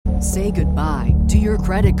Say goodbye to your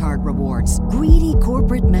credit card rewards. Greedy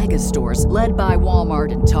corporate mega stores, led by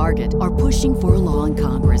Walmart and Target, are pushing for a law in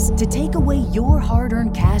Congress to take away your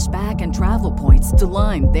hard-earned cash back and travel points to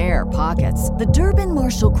line their pockets. The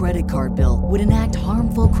Durbin-Marshall credit card bill would enact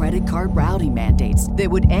harmful credit card routing mandates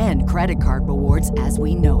that would end credit card rewards as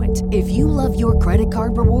we know it. If you love your credit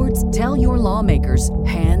card rewards, tell your lawmakers,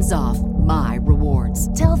 hands off my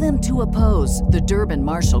rewards. Tell them to oppose the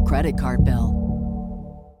Durbin-Marshall credit card bill.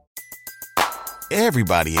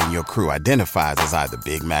 Everybody in your crew identifies as either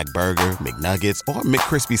Big Mac Burger, McNuggets, or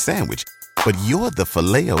McCrispy Sandwich. But you're the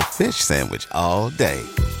Filet-O-Fish Sandwich all day.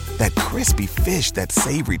 That crispy fish, that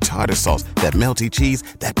savory tartar sauce, that melty cheese,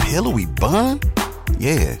 that pillowy bun.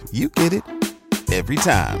 Yeah, you get it. Every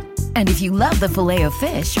time. And if you love the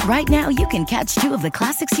Filet-O-Fish, right now you can catch two of the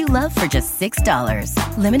classics you love for just $6.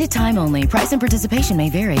 Limited time only. Price and participation may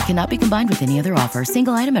vary. Cannot be combined with any other offer.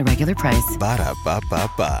 Single item at regular price.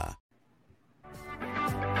 Ba-da-ba-ba-ba.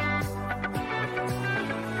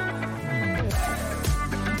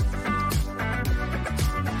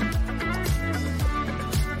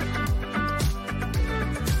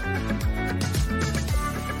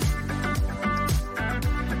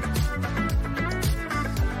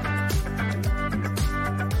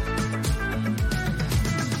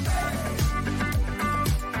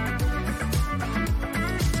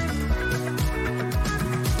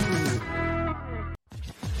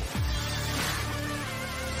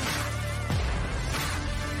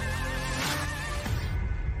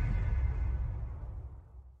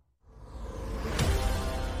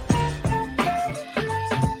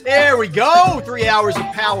 There we go. 3 hours of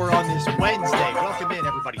power on this Wednesday. Welcome in,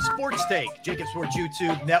 everybody. Sports Take, Jacob Sports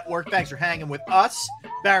YouTube Network. Thanks for hanging with us.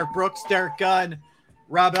 Barrett Brooks, Derrick Gunn,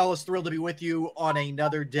 Rob Ellis, thrilled to be with you on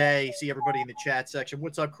another day. See everybody in the chat section.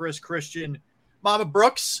 What's up, Chris, Christian, Mama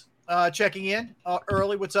Brooks checking in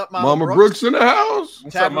early. What's up, Mama Brooks in the house.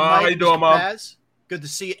 What's up, Mom? How you doing, Mom? Good to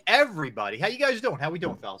see everybody. How you guys doing? How we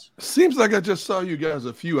doing, fellas? Seems like I just saw you guys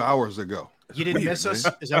a few hours ago. You didn't miss us?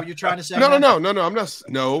 Is that what you're trying to say? No. I'm not.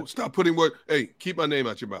 No, stop putting word. Hey, keep my name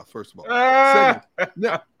out your mouth, first of all. Second,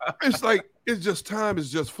 no, it's like, it's just time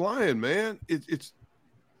is just flying, man. It's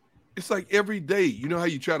like every day. You know how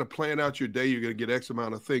you try to plan out your day, you're going to get X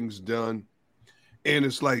amount of things done. And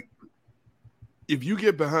it's like, if you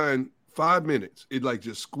get behind 5 minutes, it like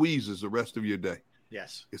just squeezes the rest of your day.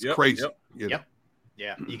 Yes. It's crazy. Yep.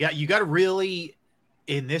 Yeah. You got to really,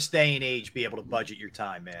 in this day and age, be able to budget your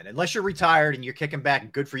time, man. Unless you're retired and you're kicking back,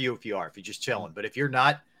 and good for you if you are, if you're just chilling. But if you're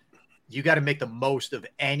not, you got to make the most of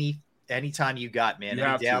any time you got, man.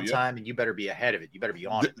 Any downtime, and you better be ahead of it. You better be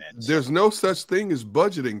on it, man. There's no such thing as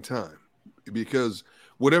budgeting time, because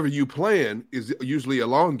whatever you plan is usually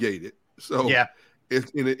elongated. So yeah,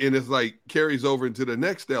 it's like carries over into the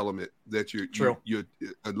next element that you're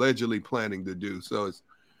allegedly planning to do. So it's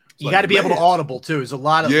you got to be able to audible too. There's a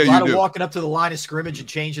lot of walking up to the line of scrimmage and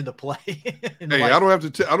changing the play. Hey, I don't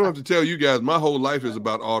have to tell you guys. My whole life is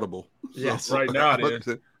about audible. Yes, right now it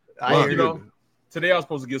is. Today I was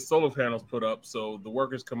supposed to get solar panels put up. So the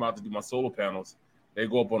workers come out to do my solar panels. They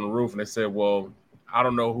go up on the roof and they said, "Well, I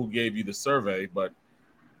don't know who gave you the survey, but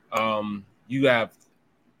you have,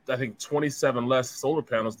 I think, 27 less solar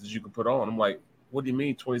panels that you can put on." I'm like, "What do you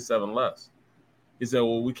mean 27 less?" He said,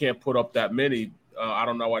 "Well, we can't put up that many. I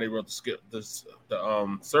don't know why they wrote the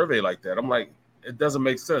survey like that." I'm like, it doesn't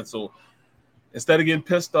make sense. So instead of getting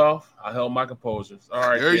pissed off, I held my composure. All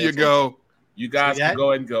right, there you go. You guys can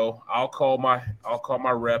go ahead and go. I'll call my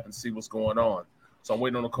rep and see what's going on. So I'm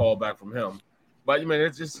waiting on a call back from him. But I mean,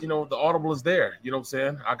 it's just, the audible is there. You know what I'm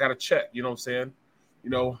saying? I got to check. You know what I'm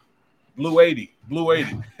saying? Blue 80.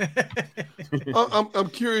 I'm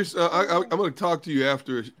curious. I'm going to talk to you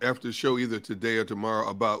after the show, either today or tomorrow,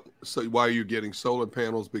 about why you're getting solar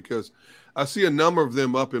panels, because I see a number of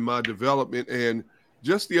them up in my development. And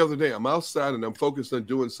just the other day, I'm outside and I'm focused on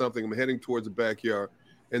doing something. I'm heading towards the backyard,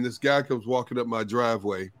 and this guy comes walking up my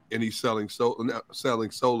driveway, and he's selling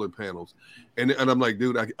solar panels. And I'm like,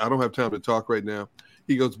 dude, I don't have time to talk right now.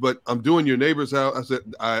 He goes, "But I'm doing your neighbor's house." I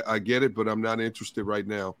said, I get it, but I'm not interested right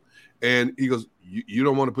now. And he goes, you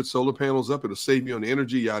don't want to put solar panels up? It'll save you on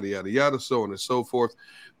energy, yada, yada, yada, so on and so forth.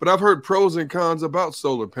 But I've heard pros and cons about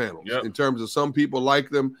solar panels in terms of some people like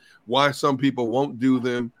them, why some people won't do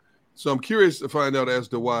them. So I'm curious to find out as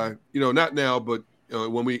to why, not now, but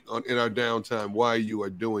when we in our downtime, why you are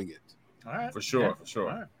doing it. All right. For sure. All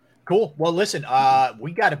right. Cool. Well, listen,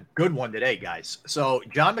 we got a good one today, guys. So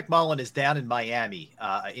John McMullen is down in Miami,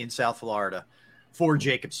 in South Florida, for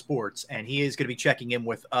Jacob Sports, and he is going to be checking in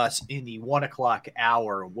with us in the 1 o'clock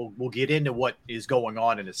hour. We'll get into what is going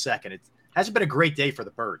on in a second. hasn't been a great day for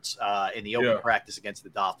the Birds in the open practice against the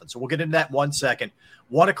Dolphins. So we'll get into that in 1 second.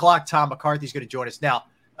 1 o'clock, Tom McCarthy's going to join us. Now,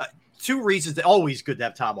 2 reasons. Always good to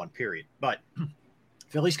have Tom on, period. But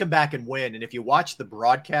Phillies come back and win. And if you watch the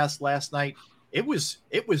broadcast last night, it was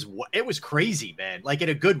crazy, man. Like in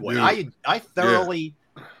a good way. I thoroughly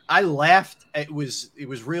I laughed. It was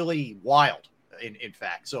really wild, in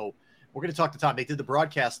fact. So we're going to talk to Tom. They did the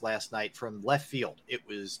broadcast last night from left field. It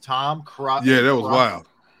was Tom Croft. Yeah, that was wild.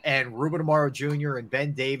 And Ruben Amaro Jr. and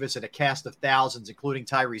Ben Davis and a cast of thousands, including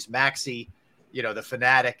Tyrese Maxey, the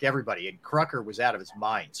Fanatic, everybody. And Crucker was out of his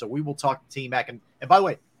mind. So we will talk to T-Mac. And by the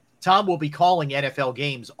way, Tom will be calling NFL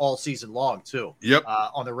games all season long too. Yep.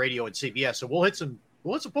 On the radio and CBS. So we'll hit some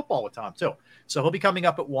football with Tom too. So he'll be coming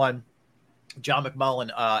up at 1. John McMullen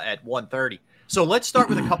at 1:30. So let's start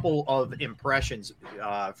with a couple of impressions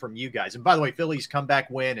from you guys. And by the way, Phillies comeback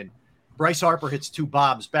win, and Bryce Harper hits 2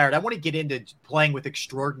 bombs. Barrett, I want to get into playing with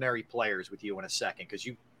extraordinary players with you in a second, because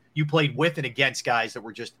you played with and against guys that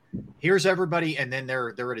were just, here's everybody, and then they're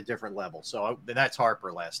at a different level. So that's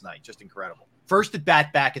Harper last night. Just incredible. First at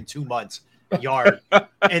bat back in 2 months, yard,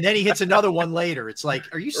 and then he hits another one later. It's like,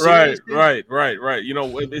 are you serious? Right.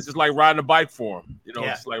 It's just like riding a bike for him.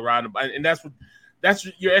 It's like riding a bike, and that's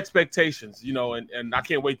your expectations. And I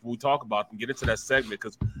can't wait till we talk about them, get into that segment,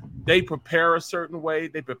 because they prepare a certain way,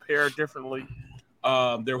 they prepare differently.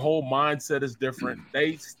 Their whole mindset is different.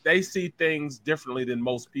 They see things differently than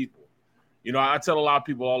most people. I tell a lot of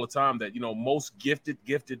people all the time that most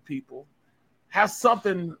gifted people have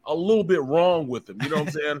something a little bit wrong with them. You know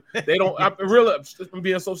what I'm saying? They don't. I'm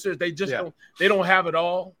being so serious. They just don't. They don't have it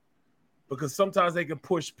all, because sometimes they can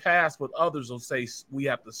push past what others will say we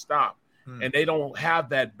have to stop, and they don't have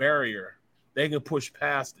that barrier. They can push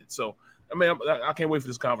past it. So, I can't wait for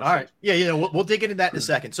this conversation. All right. Yeah. We'll dig into that in a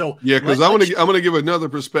second. So yeah, because I'm going to give another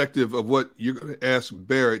perspective of what you're going to ask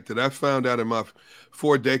Barrett that I found out in my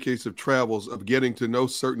 4 decades of travels of getting to know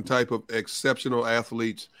certain type of exceptional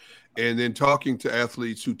athletes. And then talking to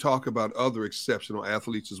athletes who talk about other exceptional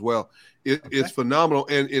athletes as well. It's phenomenal.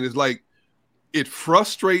 And it's like it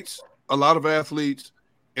frustrates a lot of athletes,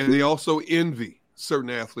 and they also envy certain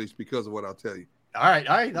athletes because of what I'll tell you. All right.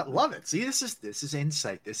 I love it. See, this is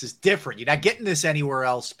insight. This is different. You're not getting this anywhere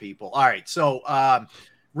else, people. All right. So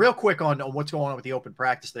real quick on what's going on with the open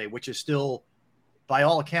practice today, which is still, by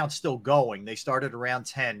all accounts, still going. They started around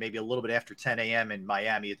 10, maybe a little bit after 10 a.m. in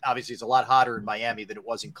Miami. Obviously, it's a lot hotter in Miami than it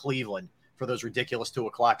was in Cleveland for those ridiculous 2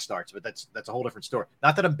 o'clock starts, but that's a whole different story.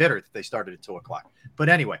 Not that I'm bitter that they started at 2 o'clock. But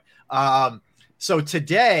anyway, so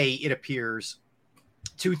today it appears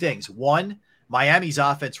 2 things. One, Miami's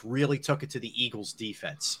offense really took it to the Eagles'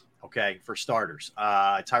 defense, okay, for starters.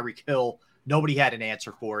 Tyreek Hill, nobody had an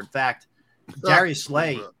answer for. In fact, Darius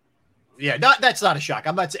Slay – yeah, that's not a shock.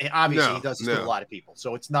 I'm not saying, obviously, he does this to a lot of people.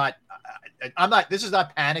 So it's not, this is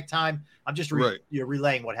not panic time. I'm just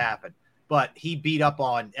relaying what happened. But he beat up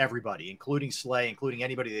on everybody, including Slay, including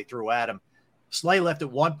anybody they threw at him. Slay left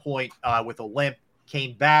at one point with a limp,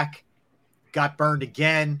 came back, got burned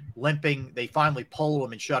again, limping. They finally pulled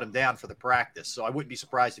him and shut him down for the practice. So I wouldn't be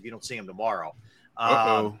surprised if you don't see him tomorrow. I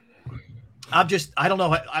don't know.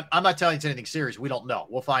 I'm not telling you it's anything serious. We don't know.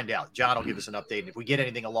 We'll find out. John will give us an update. And if we get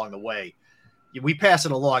anything along the way, we pass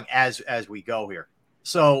it along as we go here.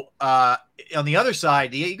 So on the other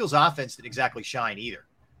side, the Eagles offense didn't exactly shine either.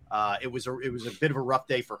 It was a bit of a rough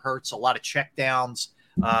day for Hurts, a lot of checkdowns.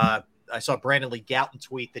 I saw Brandon Lee Gouton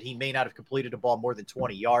tweet that he may not have completed a ball more than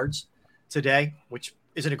 20 yards today, which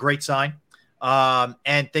isn't a great sign.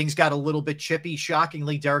 And things got a little bit chippy.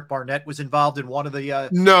 Shockingly, Derek Barnett was involved in one of the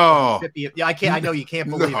chippy. Yeah, I know you can't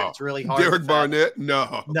believe it. It's really hard. Derek Barnett,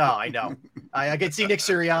 no, I know. I can see Nick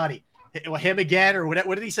Sirianni, him again, or what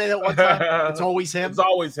did he say that one time? It's always him. It's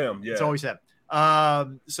always him. Yeah, it's always him.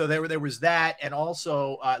 So there was that, and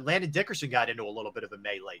also Landon Dickerson got into a little bit of a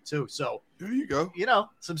melee too. So there you go.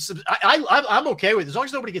 I'm okay with it. As long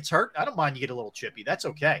as nobody gets hurt. I don't mind you get a little chippy. That's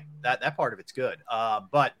okay. That part of it's good.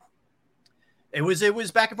 But it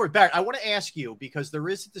was back and forth. Barrett, I want to ask you, because there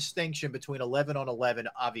is a distinction between 11 on 11,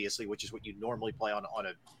 obviously, which is what you normally play on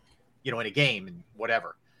a, in a game and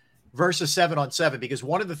whatever, versus 7 on 7. Because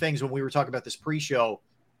one of the things when we were talking about this pre-show,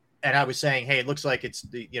 and I was saying, hey, it looks like it's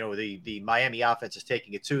the Miami offense is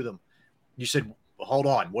taking it to them. You said, well, hold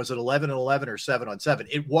on, was it 11 on 11 or 7 on 7?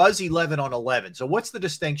 It was 11 on 11. So what's the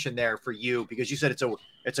distinction there for you? Because you said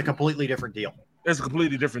it's a completely different deal. It's a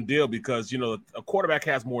completely different deal because, a quarterback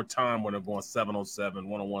has more time when they're going 7 on 7,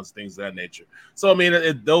 1-on-1s, things of that nature. So,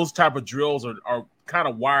 those type of drills are kind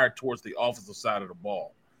of wired towards the offensive side of the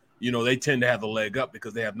ball. They tend to have the leg up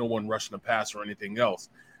because they have no one rushing the pass or anything else.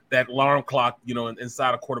 that alarm clock,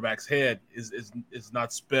 inside a quarterback's head is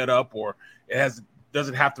not sped up, or it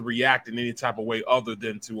doesn't have to react in any type of way other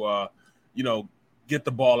than to get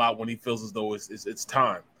the ball out when he feels as though it's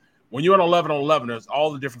time. When you're on 11-on-11, there's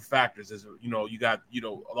all the different factors. You got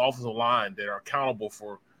the offensive line that are accountable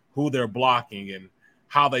for who they're blocking and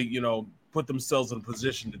how they put themselves in a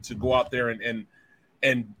position to go out there and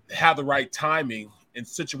have the right timing in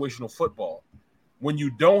situational football. When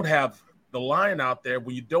you don't have the line out there,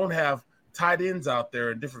 when you don't have tight ends out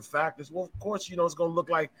there and different factors, well, of course, it's going to look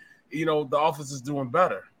like, the offense is doing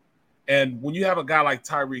better. And when you have a guy like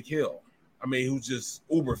Tyreek Hill, who's just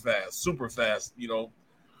uber fast, super fast,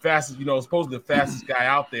 fastest, supposedly the fastest guy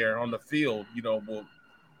out there on the field, well,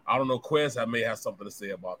 I don't know, Quez, I may have something to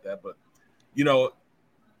say about that, but,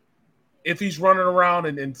 if he's running around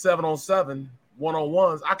in 7-on-7,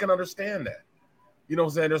 1-on-1s, I can understand that. You know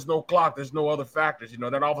what I'm saying? There's no clock. There's no other factors.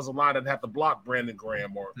 That offensive line doesn't have to block Brandon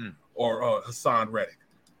Graham or Hassan Reddick.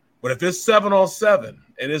 But if it's 7-on-7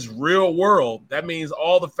 and it's real world, that means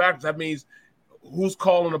all the factors. That means who's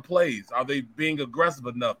calling the plays? Are they being aggressive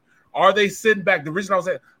enough? Are they sitting back? The reason I was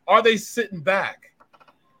saying, are they sitting back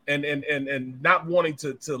and not wanting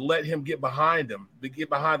to let him get behind them, to get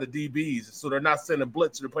behind the DBs, so they're not sending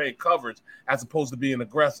blitz, they're playing coverage as opposed to being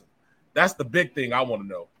aggressive? That's the big thing I want to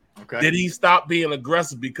know. Okay. Did he stop being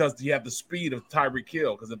aggressive because he had the speed of Tyreek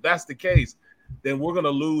Hill? Because if that's the case, then we're going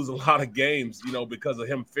to lose a lot of games, because of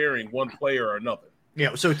him fearing one player or another.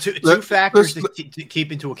 Yeah. So two factors to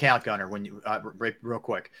keep into account, Gunner. When you real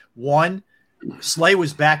quick, one, Slay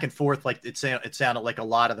was back and forth like it sounded like a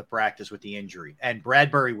lot of the practice with the injury, and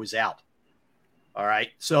Bradbury was out. All right,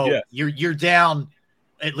 so you're down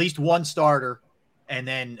at least one starter. And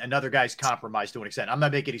then another guy's compromised to an extent. I'm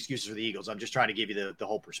not making excuses for the Eagles. I'm just trying to give you the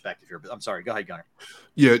whole perspective here. But I'm sorry. Go ahead, Gunner.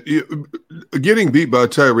 Yeah, getting beat by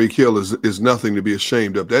Tyreek Hill is nothing to be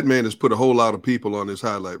ashamed of. That man has put a whole lot of people on his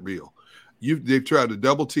highlight reel. They've tried to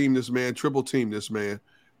double team this man, triple team this man.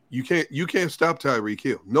 You can't stop Tyreek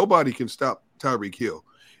Hill. Nobody can stop Tyreek Hill,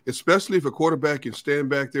 especially if a quarterback can stand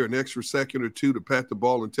back there an extra second or two to pat the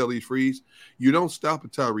ball until he frees. You don't stop a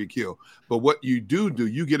Tyreek Hill. But what you do,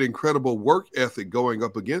 you get incredible work ethic going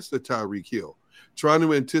up against the Tyreek Hill, trying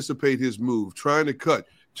to anticipate his move, trying to cut,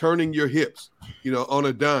 turning your hips, on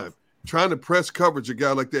a dime, trying to press coverage a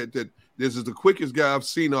guy like that. This is the quickest guy I've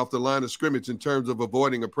seen off the line of scrimmage in terms of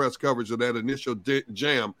avoiding a press coverage of that initial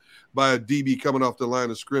jam by a DB coming off the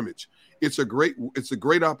line of scrimmage. It's a great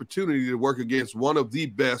opportunity to work against one of the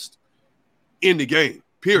best in the game,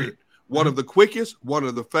 period. Mm-hmm. One of the quickest, one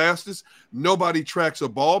of the fastest. Nobody tracks a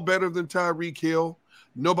ball better than Tyreek Hill.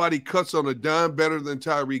 Nobody cuts on a dime better than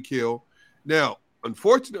Tyreek Hill. Now,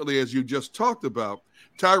 unfortunately, as you just talked about,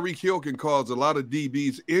 Tyreek Hill can cause a lot of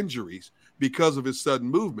DBs injuries because of his sudden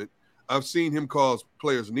movement. I've seen him cause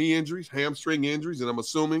players knee injuries, hamstring injuries, and I'm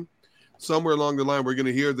assuming somewhere along the line we're going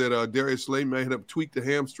to hear that Darius Slay may have tweaked the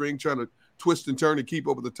hamstring, trying to twist and turn and keep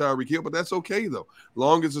up with the Tyreek Hill, but that's okay though,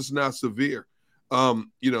 long as it's not severe. So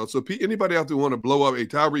anybody out there want to blow up a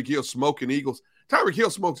Tyreek Hill smoking Eagles? Tyreek Hill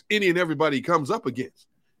smokes any and everybody he comes up against.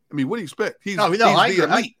 What do you expect? He's the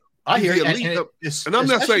elite. I hear you. And I'm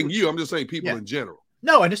not saying you. I'm just saying people in general.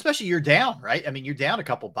 No, and especially you're down, right? You're down a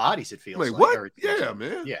couple bodies, it feels like. What? Yeah,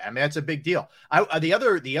 man. Yeah, that's a big deal. The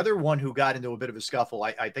other one who got into a bit of a scuffle,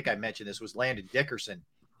 I think I mentioned this, was Landon Dickerson.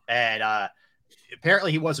 And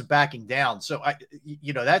apparently he wasn't backing down. So,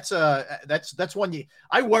 that's one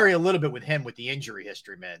I worry a little bit with him with the injury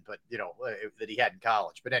history, man, but, that he had in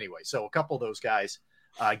college. But anyway, so a couple of those guys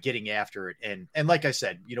getting after it. And like I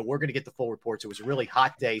said, we're going to get the full reports. It was a really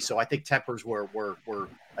hot day, so I think tempers were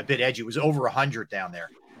a bit edgy. It was over 100 down there,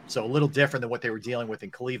 so a little different than what they were dealing with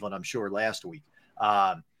in Cleveland, I'm sure, last week.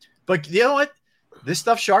 But you know what? This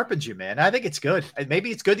stuff sharpens you, man. I think it's good. And maybe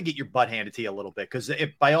it's good to get your butt handed to you a little bit, because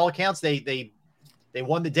by all accounts, they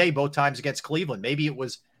won the day both times against Cleveland. Maybe it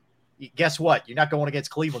was, guess what? You're not going against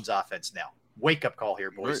Cleveland's offense now. Wake up call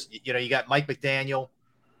here, boys. Right. You got Mike McDaniel.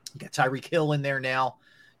 You got Tyreek Hill in there now,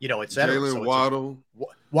 et cetera. Jalen Waddle.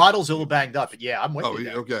 Waddle's a little banged up, but yeah, I'm with you.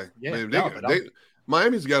 Okay. Yeah, man,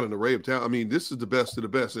 Miami's got an array of talent. This is the best of the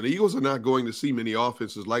best. And the Eagles are not going to see many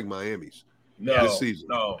offenses like Miami's this season.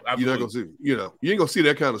 No, absolutely. You're not going to see, you ain't going to see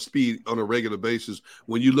that kind of speed on a regular basis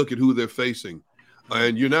when you look at who they're facing.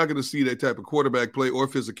 And you're not going to see that type of quarterback play or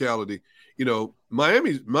physicality.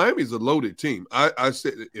 Miami's a loaded team. I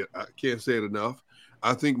can't say it enough.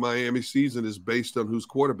 I think Miami's season is based on who's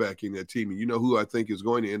quarterbacking that team. And you know who I think is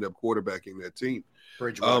going to end up quarterbacking that team.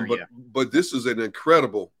 Bridgewater, but this is an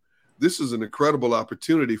incredible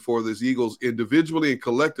opportunity for these Eagles individually and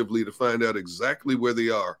collectively to find out exactly where they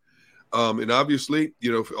are And obviously,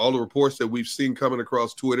 for all the reports that we've seen coming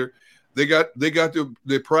across Twitter, they got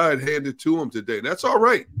their pride handed to them today. And that's all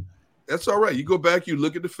right. That's all right. You go back, you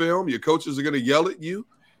look at the film, your coaches are going to yell at you.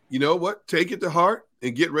 You know what? Take it to heart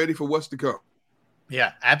and get ready for what's to come.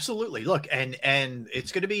 Yeah, absolutely. Look, and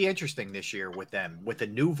it's going to be interesting this year with them, with a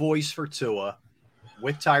new voice for Tua,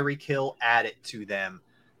 with Tyreek Hill added to them.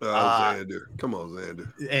 Xander. Come on,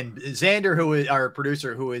 Xander. And Xander, who is our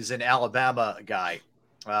producer, who is an Alabama guy,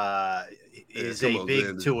 is a big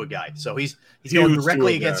Xander. Tua guy. So he's going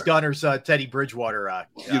directly against Gunner's Teddy Bridgewater.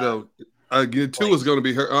 Tua's going to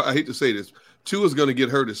be hurt. I hate to say this. Tua's going to get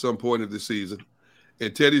hurt at some point of the season,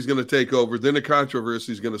 and Teddy's going to take over. Then the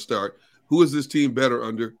controversy is going to start. Who is this team better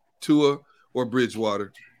under, Tua or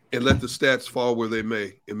Bridgewater? And let the stats fall where they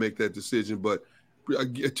may and make that decision. But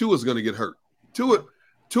Tua's going to get hurt.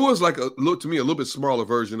 Tua's like to me a little bit smaller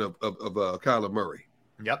version of Kyler Murray.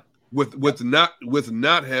 Yep. With not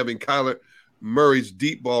having Kyler Murray's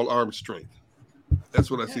deep ball arm strength. That's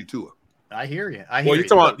what I see Tua. I hear you.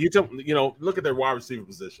 Look at their wide receiver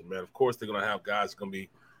position, man. Of course, they're going to have guys going to be,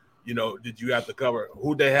 did you have to cover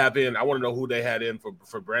who they have in? I want to know who they had in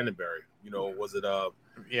for Brandon Berry. Was it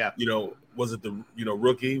was it the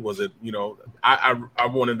rookie? Was it, I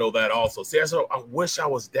want to know that also. See, I wish I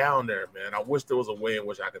was down there, man. I wish there was a way in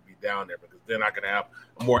which I could be down there, because then I could have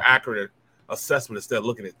a more accurate assessment instead of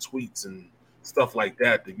looking at tweets and stuff like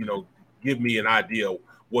that to, give me an idea of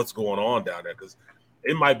what's going on down there, because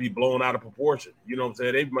it might be blown out of proportion. You know what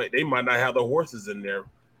I'm saying? They might not have the horses in there,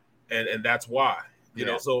 and that's why. You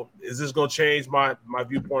know, so is this going to change my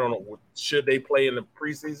viewpoint on should they play in the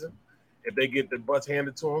preseason if they get their butts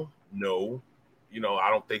handed to them? No. I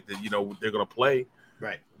don't think that, they're going to play.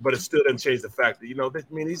 Right. But it still doesn't change the fact that,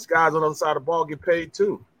 these guys on the other side of the ball get paid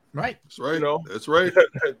too. Right. That's right. That's right.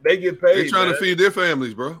 They get paid. They're trying to feed their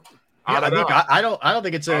families, bro. Yeah, I don't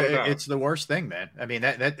think it's the worst thing, man. I mean,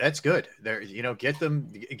 that's good. There, get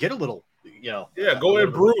a little, go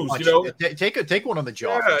in bruise, take one on the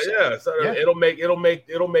jaw. Yeah. So it'll make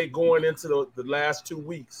going into the last 2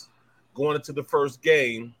 weeks, going into the first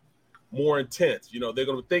game, more intense. They're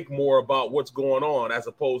going to think more about what's going on as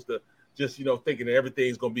opposed to just, thinking that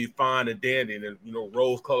everything's going to be fine and dandy and,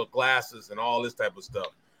 rose-colored glasses and all this type of stuff.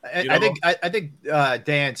 I think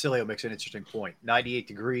Dan Cilio makes an interesting point. 98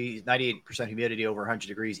 degrees, 98% humidity, over 100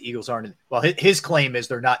 degrees. Eagles aren't in, well, his claim is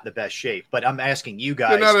they're not in the best shape, but I'm asking you guys.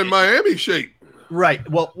 They're not in Miami shape. Right.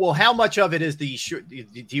 Well, how much of it is do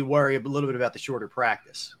you worry a little bit about the shorter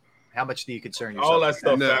practice? How much do you concern yourself? All that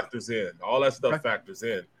stuff factors in. All that stuff factors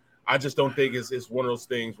in. I just don't think it's one of those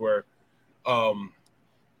things where, I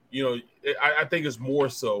think it's more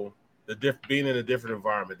so being in a different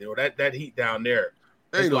environment. That heat down there.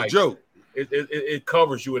 Ain't no joke. It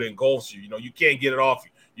covers you. It engulfs you. You can't get it off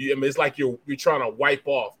you. It's like you're trying to wipe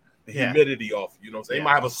off the humidity off. So they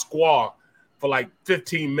might have a squall for like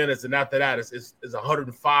 15 minutes, and after that, it's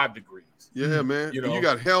 105 degrees. Yeah, man. You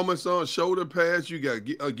got helmets on, shoulder pads. You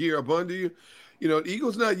got gear up under you. The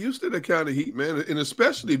Eagles not used to that kind of heat, man. And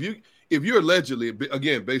especially if you're allegedly,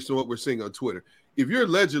 again, based on what we're seeing on Twitter, if you're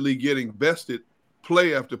allegedly getting bested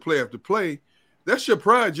play after play after play, that's your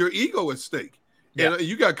pride, your ego at stake. Yeah. And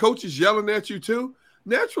you got coaches yelling at you too.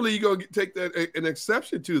 Naturally, you're going to take an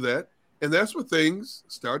exception to that. And that's where things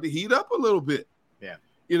start to heat up a little bit. Yeah.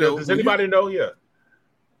 Does anybody know? Yeah.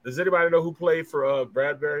 Does anybody know who played for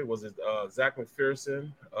Bradbury? Was it Zach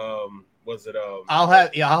McPherson? Was it? I'll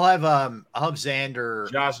have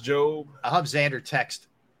Xander. Josh Jobe. I'll have Xander text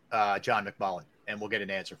John McMullen, and we'll get an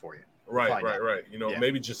answer for you. Right.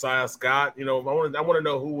 Maybe Josiah Scott. I want to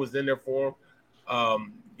know who was in there for him.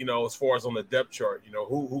 As far as on the depth chart,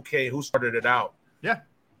 who started it out. Yeah.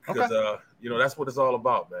 Because, that's what it's all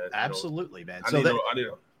about, man. Absolutely, man. I need to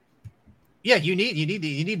know. Yeah, you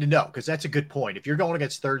need to know, because that's a good point. If you're going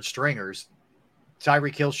against third stringers,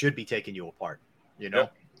 Tyreek Hill should be taking you apart.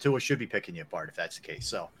 Tua should be picking you apart if that's the case.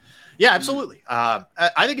 So, yeah, absolutely. I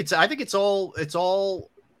think it's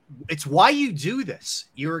why you do this.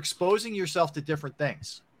 You're exposing yourself to different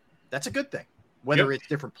things. That's a good thing. Whether it's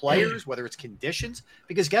different players, whether it's conditions,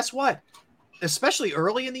 because guess what? Especially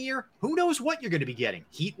early in the year, who knows what you're going to be getting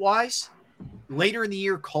heat-wise, later in the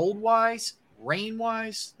year, cold-wise,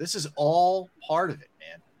 rain-wise. This is all part of it,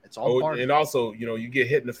 man. It's all part of it. And also, you get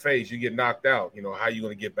hit in the face, you get knocked out. How are you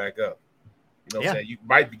going to get back up? What I'm saying? You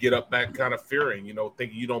might get up back kind of fearing,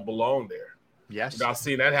 thinking you don't belong there. Yes. I've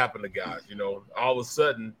seen that happen to guys. All of a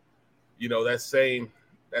sudden,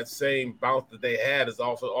 that same bounce that they had is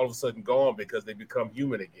also all of a sudden gone because they become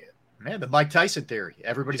human again. Man, the Mike Tyson theory.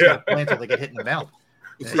 Everybody's got a plan until they get hit in the mouth.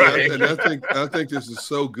 See, and I think this is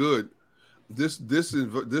so good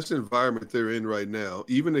this environment they're in right now,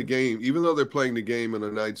 even though they're playing the game on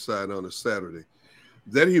a night side on a Saturday,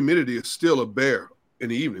 that humidity is still a bear in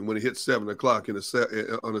the evening when it hits 7 o'clock on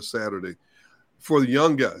a Saturday. For the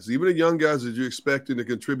young guys, even the young guys that you're expecting to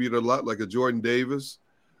contribute a lot, like a Jordan Davis,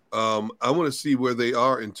 I want to see where they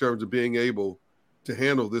are in terms of being able to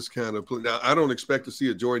handle this kind of play. Now, I don't expect to see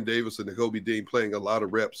a Jordan Davis and a Kobe Dean playing a lot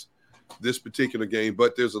of reps this particular game,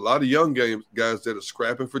 but there's a lot of young guys that are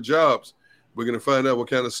scrapping for jobs. We're going to find out what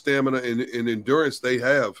kind of stamina and endurance they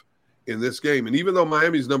have in this game. And even though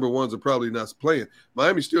Miami's number ones are probably not playing,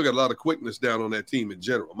 Miami still got a lot of quickness down on that team in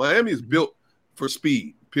general. Miami is built for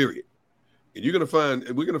speed, period. And we're going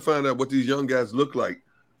to find out what these young guys look like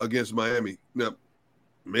against Miami. Now,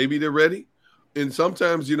 maybe they're ready. And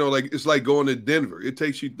sometimes, it's like going to Denver. It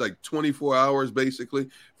takes you like 24 hours basically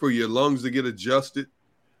for your lungs to get adjusted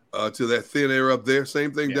to that thin air up there.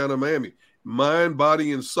 Same thing down in Miami. Mind,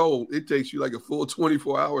 body, and soul, it takes you like a full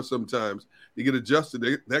 24 hours sometimes to get adjusted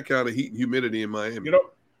to that kind of heat and humidity in Miami.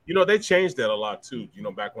 They changed that a lot too,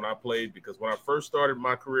 back when I played, because when I first started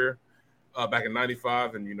my career back in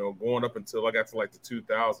 95 and, going up until I got to like the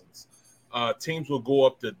 2000s, teams would go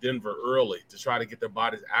up to Denver early to try to get their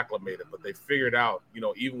bodies acclimated. But they figured out,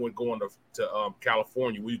 even when going to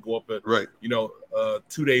California, we go up at,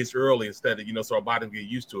 2 days early instead of, so our bodies get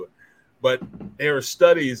used to it. But there are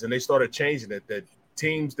studies, and they started changing it, that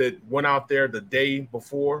teams that went out there the day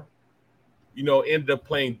before, ended up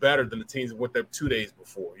playing better than the teams that went there 2 days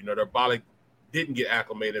before. Their body didn't get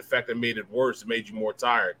acclimated. In fact, it made it worse. It made you more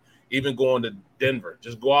tired. Even going to Denver,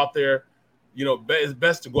 just go out there. It's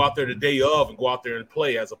best to go out there the day of and go out there and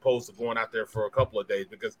play as opposed to going out there for a couple of days.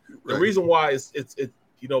 Because the reason why it's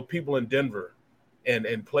people in Denver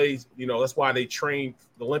and plays, that's why they train,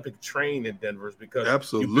 the Olympic train in Denver, is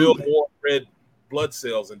because you build more red blood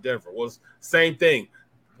cells in Denver. Well, same thing.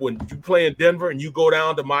 When you play in Denver and you go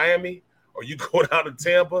down to Miami or you go down to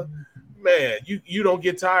Tampa, man, you don't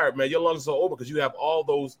get tired, man. Your lungs are open because you have all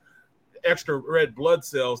those extra red blood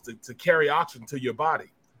cells to carry oxygen to your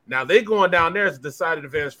body. Now, they going down there is a decided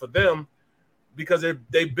advantage for them because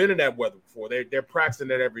they've been in that weather before. They're practicing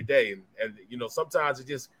that every day. And sometimes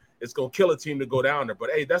it's going to kill a team to go down there. But,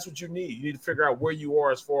 hey, that's what you need. You need to figure out where you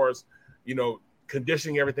are as far as,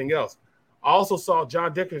 conditioning everything else. I also saw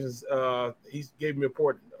John Dickerson, he gave me a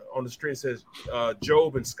report on the street, says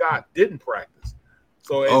Job and Scott didn't practice.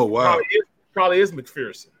 So it probably is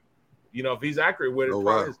McPherson. If he's accurate with it,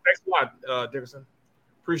 probably is. Thanks a lot, Dickerson.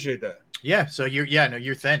 Appreciate that. Yeah. So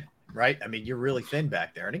you're thin, right? I mean, you're really thin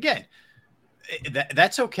back there. And again,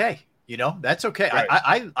 that's okay. That's okay.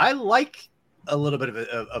 Right. I like a little bit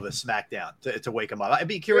of a smackdown to wake them up. I'd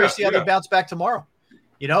be curious to see how they bounce back tomorrow.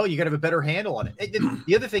 You got to have a better handle on it.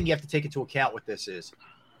 The other thing you have to take into account with this is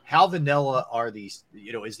how vanilla are these,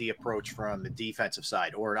 is the approach from the defensive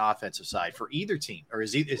side or an offensive side for either team? Or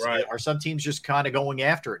are some teams just kind of going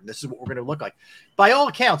after it? And this is what we're going to look like. By all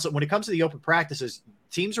accounts, when it comes to the open practices,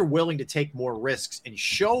 teams are willing to take more risks and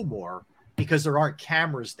show more because there aren't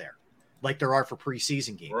cameras there like there are for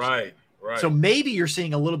preseason games. Right. So maybe you're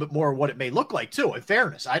seeing a little bit more of what it may look like too. In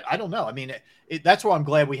fairness, I don't know. I mean, that's why I'm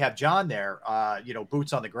glad we have John there,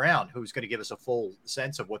 boots on the ground, who's going to give us a full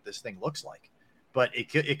sense of what this thing looks like. But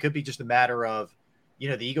it could be just a matter of,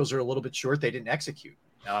 the Eagles are a little bit short. They didn't execute.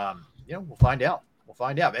 We'll find out.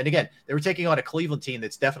 And again, they were taking on a Cleveland team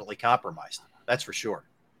that's definitely compromised. That's for sure.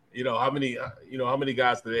 How many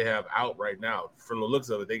guys do they have out right now? From the looks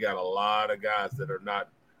of it, they got a lot of guys that are not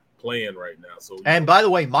playing right now. So, by the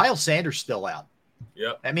way, Miles Sanders still out.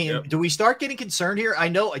 Yep. I mean, do we start getting concerned here? I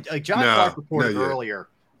know John Clark reported earlier,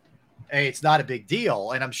 hey, it's not a big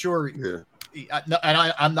deal, and I'm sure. Yeah. And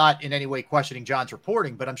I'm not in any way questioning John's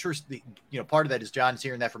reporting, but I'm sure part of that is John's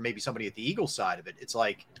hearing that from maybe somebody at the Eagles side of it. It's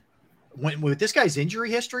like with this guy's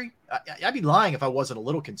injury history, I'd be lying if I wasn't a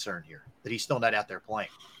little concerned here that he's still not out there playing.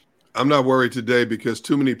 I'm not worried today because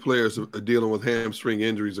too many players are dealing with hamstring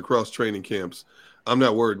injuries across training camps. I'm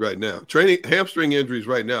not worried right now. Hamstring injuries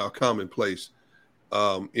right now are commonplace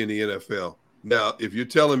in the NFL. Now, if you're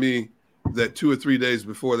telling me that 2 or 3 days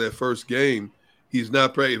before that first game, he's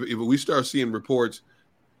not practicing. If we start seeing reports,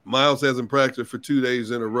 Miles hasn't practiced for 2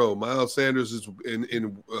 days in a row. Miles Sanders is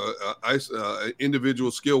in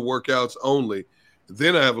individual skill workouts only.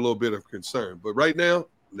 Then I have a little bit of concern. But right now,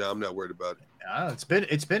 no, I'm not worried about it.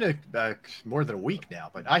 It's been more than a week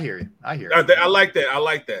now, but I hear you. I like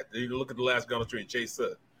that. You look at the last Gunn street, Chase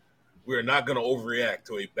said, we're not going to overreact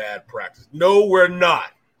to a bad practice. No, we're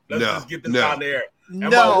not. Let's just get this out there.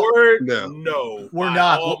 No, we're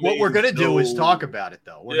not. What we're going to do is talk about it,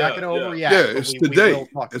 though. We're not going to overreact. Yeah, it's today.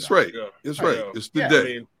 It's right. It's right. It's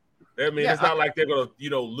today. I mean, it's not like they're gonna,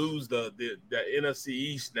 lose the NFC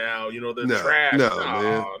East now. They're trash.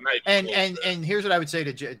 Man. And here's what I would say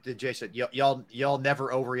to Jason: y'all never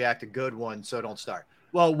overreact to good ones, so don't start.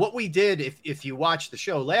 Well, what we did, if you watched the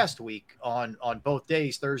show last week on both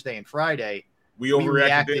days, Thursday and Friday, we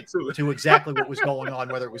reacted to exactly what was going on,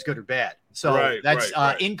 whether it was good or bad. So that's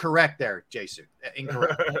incorrect there, Jason.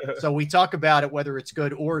 Incorrect. So we talk about it whether it's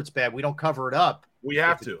good or it's bad. We don't cover it up. We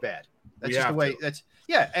have to. It's bad. That's just the way.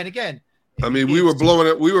 And again, I mean, we were blowing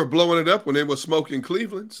it up when they were smoking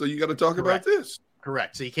Cleveland. So you got to talk about this.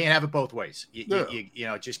 Correct. So you can't have it both ways. You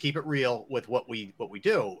just keep it real with what we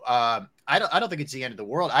do. I don't think it's the end of the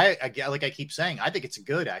world. Like I keep saying, I think it's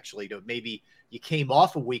good actually to maybe you came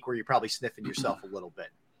off a week where you're probably sniffing yourself a little bit,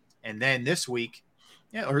 and then this week,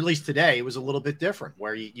 or at least today, it was a little bit different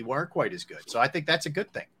where you weren't quite as good. So I think that's a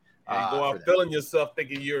good thing. You go out feeling yourself,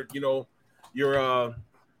 thinking you're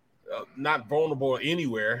not vulnerable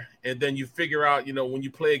anywhere, and then you figure out, when you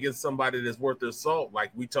play against somebody that's worth their salt,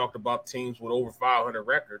 like we talked about teams with over 500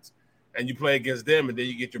 records, and you play against them, and then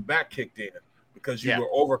you get your back kicked in because you were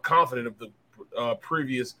overconfident of the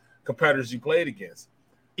previous competitors you played against.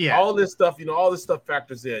 Yeah, all this stuff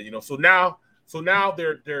factors in. So now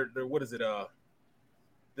they're what is it?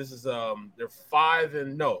 This is they're 6.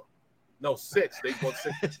 They won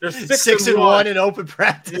 6. They're 6-1 in open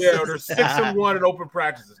practice. Yeah, they're 6-1 in open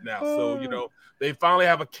practices now. So they finally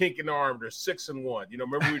have a kink in the arm. They're 6-1.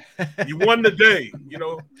 Remember you won the day.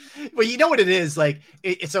 Well, you know what it is like.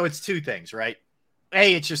 So it's two things, right?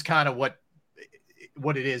 A, it's just kind of what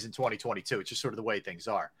it is in 2022. It's just sort of the way things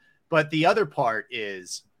are. But the other part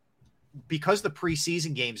is because the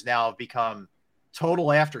preseason games now have become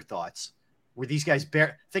total afterthoughts. Where these guys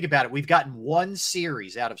think about it, we've gotten one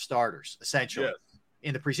series out of starters essentially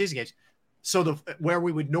in the preseason games. So where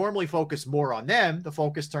we would normally focus more on them, the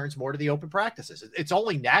focus turns more to the open practices. It's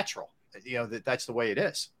only natural, that's the way it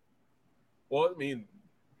is. Well, I mean,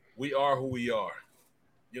 we are who we are.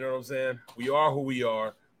 You know what I'm saying? We are who we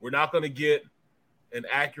are. We're not going to get an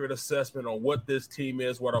accurate assessment on what this team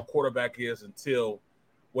is, what our quarterback is until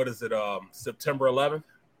September 11th.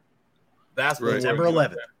 That's September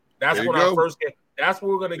 11th. That's when our first game. That's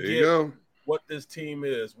where we're going to get what this team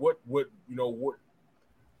is, what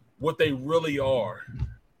they really are,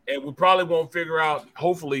 and we probably won't figure out.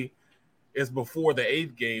 Hopefully, it's before the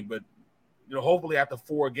 8th game, but hopefully after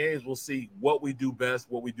 4 games, we'll see what we do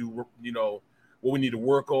best, what we do, what we need to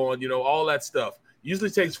work on, all that stuff.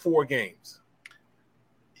 Usually takes 4 games.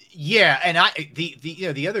 Yeah, and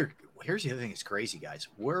the other here's the other thing that's crazy, guys.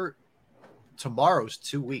 Tomorrow's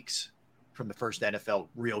 2 weeks from the first NFL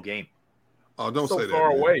real game. Oh, don't say that. So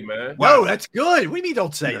far away, man. Whoa, that's good. What do you mean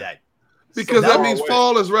don't say that? Because that means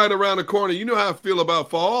fall is right around the corner. You know how I feel about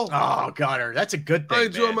fall. Oh, Gunner, that's a good thing. I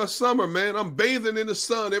enjoy my summer, man. I'm bathing in the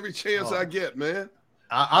sun every chance I get, man.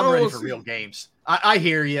 I'm ready for real games. I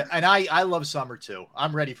hear you, and I love summer too.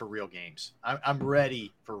 I'm ready for real games. I'm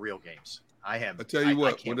ready for real games. I am. I tell you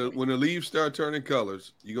what, when the leaves start turning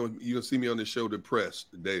colors, you're gonna see me on the show depressed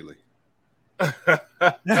daily. When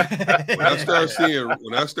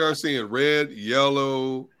I start seeing red,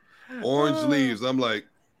 yellow, orange leaves, I'm like,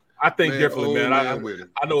 I think differently, man. I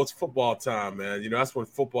know it's football time, man. That's when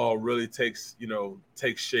football really takes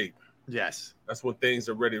shape. Yes, that's when things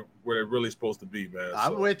are ready where they're really supposed to be, man.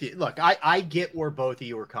 I'm with you. Look, I get where both of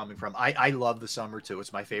you are coming from. I love the summer too.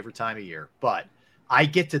 It's my favorite time of year. But I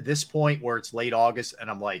get to this point where it's late August, and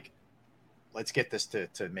I'm like, let's get this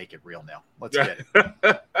to make it real now. Let's get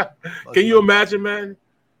it. Can you imagine, man?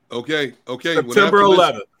 Okay. September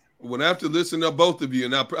 11th. When I have to listen to both of you,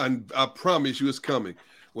 and I promise you it's coming.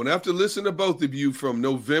 When I have to listen to both of you from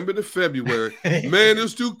November to February, man,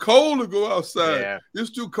 it's too cold to go outside. Yeah. It's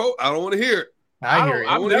too cold. I don't want to hear it. I hear it.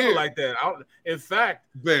 I'm never like that. In fact,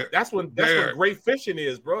 that's when great fishing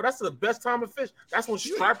is, bro. That's the best time of fish. That's when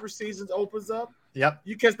striper season opens up. Yep.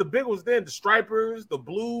 You catch the big ones then, the stripers, the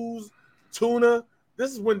blues, tuna.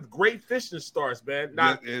 This is when great fishing starts, man.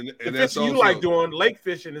 Not and the fishing you like doing, lake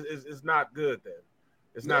fishing is not good then.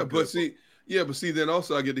 It's not good. But see, then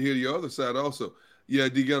also I get to hear the other side also. Yeah,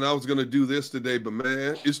 D-Gun, I was going to do this today, but,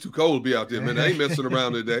 man, it's too cold to be out there, man. I ain't messing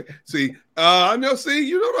around today. See, I know,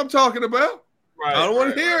 you know what I'm talking about. Right, I don't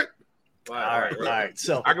want to hear it. All right.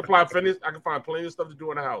 So I can find plenty of stuff to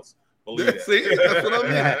do in the house. Believe that. See, that's what I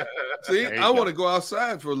mean. Yeah. See, I want to go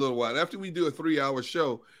outside for a little while. After we do a 3-hour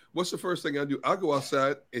show, what's the first thing I do? I go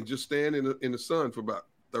outside and just stand in the sun for about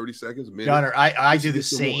 30 seconds, a minute. Gunner, I do the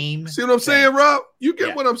same. See what I'm saying, Rob? You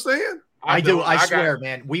get what I'm saying? I do. I swear,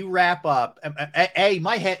 man. We wrap up.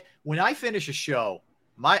 My head, when I finish a show,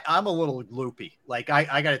 I'm a little loopy. Like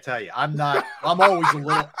I got to tell you, I'm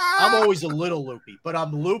always a little loopy, but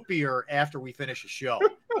I'm loopier after we finish a show.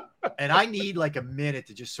 And I need like a minute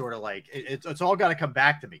to just sort of like, it's all got to come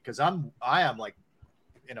back to me. Cause I am like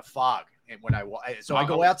in a fog. And when I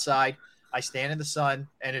go outside, I stand in the sun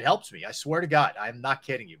and it helps me. I swear to God, I'm not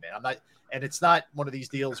kidding you, man. I'm not, and it's not one of these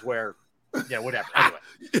deals where, whatever. Anyway.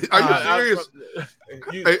 Are you serious?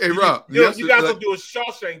 Hey, Rob. You guys will do a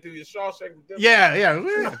Shawshank through your Shawshank. Yeah.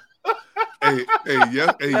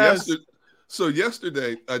 So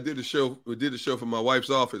yesterday I did a show. We did a show from my wife's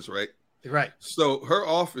office, right? Right. So her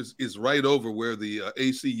office is right over where the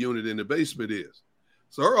AC unit in the basement is.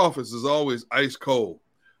 So her office is always ice cold.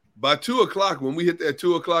 By 2:00, when we hit that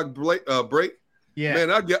 2:00 break, yeah,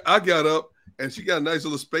 man, I got up and she got a nice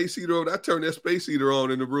little space heater over there. I turned that space heater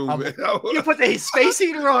on in the room, man. You put the space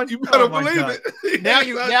heater on? You better believe it. Now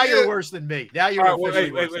you're worse than me. Now you're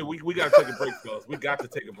wait. We got to take a break, fellas. We got to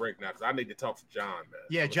take a break now because I need to talk to John, man.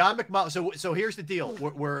 Yeah, John McMullen. So here's the deal.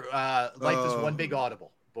 We're life is one big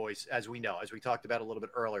audible, boys, as we know, as we talked about a little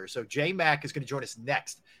bit earlier. So J Mac is going to join us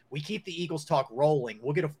next. We keep the Eagles talk rolling.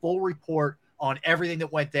 We'll get a full report on everything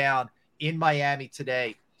that went down in Miami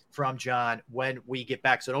today from John when we get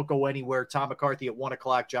back. So don't go anywhere. Tom McCarthy at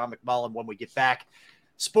 1:00, John McMullen when we get back.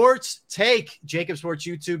 Sports Take, Jacob Sports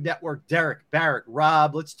YouTube Network, Derrick, Barrett,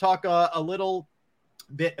 Rob. Let's talk a little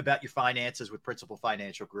bit about your finances with Principal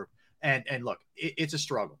Financial Group. And look, it's a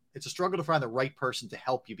struggle. It's a struggle to find the right person to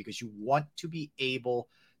help you because you want to be able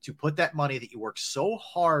to put that money that you work so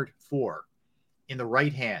hard for in the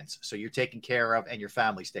right hands. So you're taken care of and your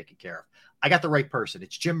family's taken care of. I got the right person.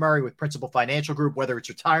 It's Jim Murray with Principal Financial Group, whether it's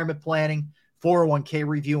retirement planning, 401k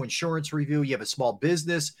review, insurance review, you have a small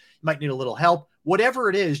business, you might need a little help. Whatever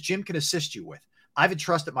it is, Jim can assist you with. I've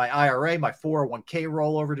entrusted my IRA, my 401k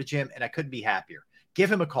rollover to Jim, and I couldn't be happier.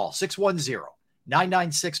 Give him a call,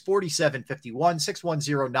 610-996-4751,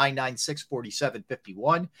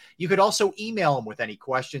 610-996-4751. You could also email him with any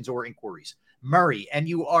questions or inquiries. Murray,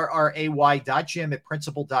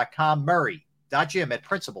 MURRAY.Jim@principal.com,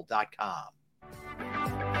 Murray.Jim@principal.com.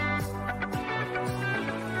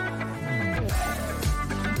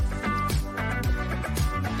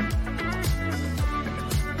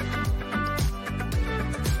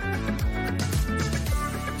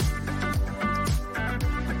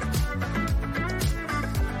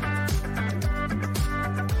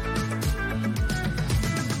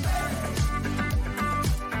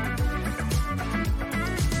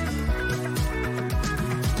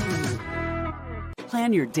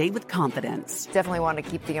 Plan your day with confidence. Definitely want to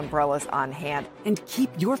keep the umbrellas on hand. And keep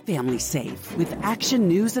your family safe with Action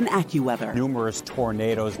News and AccuWeather. Numerous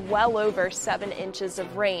tornadoes. Well over 7 inches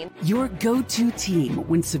of rain. Your go-to team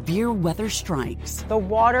when severe weather strikes. The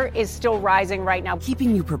water is still rising right now.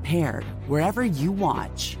 Keeping you prepared wherever you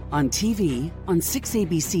watch. On TV, on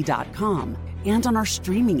 6abc.com, and on our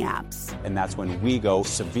streaming apps. And that's when we go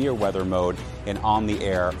severe weather mode and on the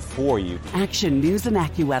air for you. Action News and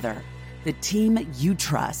AccuWeather. The team you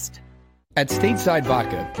trust. At Stateside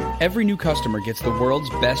Vodka, every new customer gets the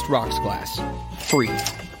world's best rocks glass. Free.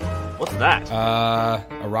 What's that? A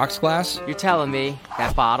rocks glass? You're telling me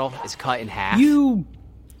that bottle is cut in half? You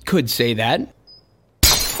could say that.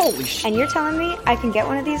 Holy shit. And you're telling me I can get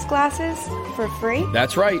one of these glasses for free?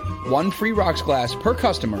 That's right. One free rocks glass per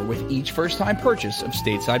customer with each first-time purchase of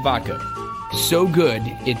Stateside Vodka. So good,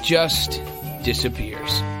 it just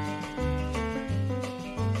disappears.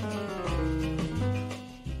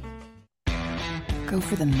 Go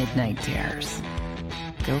for the midnight dares.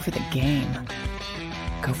 Go for the game.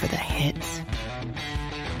 Go for the hits.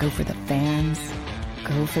 Go for the fans.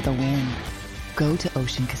 Go for the win. Go to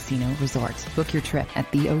Ocean Casino Resorts. Book your trip at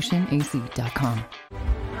theoceanac.com.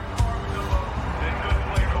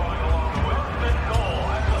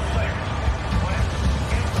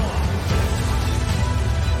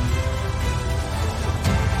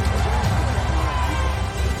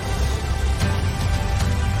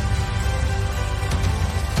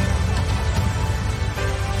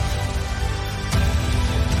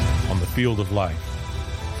 Field of life,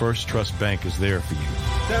 First Trust Bank is there for you.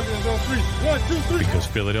 1, 2, 3. Because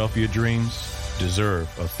Philadelphia dreams deserve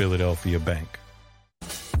a Philadelphia bank.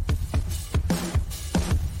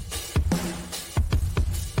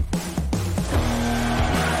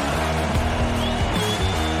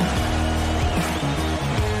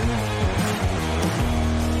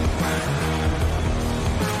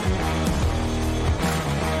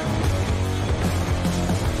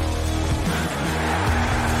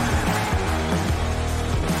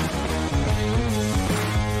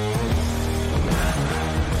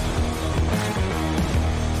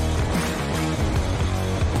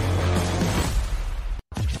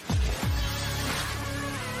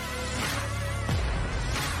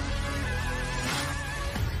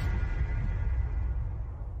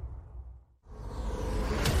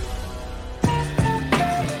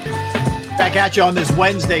 Back at you on this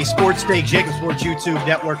Wednesday, Sports Take, Jacob Sports YouTube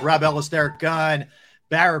Network, Rob Ellis, Derrick Gunn,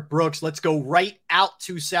 Barrett Brooks. Let's go right out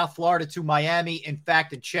to South Florida, to Miami, in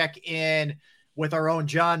fact, and check in with our own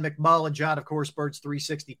John McMullen. John, of course, Birds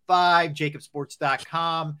 365,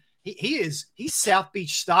 jacobsports.com. He's South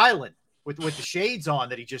Beach styling with the shades on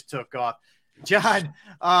that he just took off. John,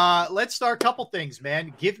 let's start a couple things,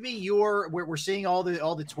 man. Give me your. We're seeing all the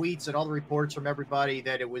tweets and all the reports from everybody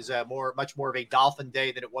that it was much more of a Dolphin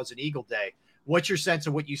day than it was an Eagle day. What's your sense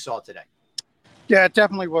of what you saw today? Yeah, it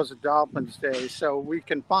definitely was a Dolphins day, so we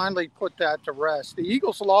can finally put that to rest. The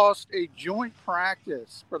Eagles lost a joint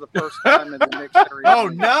practice for the first time in the Knicks series. Oh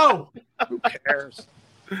no! Who cares?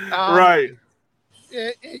 Right.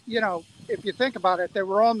 If you think about it, they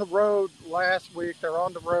were on the road last week. They're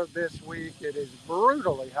on the road this week. It is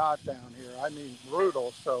brutally hot down here. I mean,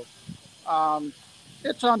 brutal. So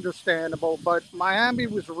it's understandable. But Miami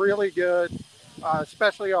was really good,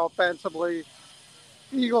 especially offensively.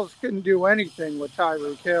 Eagles couldn't do anything with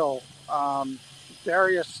Tyreek Hill.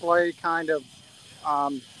 Darius Slay kind of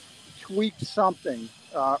tweaked something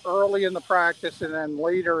early in the practice and then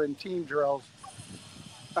later in team drills.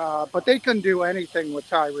 But they couldn't do anything with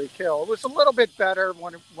Tyreek Hill. It was a little bit better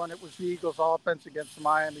when it was the Eagles' offense against the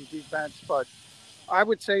Miami defense, but I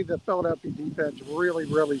would say the Philadelphia defense really,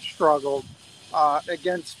 really struggled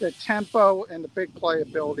against the tempo and the big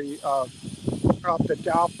playability of the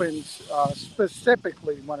Dolphins,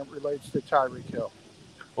 specifically when it relates to Tyreek Hill.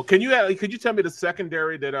 Well, could you tell me the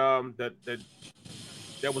secondary that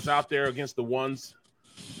was out there against the ones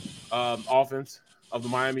offense of the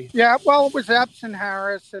Miami? Yeah, well, it was Epps and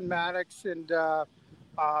Harris and Maddox and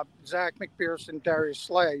Zach McPherson, Darius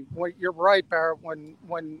Slay. Well, you're right, Barrett.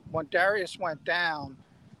 When Darius went down,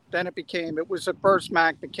 then it was at first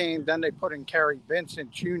Mac McCain, then they put in Kerry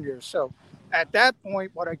Vincent Jr. So at that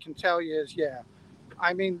point, what I can tell you is,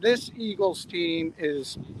 this Eagles team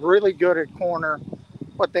is really good at corner,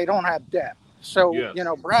 but they don't have depth. So, yes.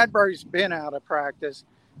 Bradbury's been out of practice,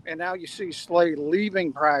 and now you see Slay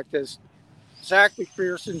leaving practice. Zach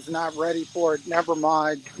McPherson's not ready for it. Never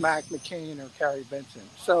mind Mac McCain or Kerry Vincent.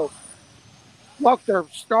 So, look, their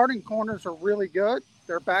starting corners are really good.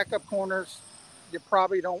 Their backup corners, you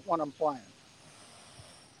probably don't want them playing.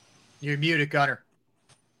 You're muted, Gunner.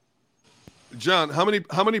 John, how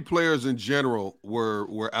many players in general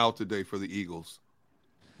were out today for the Eagles,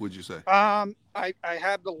 would you say? I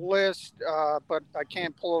have the list, but I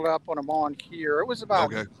can't pull it up when I'm on here. It was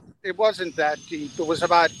about It wasn't that deep. It was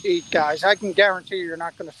about 8 guys. I can guarantee you're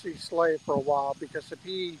not going to see Slay for a while because it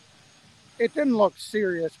didn't look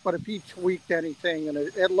serious, but if he tweaked anything and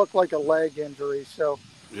it looked like a leg injury. So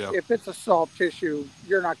if it's a soft tissue,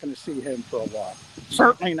 you're not going to see him for a while.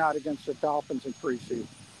 Certainly not against the Dolphins in preseason.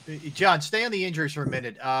 John, stay on the injuries for a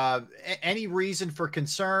minute. Any reason for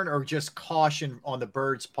concern or just caution on the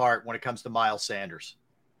Birds' part when it comes to Miles Sanders?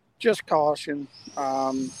 Just caution.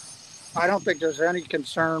 I don't think there's any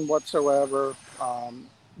concern whatsoever.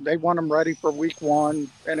 They want him ready for week 1,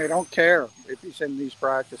 and they don't care if he's in these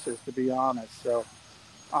practices, to be honest. So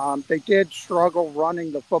they did struggle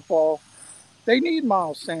running the football. They need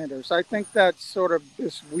Miles Sanders. I think that's sort of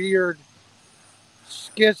this weird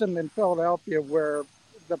schism in Philadelphia where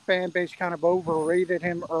the fan base kind of overrated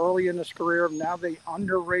him early in his career. Now they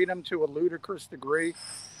underrate him to a ludicrous degree.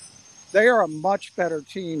 They are a much better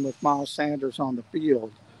team with Miles Sanders on the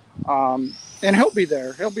field. And he'll be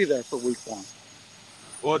there. He'll be there for week 1.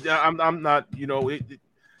 Well, I'm not,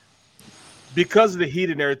 because of the heat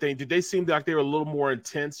and everything, did they seem like they were a little more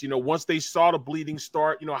intense? Once they saw the bleeding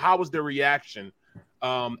start, how was their reaction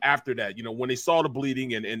after that? When they saw the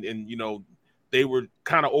bleeding and they were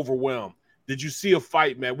kind of overwhelmed. Did you see a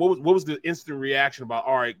fight, man? What was the instant reaction about,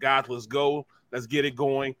 all right, guys, let's go. Let's get it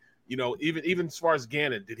going. Even as far as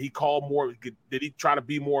Gannon, did he call more? Did he try to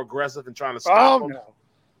be more aggressive and trying to stop him? No.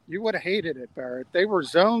 You would have hated it, Barrett. They were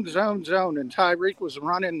zone, and Tyreek was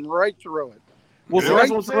running right through it. Well, so that's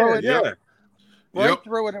what I'm saying. Right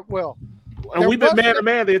through it at will. And we've been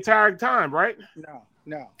man-to-man the entire time, right?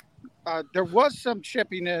 No. There was some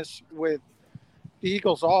chippiness with the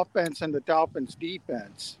Eagles' offense and the Dolphins'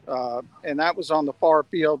 defense, and that was on the far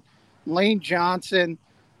field. Lane Johnson,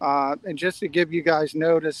 and just to give you guys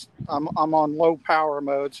notice, I'm on low power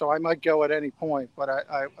mode, so I might go at any point, but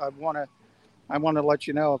I want to let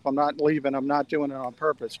you know if I'm not leaving, I'm not doing it on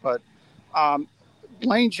purpose. But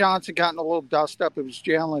Lane Johnson got in a little dust up. It was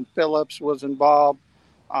Jalen Phillips was involved,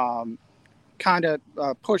 kind of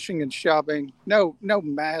pushing and shoving. No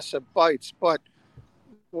massive fights, but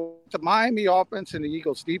the Miami offense and the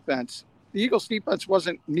Eagles defense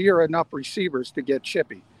wasn't near enough receivers to get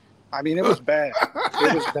chippy. I mean, it was bad.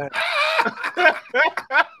 It was bad.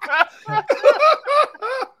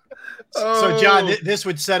 So, John, this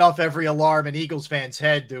would set off every alarm in Eagles fans'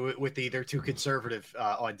 head with either too conservative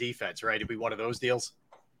on defense, right? It'd be one of those deals.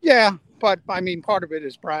 Yeah, but I mean, part of it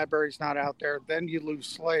is Bradbury's not out there. Then you lose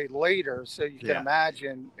Slay later, so you can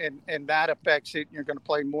imagine, and that affects it. You're going to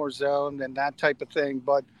play more zone and that type of thing.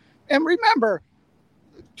 And remember,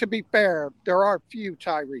 to be fair, there are few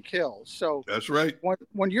Tyreek Hills. So that's right.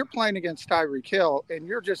 When you're playing against Tyreek Hill and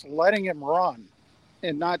you're just letting him run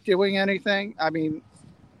and not doing anything, I mean,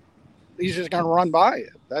 he's just going to run by you.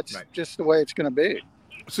 That's just the way it's going to be.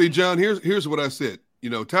 See, John, here's what I said. You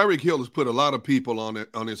know, Tyreek Hill has put a lot of people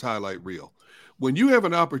on his highlight reel. When you have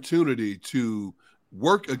an opportunity to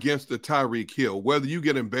work against the Tyreek Hill, whether you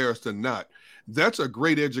get embarrassed or not, that's a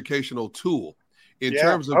great educational tool in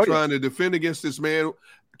terms of trying to defend against this man,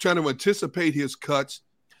 trying to anticipate his cuts.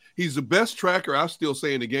 He's the best tracker, I still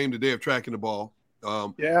say, in the game today of tracking the ball.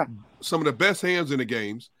 Some of the best hands in the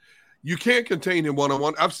games. You can't contain him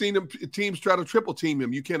one-on-one. I've seen teams try to triple team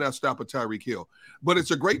him. You cannot stop a Tyreek Hill. But it's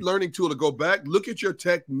a great learning tool to go back, look at your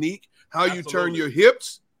technique, how you turn your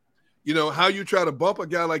hips, you know, how you try to bump a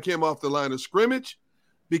guy like him off the line of scrimmage,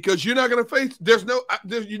 because you're not going to face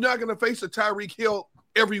you're not going to face a Tyreek Hill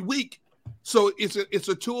every week. So it's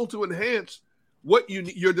a tool to enhance what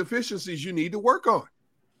your deficiencies you need to work on.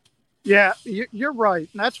 Yeah, you're right.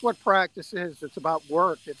 And that's what practice is. It's about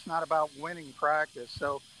work. It's not about winning practice.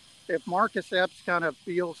 So if Marcus Epps kind of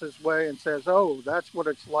feels his way and says, oh, that's what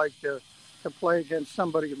it's like to play against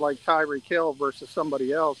somebody like Tyreek Hill versus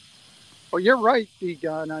somebody else. Well, you're right,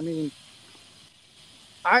 D-Gun. I mean,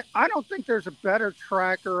 I don't think there's a better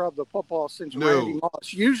tracker of the football since Randy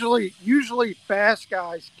Moss. Usually fast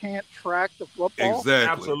guys can't track the football.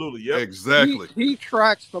 Exactly. Absolutely. Yep. Exactly. He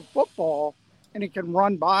tracks the football, and he can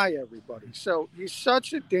run by everybody. So he's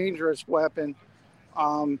such a dangerous weapon.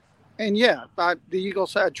 And the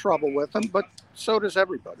Eagles had trouble with him, but so does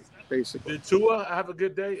everybody, basically. Did Tua have a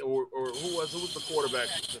good day, or who was the quarterback?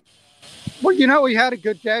 Well, you know, he had a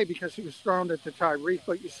good day because he was thrown it to Tyreek,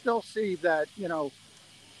 but you still see that, you know,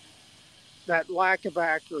 that lack of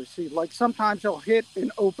accuracy. Like sometimes he'll hit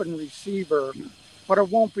an open receiver, but it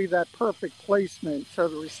won't be that perfect placement, so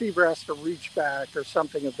the receiver has to reach back or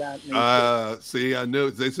something of that nature. See, I know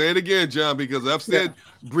they say it again, John, because I've said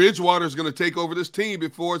Bridgewater's going to take over this team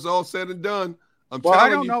before it's all said and done. I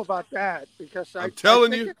don't know about that because I'm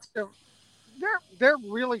telling you, they're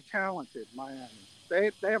really talented. Miami, they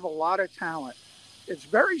have a lot of talent. It's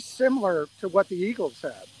very similar to what the Eagles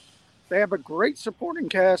have. They have a great supporting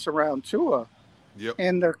cast around Tua. Yep.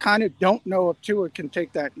 And they kind of don't know if Tua can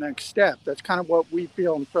take that next step. That's kind of what we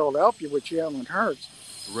feel in Philadelphia with Jalen Hurts.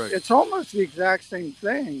 Right. It's almost the exact same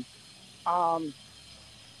thing. But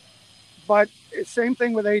same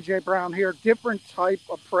thing with A.J. Brown here, different type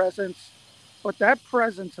of presence. But that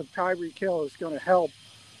presence of Tyreek Hill is going to help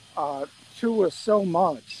Tua so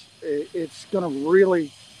much. It's going to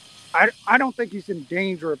really – I don't think he's in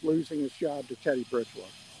danger of losing his job to Teddy Bridgewater.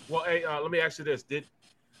 Well, hey, let me ask you this.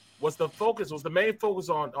 Was the main focus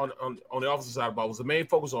on the offensive side of the ball? Was the main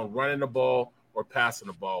focus on running the ball or passing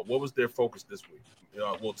the ball? What was their focus this week?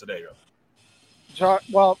 Today.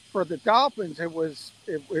 Well, for the Dolphins, it was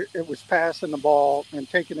passing the ball and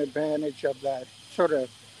taking advantage of that sort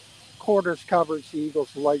of quarters coverage the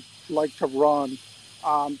Eagles like to run.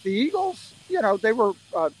 The Eagles, you know, they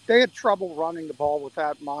had trouble running the ball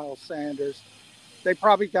without Miles Sanders. They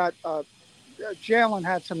probably got Jalen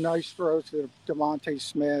had some nice throws to Devontae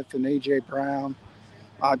Smith and A.J. Brown.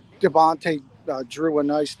 Devontae drew a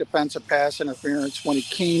nice defensive pass interference when he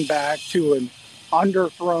came back to an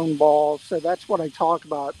underthrown ball. So that's what I talk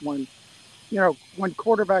about when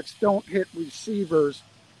quarterbacks don't hit receivers,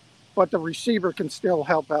 but the receiver can still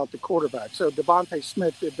help out the quarterback. So Devontae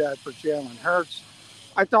Smith did that for Jalen Hurts.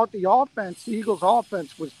 I thought the Eagles'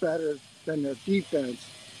 offense was better than their defense,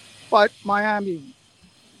 but Miami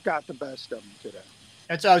got the best of them today.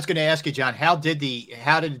 That's what I was going to ask you, John. How did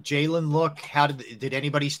Jalen look? Did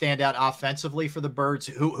anybody stand out offensively for the Birds?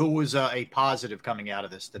 Who was a positive coming out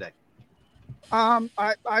of this today?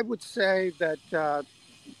 I would say that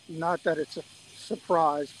not that it's a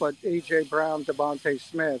surprise, but A.J. Brown, Devontae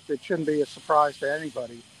Smith, it shouldn't be a surprise to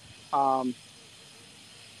anybody.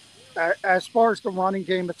 As far as the running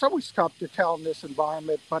game, it's always tough to tell in this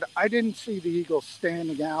environment, but I didn't see the Eagles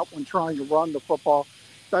standing out when trying to run the football.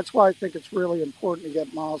 That's why I think it's really important to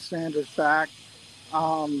get Miles Sanders back.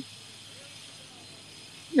 The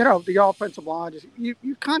offensive line,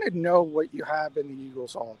 you kind of know what you have in the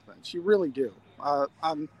Eagles offense. You really do.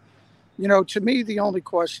 To me, the only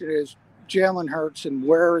question is Jalen Hurts and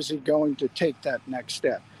where is he going to take that next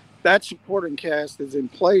step? That supporting cast is in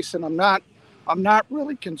place, and I'm not I'm not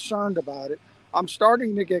really concerned about it. I'm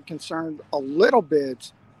starting to get concerned a little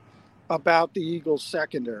bit about the Eagles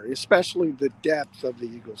secondary, especially the depth of the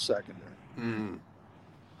Eagles secondary. Mm.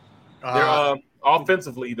 They're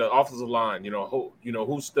offensively, the offensive line,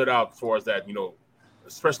 who stood out as far as that,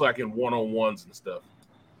 especially like in one-on-ones and stuff.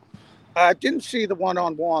 I didn't see the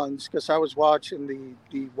one-on-ones because I was watching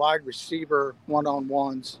the wide receiver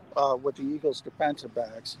one-on-ones with the Eagles defensive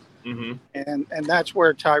backs. Mm-hmm. And that's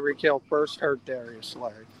where Tyreek Hill first hurt Darius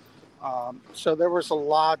Slay. So there was a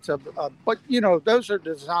lot of, but those are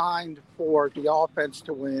designed for the offense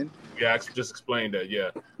to win. Yeah, I just explained that. Yeah.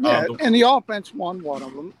 Yeah, and the offense won one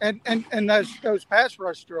of them. And those pass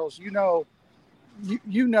rush drills,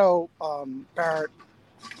 Barrett,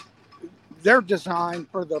 they're designed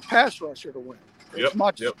for the pass rusher to win. It's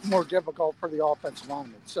much more difficult for the offensive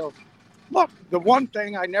lineman. So, look, the one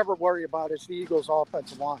thing I never worry about is the Eagles'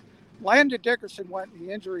 offensive line. Landon Dickerson went in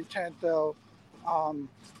the injury tent, though.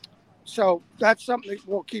 So that's something that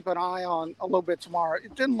we'll keep an eye on a little bit tomorrow.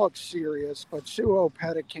 It didn't look serious, but Sue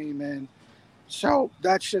Opeta came in. So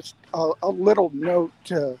that's just a little note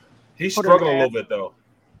to. He's struggling a little bit, though.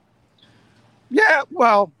 Yeah,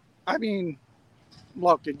 well, I mean,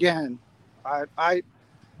 look, again, I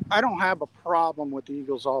don't have a problem with the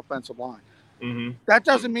Eagles' offensive line. Mm-hmm. That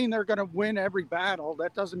doesn't mean they're going to win every battle.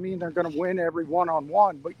 That doesn't mean they're going to win every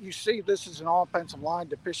one-on-one. But you see, this is an offensive line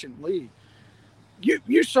deficient league.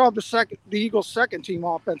 You saw the Eagles' second team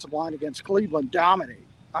offensive line against Cleveland dominate.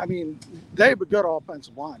 I mean, they have a good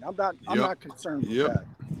offensive line. I'm not concerned with that.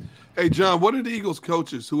 Hey, John, what did the Eagles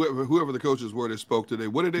coaches, whoever the coaches were that spoke today,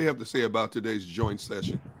 what did they have to say about today's joint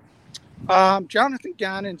session? Jonathan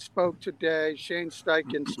Gannon spoke today. Shane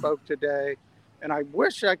Steichen spoke today. And I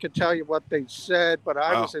wish I could tell you what they said, but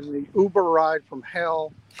I was in the Uber ride from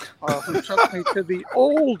hell who took me to the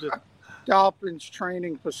old Dolphins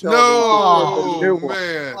training facility. No,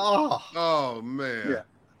 man. Oh, man. Yeah.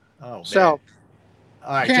 Oh, man. So,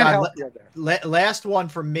 all right, John, last one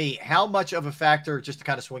from me. How much of a factor, just to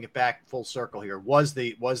kind of swing it back full circle here, was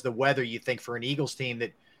the weather, you think, for an Eagles team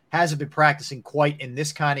that hasn't been practicing quite in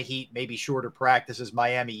this kind of heat, maybe shorter practices,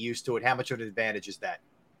 Miami used to it? How much of an advantage is that?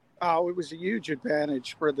 Oh, it was a huge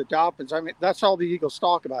advantage for the Dolphins. I mean, that's all the Eagles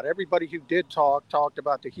talk about. Everybody who did talked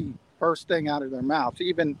about the heat. First thing out of their mouth.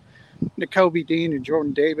 Even Nakobe Dean and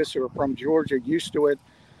Jordan Davis, who are from Georgia, used to it.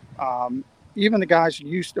 Even the guys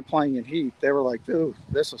used to playing in heat, they were like, "Ooh,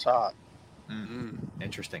 this is hot." Mm-hmm.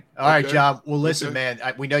 Interesting. All right, John. Well, listen, man.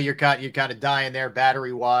 We know you're kind of dying there,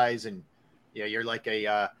 battery wise, and you're like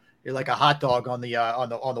a hot dog on the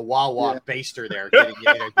Wawa baster there,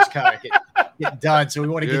 just kind of getting done. So we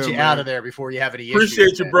want to get you out of there before you have any issues.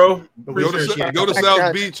 Appreciate you, bro. Go to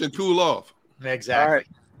South Beach and cool off. Exactly. All right.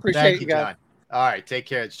 Thank you, John. All right, take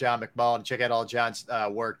care. It's John McMullen. Check out all John's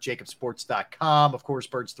work, jacobsports.com. Of course,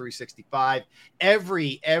 Birds 365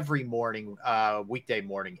 every morning, weekday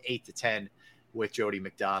morning, 8 to 10 with Jody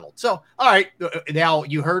McDonald. So, all right, now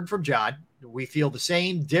you heard from John. We feel the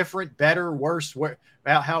same, different, better, worse.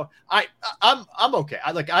 I'm okay.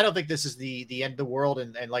 I don't think this is the end of the world,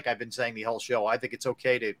 and like I've been saying the whole show, I think it's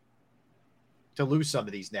okay to lose some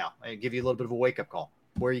of these now and give you a little bit of a wake up call.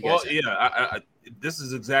 Where are you guys? Well, yeah, this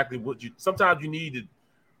is exactly what sometimes you need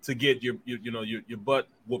to get your butt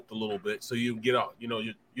whooped a little bit, so you get out.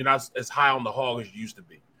 You're not as high on the hog as you used to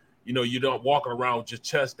be. You don't walking around with your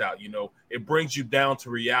chest out. It brings you down to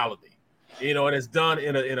reality. And it's done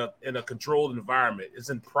in a controlled environment. It's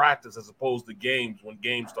in practice as opposed to games when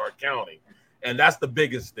games start counting, and that's the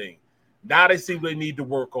biggest thing. Now they see what they need to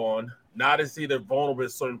work on. Now they see they're vulnerable in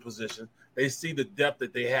certain positions. They see the depth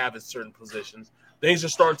that they have in certain positions. Things are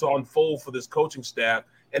starting to unfold for this coaching staff,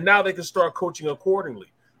 and now they can start coaching accordingly.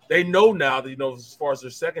 They know now that, as far as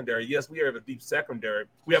their secondary, yes, we have a deep secondary.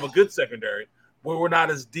 We have a good secondary, but we're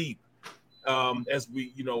not as deep as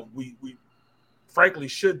we frankly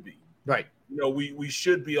should be. Right. We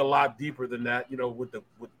should be a lot deeper than that, with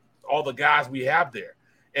all the guys we have there.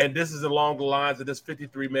 And this is along the lines of this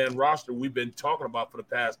 53-man roster we've been talking about for the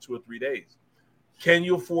past 2 or 3 days. Can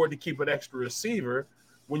you afford to keep an extra receiver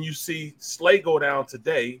when you see Slay go down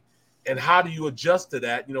today, and how do you adjust to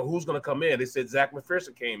that? Who's going to come in? They said Zach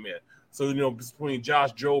McPherson came in. So, between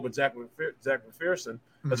Josh Jobe and Zach McPherson,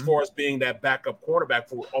 as far as being that backup cornerback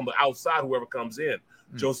for on the outside, whoever comes in.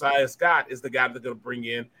 Josiah Scott is the guy they're going to bring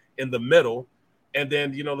in the middle. And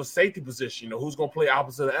then, the safety position, who's going to play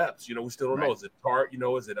opposite of Epps? We still don't know. Is it Tart?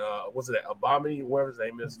 Is it, was it Abami, whoever his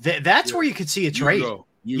name is? That's where you could see a trade.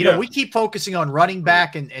 We keep focusing on running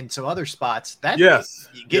back and some other spots.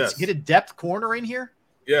 Get a depth corner in here.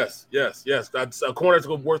 Yes. That's a corner that's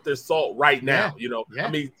worth their salt right now. I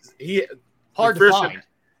mean, hard to find.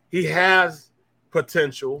 He has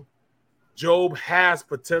potential. Job has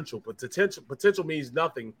potential, but potential means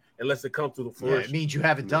nothing unless it comes to the fruition. Yeah, it means you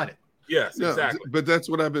haven't done it. Yes, exactly. But that's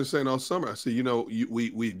what I've been saying all summer. I say,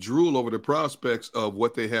 we drool over the prospects of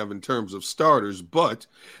what they have in terms of starters, but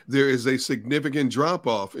there is a significant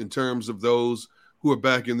drop-off in terms of those who are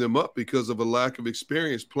backing them up because of a lack of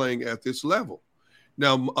experience playing at this level.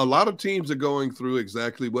 Now, a lot of teams are going through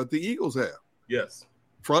exactly what the Eagles have. Yes.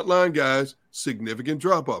 Frontline guys, significant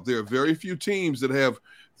drop-off. There are very few teams that have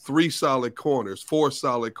 3 solid corners, 4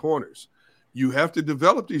 solid corners. You have to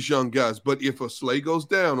develop these young guys. But if a Slay goes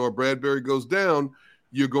down or Bradbury goes down,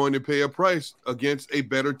 you're going to pay a price against a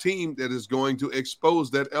better team that is going to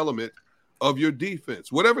expose that element of your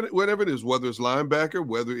defense. Whatever it is, whether it's linebacker,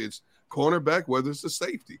 whether it's cornerback, whether it's a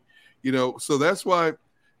safety. So that's why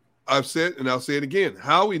I've said, and I'll say it again,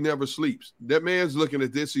 Howie never sleeps. That man's looking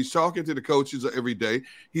at this. He's talking to the coaches every day.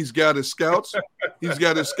 He's got his scouts. He's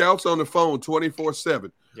got his scouts on the phone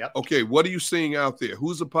 24/7. Yep. Okay, what are you seeing out there?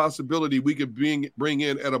 Who's a possibility we could bring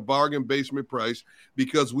in at a bargain basement price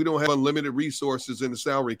because we don't have unlimited resources in the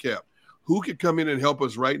salary cap? Who could come in and help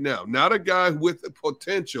us right now? Not a guy with the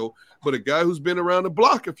potential, but a guy who's been around the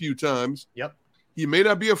block a few times. Yep. He may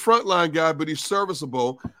not be a frontline guy, but he's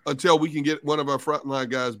serviceable until we can get one of our frontline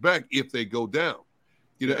guys back if they go down.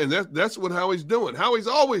 And that's what Howie's doing. Howie's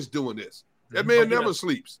always doing this. That man never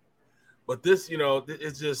sleeps. But this,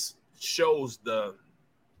 it just shows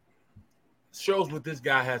what this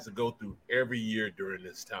guy has to go through every year during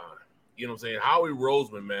this time. You know what I'm saying? Howie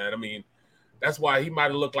Roseman, man. I mean, that's why he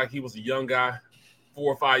might have looked like he was a young guy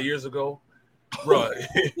 4 or 5 years ago. Bro,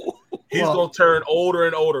 he's gonna turn older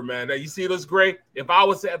and older, man. Now, you see this great. If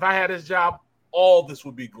I had his job, all this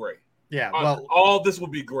would be great. Yeah, all this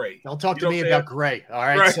would be great. Don't talk to me about gray. All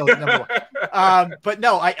right. So number one. But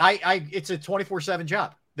no, I it's a 24/7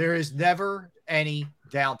 job. There is never any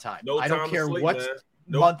downtime. No I don't care what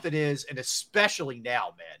month it is, and especially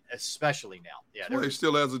now, man. Especially now. Yeah, well, he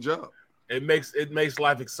still has a job. It makes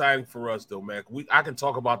life exciting for us, though, man. I can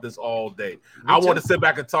talk about this all day. I want to sit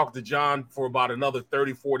back and talk to John for about another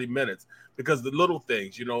 30, 40 minutes because the little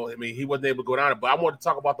things, he wasn't able to go down it. But I want to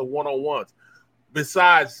talk about the one-on-ones.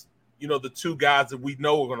 Besides, the 2 guys that we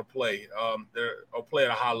know are going to play, or play at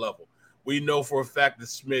a high level. We know for a fact that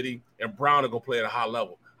Smitty and Brown are going to play at a high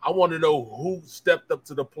level. I want to know who stepped up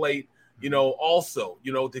to the plate. Also,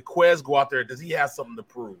 did Quez go out there? Does he have something to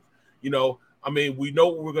prove? We know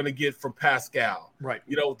what we're going to get from Pascal. Right.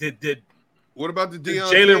 What about the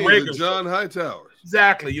Jalen Rager, John Hightower?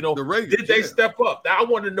 Exactly. The Rager, did they step up? I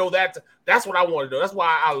want to know that. That's what I want to know. That's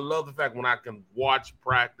why I love the fact when I can watch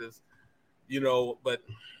practice, but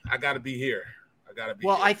I got to be here.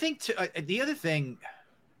 Well, I think the other thing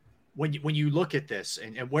when you look at this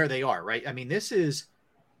and where they are, right? I mean, this is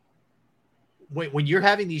when you're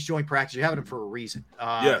having these joint practices, you're having them for a reason.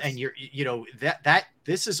 Yes. And you're, that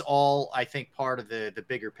this is all, I think, part of the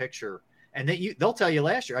bigger picture. And they'll tell you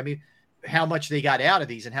last year, I mean, how much they got out of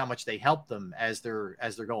these and how much they helped them as they're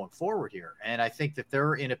going forward here. And I think that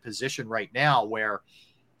they're in a position right now where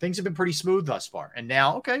things have been pretty smooth thus far. And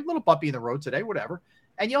now, okay, a little bumpy in the road today, whatever.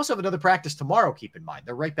 And you also have another practice tomorrow, keep in mind.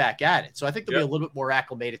 They're right back at it. So I think they'll be a little bit more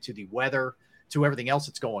acclimated to the weather, to everything else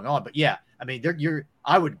that's going on. But yeah, I mean,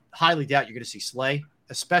 I would highly doubt you're going to see Slay,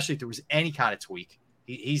 especially if there was any kind of tweak.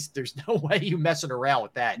 There's no way you messing around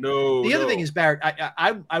with that. No. The other thing is, Barrett,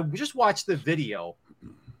 I just watched the video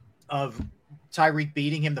of Tyreek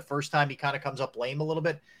beating him the first time he kind of comes up lame a little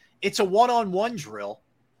bit. It's a one-on-one drill,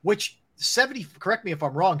 which correct me if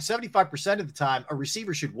I'm wrong, 75% of the time a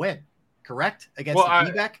receiver should win, correct? Against the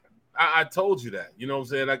D-back? I told you that. You know what I'm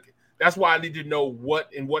saying? Like, that's why I need to know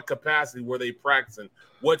in what capacity were they practicing?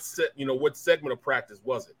 What segment of practice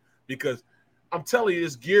was it? Because I'm telling you,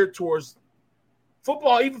 it's geared towards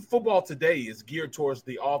football. Even football today is geared towards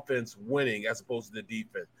the offense winning as opposed to the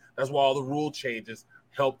defense. That's why all the rule changes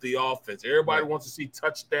help the offense. Everybody wants to see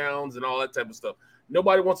touchdowns and all that type of stuff.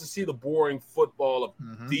 Nobody wants to see the boring football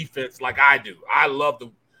of defense like I do. I love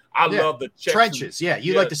the checks trenches.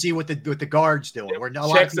 You like to see what the guards doing. Where a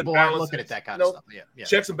lot of people aren't looking at that kind of stuff. Yeah.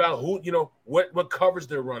 Checks and balance. Who, what coverage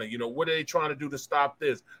they're running. What are they trying to do to stop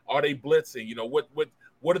this? Are they blitzing?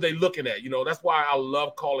 What are they looking at? That's why I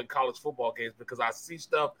love calling college football games, because I see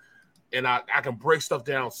stuff and I can break stuff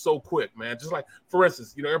down so quick, man. Just like, for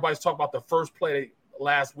instance, everybody's talking about the first play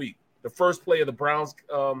last week, the first play of the Browns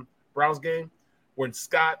game, when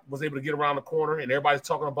Scott was able to get around the corner, and everybody's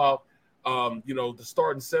talking about the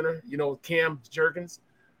starting center, Cam Jerkins.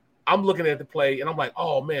 I'm looking at the play and I'm like,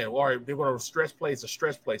 oh man, all right, they're going to stretch play. It's a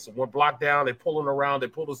stretch play. So one block down, they pull him around, they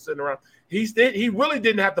pull the center around. He really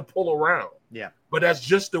didn't have to pull around. Yeah. But that's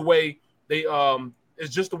just the way they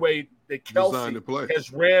It's just the way that Kelsey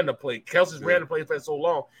has ran the play. Kelsey's ran the play for so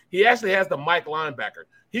long. He actually has the Mike linebacker.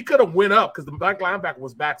 He could have went up because the Mike linebacker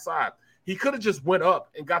was backside. He could have just went up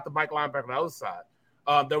and got the Mike linebacker on the other side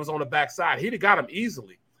that was on the backside. He'd have got him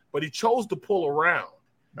easily, but he chose to pull around.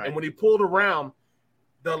 Right. And when he pulled around,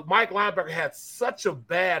 the Mike linebacker had such a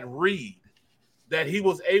bad read that he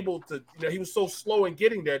was able to, he was so slow in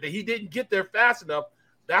getting there that he didn't get there fast enough.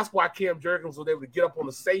 That's why Cam Jurgens was able to get up on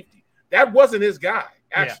the safety. That wasn't his guy,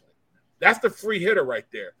 actually. Yeah. That's the free hitter right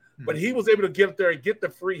there. But he was able to get up there and get the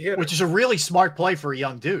free hitter. Which is a really smart play for a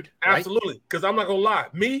young dude. Right? Absolutely. Because I'm not going to lie.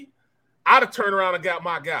 I'd have turned around and got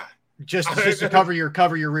my guy. Just to cover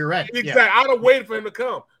your rear end. Exactly. Yeah. I'd have waited for him to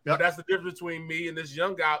come. Yep. But that's the difference between me and this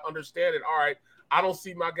young guy understanding, all right, I don't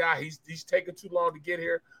see my guy. He's taking too long to get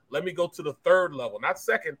here. Let me go to the third level. Not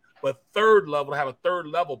second, but third level to have a third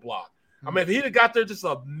level block. Mm-hmm. I mean, if he'd have got there just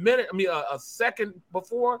a second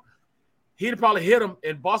before, he'd have probably hit him,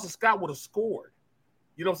 and Boston Scott would have scored.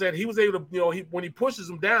 You know what I'm saying? He was able to, when he pushes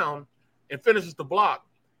him down and finishes the block,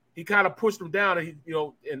 he kind of pushed him down, and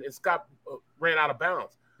and Scott ran out of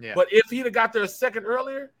bounds. Yeah. But if he'd have got there a second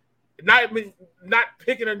earlier, not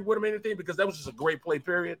picking with him anything because that was just a great play,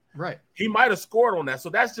 period. Right. He might have scored on that. So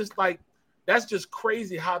that's just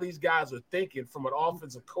crazy how these guys are thinking from an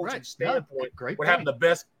offensive coaching standpoint. Great. We're having the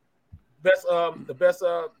best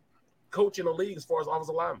coach in the league as far as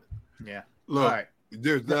offensive linemen. Yeah. Look, right.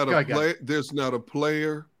 There's not a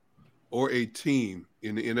player or a team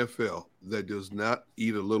in the NFL that does not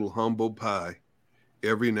eat a little humble pie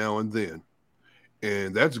every now and then.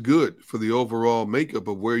 And that's good for the overall makeup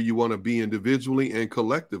of where you want to be individually and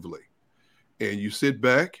collectively. And you sit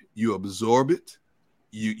back, you absorb it,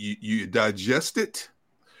 you digest it,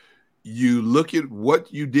 you look at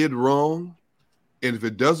what you did wrong, and if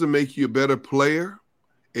it doesn't make you a better player,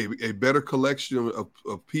 a better collection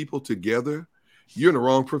of people together, you're in the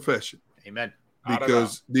wrong profession. Amen.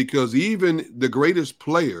 Because even the greatest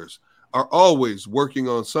players are always working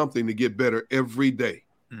on something to get better every day.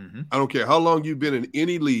 Mm-hmm. I don't care how long you've been in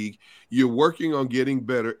any league, you're working on getting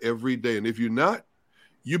better every day. And if you're not,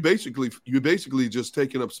 you're basically just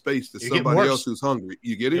taking up space to somebody else who's hungry.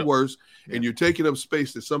 You're getting worse, and you're taking up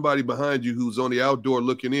space to somebody behind you who's on the outdoor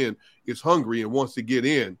looking in, is hungry and wants to get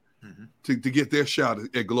in to get their shot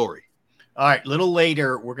at glory. All right, a little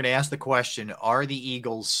later, we're going to ask the question, are the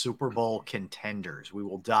Eagles Super Bowl contenders? We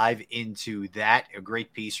will dive into that. A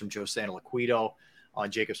great piece from Joe Santoliquito on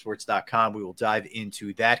jacobsports.com. We will dive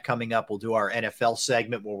into that coming up. We'll do our NFL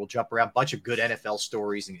segment where we'll jump around a bunch of good NFL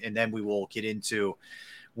stories, and then we will get into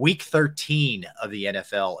week 13 of the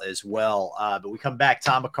NFL as well. But we come back,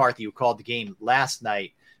 Tom McCarthy, who called the game last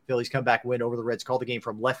night. Phillies come back, win over the Reds, called the game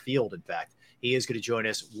from left field, in fact. He is going to join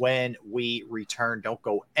us when we return. Don't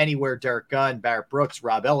go anywhere. Derrick Gunn, Barrett Brooks,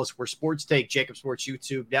 Rob Ellis. We're Sports Take, Jacob Sports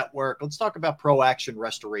YouTube Network. Let's talk about Pro Action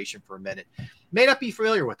Restoration for a minute. May not be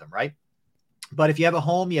familiar with them, right? But if you have a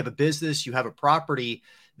home, you have a business, you have a property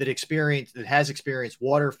that has experienced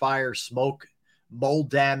water, fire, smoke,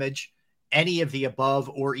 mold damage, any of the above,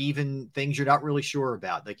 or even things you're not really sure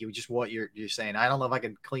about, like you're saying, I don't know if I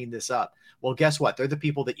can clean this up. Well, guess what? They're the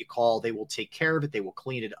people that you call. They will take care of it. They will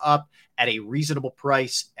clean it up at a reasonable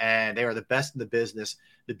price, and they are the best in the business.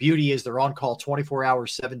 The beauty is they're on call 24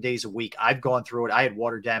 hours, 7 days a week. I've gone through it. I had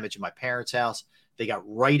water damage in my parents' house. They got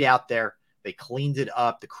right out there. They cleaned it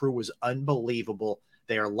up. The crew was unbelievable.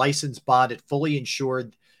 They are licensed, bonded, fully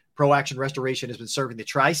insured. Pro Action Restoration has been serving the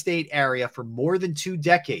tri-state area for more than 2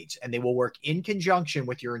 decades, and they will work in conjunction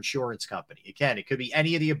with your insurance company. Again, it could be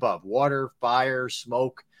any of the above: water, fire,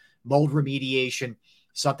 smoke, mold remediation,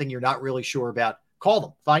 something you're not really sure about. Call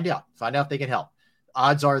them. Find out if they can help.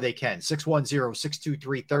 Odds are they can.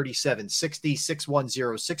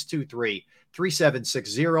 610-623-3760,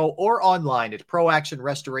 610-623-3760, or online at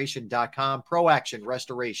proactionrestoration.com,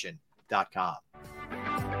 proactionrestoration.com.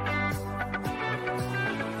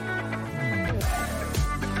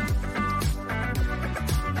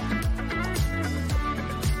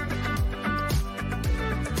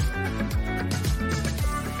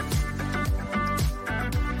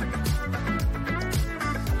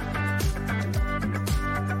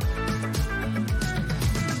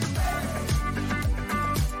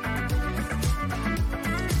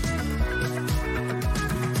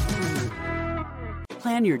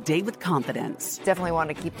 Plan your day with confidence. Definitely want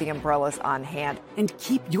to keep the umbrellas on hand. And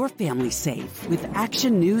keep your family safe with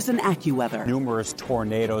Action News and AccuWeather. Numerous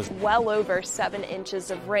tornadoes. Well over 7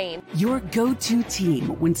 inches of rain. Your go-to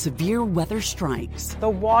team when severe weather strikes. The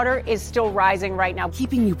water is still rising right now.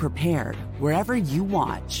 Keeping you prepared wherever you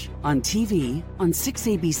watch. On TV, on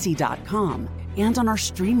 6abc.com, and on our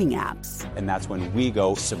streaming apps. And that's when we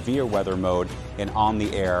go severe weather mode and on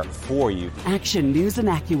the air for you. Action News and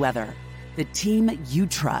AccuWeather, the team you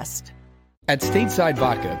trust. At Stateside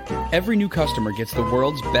Vodka, every new customer gets the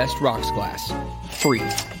world's best rocks glass, free.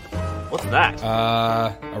 What's that?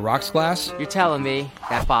 A rocks glass? You're telling me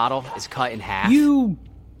that bottle is cut in half? You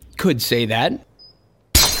could say that.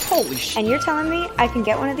 Holy shit. And you're telling me I can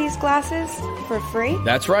get one of these glasses for free?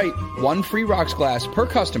 That's right. One free rocks glass per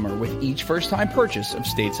customer with each first-time purchase of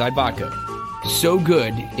Stateside Vodka. So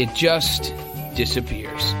good, it just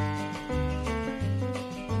disappears.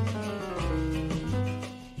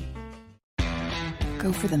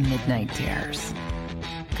 Go for the midnight dares.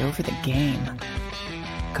 Go for the game.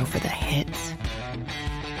 Go for the hits.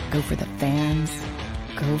 Go for the fans.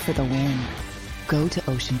 Go for the win. Go to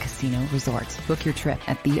Ocean Casino Resort. Book your trip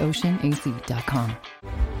at theoceanac.com.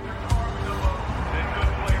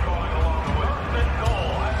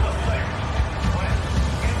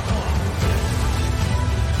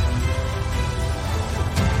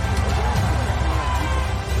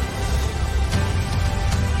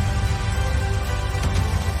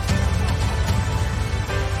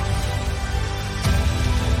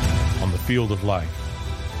 On the field of life,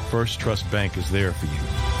 First Trust Bank is there for you.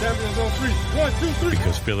 Champions on three. 1, 2, 3.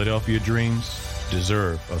 Because Philadelphia dreams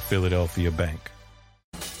deserve a Philadelphia bank.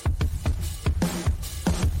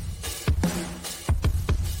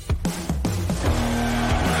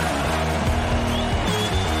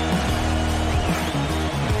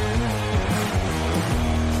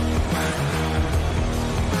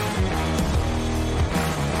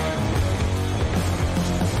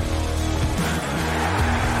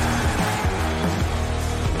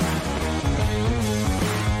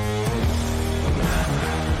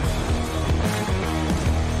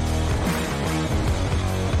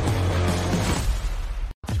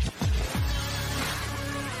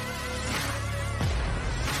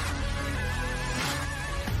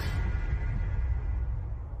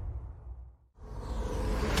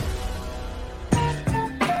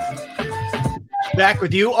 Back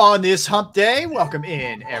with you on this hump day. Welcome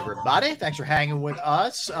in, everybody. Thanks for hanging with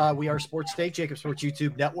us. We are Sports Take, Jacob Sports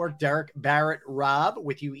YouTube Network. Derrick, Barrett, Rob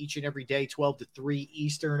with you each and every day, 12 to 3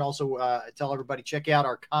 Eastern. Also, tell everybody, check out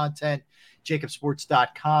our content,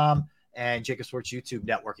 jacobsports.com and Jacob Sports YouTube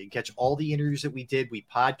Network. You can catch all the interviews that we did. We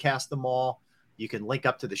podcast them all. You can link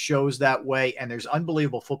up to the shows that way. And there's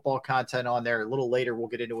unbelievable football content on there. A little later, we'll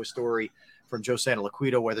get into a story from Joe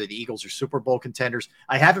Santalaquito, whether the Eagles are Super Bowl contenders.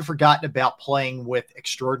 I haven't forgotten about playing with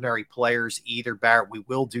extraordinary players either, Barrett. We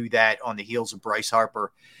will do that on the heels of Bryce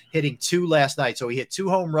Harper hitting 2 last night. So he hit 2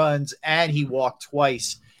 home runs and he walked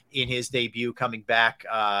twice in his debut coming back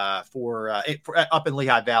for up in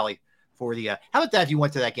Lehigh Valley for the how about that if you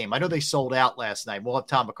went to that game? I know they sold out last night. We'll have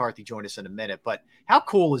Tom McCarthy join us in a minute, but how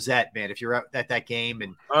cool is that, man, if you're out at that game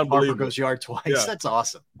and Harper goes yard twice? Yeah. That's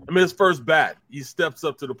awesome. I mean, his first bat, he steps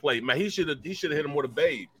up to the plate. Man, he should have hit him with a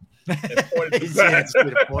babe.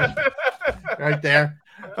 Right there.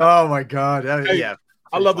 Oh my God. Hey, yeah.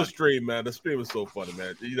 I love the stream, man. The stream is so funny,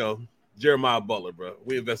 man. You know, Jeremiah Butler, bro.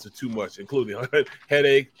 We invested too much, including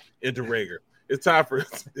headache into Rager. It's time for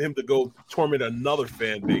him to go torment another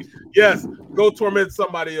fan base. Yes, go torment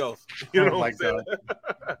somebody else. You know what I'm saying?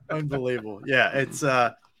 Unbelievable. Yeah, it's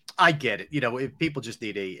I get it. You know, if people just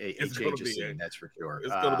need a change of scene, that's for sure.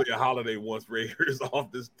 It's going to be a holiday once Rager is off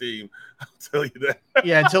this team. I'll tell you that.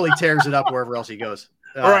 Yeah, until he tears it up wherever else he goes.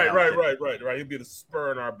 Right. He'll be the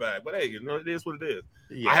spur in our back. But hey, you know, it is what it is.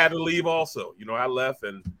 Yeah. I had to leave also. You know, I left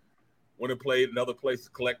and went and played in other places,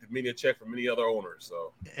 collected many a check from many other owners.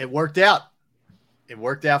 So it worked out. It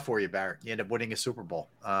worked out for you, Barrett. You end up winning a Super Bowl.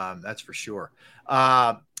 That's for sure.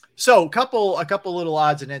 So a couple little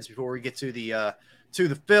odds and ends before we get to the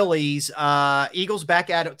Phillies. Eagles back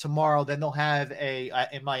at it tomorrow. Then they'll have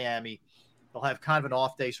in Miami. They'll have kind of an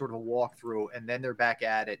off day, sort of a walkthrough, and then they're back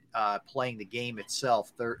at it playing the game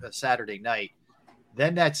itself Saturday night.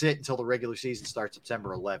 Then that's it until the regular season starts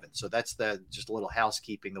September 11th. So that's just a little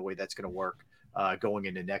housekeeping, the way that's going to work going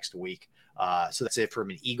into next week. So that's it from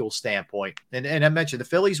an Eagles standpoint. And I mentioned the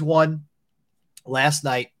Phillies won last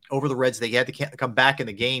night over the Reds. They had to come back in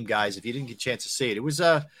the game, guys. If you didn't get a chance to see it, it was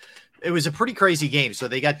a pretty crazy game. So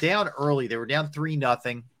they got down early. They were down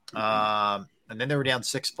 3-0. And then they were down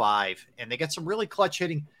 6-5. And they got some really clutch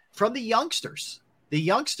hitting from the youngsters.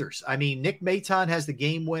 I mean, Nick Maton has the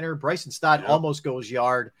game winner. Bryson Stott almost goes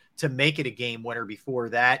yard to make it a game winner before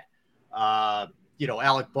that.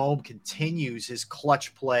 Alec Boehm continues his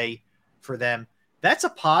clutch play for them. That's a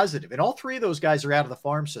positive. And all three of those guys are out of the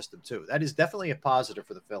farm system too. That is definitely a positive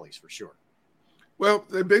for the Phillies for sure. Well,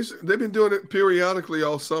 they've been doing it periodically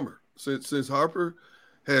all summer since Harper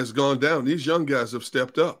has gone down. These young guys have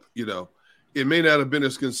stepped up. You know, it may not have been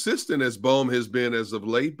as consistent as Bohm has been as of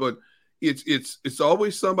late, but it's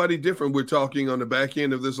always somebody different. We're talking on the back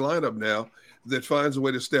end of this lineup now that finds a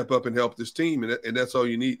way to step up and help this team, and that's all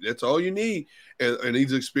you need. That's all you need. And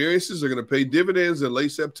these experiences are going to pay dividends in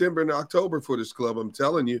late September and October for this club. I'm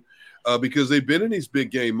telling you, because they've been in these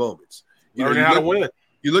big game moments. Learning how to win.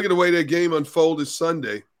 You look at the way that game unfolded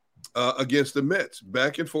Sunday against the Mets,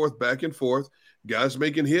 back and forth, guys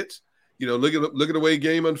making hits. You know, look at the way the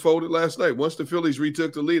game unfolded last night. Once the Phillies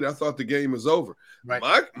retook the lead, I thought the game was over.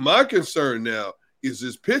 Right. My concern now is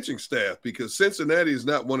this pitching staff, because Cincinnati is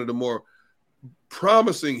not one of the more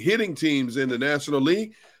promising hitting teams in the National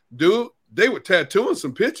League. Dude, they were tattooing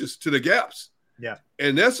some pitches to the gaps. Yeah.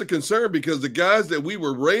 And that's a concern, because the guys that we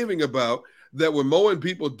were raving about that were mowing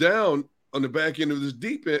people down on the back end of this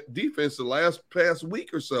defense the past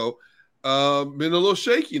week or so, been a little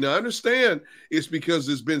shaky. Now, I understand it's because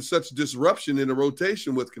there's been such disruption in the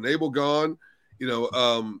rotation with Knebel gone. You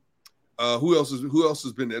know, who else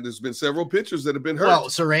has been there? There's been several pitchers that have been hurt. Well,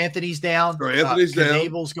 Sir Anthony's down.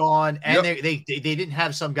 Knebel's gone, and yep. they didn't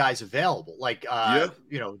have some guys available. Like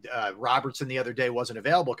Robertson the other day wasn't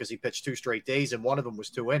available because he pitched 2 straight days, and one of them was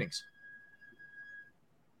 2 innings.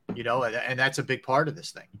 You know, and that's a big part of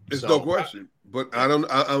this thing. It's no question. But I'm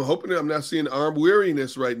hoping that I'm not seeing arm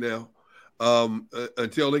weariness right now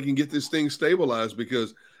until they can get this thing stabilized,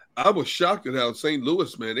 because I was shocked at how St.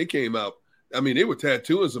 Louis, man, they came out. I mean, they were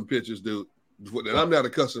tattooing some pitches, dude, that I'm not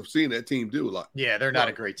accustomed to seeing that team do a lot. Yeah, they're not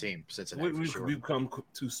a great team. We've become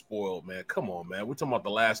too spoiled, man. Come on, man. We're talking about the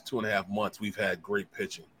last 2.5 months we've had great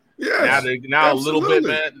pitching. Yes, now a little bit,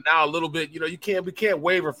 man. Now a little bit. You know, we can't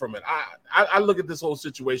waver from it. I look at this whole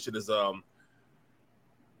situation as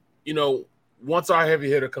you know, once our heavy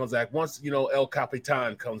hitter comes back, once El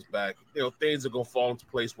Capitan comes back, you know, things are gonna fall into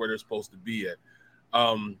place where they're supposed to be at.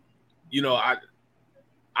 You know,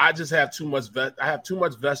 I just have too much. I have too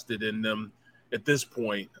much vested in them at this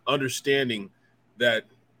point, understanding that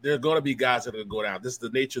there are going to be guys that are going to go down. This is the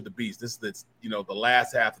nature of the beast. This is the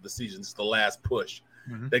last half of the season. This is the last push.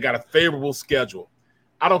 Mm-hmm. They got a favorable schedule.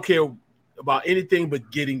 I don't care about anything but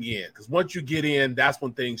getting in, because once you get in, that's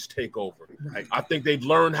when things take over. Right. I think they've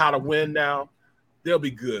learned how to win now. They'll be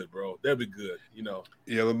good, bro. They'll be good, you know.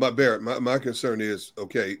 Yeah, but Barrett, my concern is,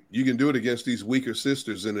 okay, you can do it against these weaker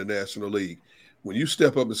sisters in the National League. When you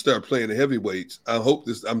step up and start playing the heavyweights, I hope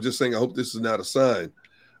this is not a sign,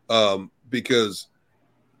 because,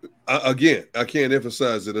 I can't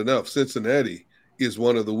emphasize it enough. Cincinnati is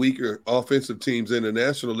one of the weaker offensive teams in the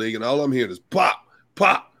National League, and all I'm hearing is pop,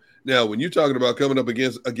 pop. Now, when you're talking about coming up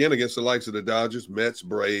against the likes of the Dodgers, Mets,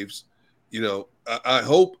 Braves, you know,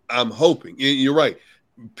 I'm hoping, and you're right,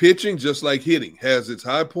 pitching, just like hitting, has its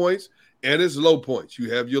high points and its low points.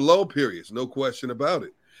 You have your low periods, no question about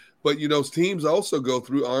it. But, you know, teams also go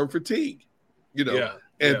through arm fatigue, you know,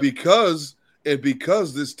 because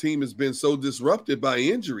this team has been so disrupted by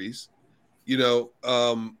injuries, you know,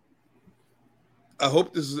 I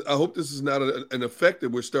hope this is not an effect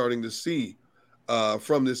that we're starting to see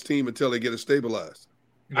from this team until they get it stabilized.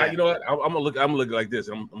 Yeah. You know what? I'm gonna look like this.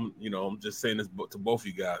 I'm just saying this to both of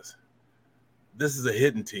you guys. This is a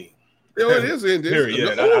hidden team. You know, it is in this.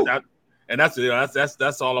 Period. And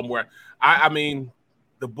that's all I'm wearing. I mean,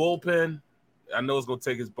 the bullpen, I know it's gonna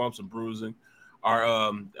take its bumps and bruising.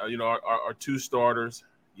 Our 2 starters,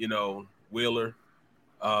 you know, Wheeler,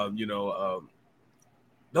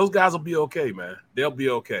 those guys will be okay, man. They'll be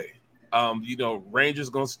okay. You know, Rangers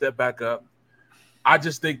gonna step back up. I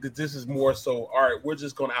just think that this is more so, all right, we're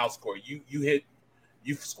just gonna outscore you.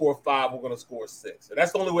 You score 5, we're gonna score 6. And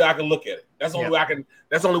that's the only way I can look at it. That's the only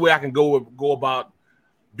way I can go about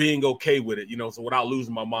being okay with it, you know, so without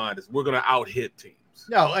losing my mind, is we're gonna out hit teams.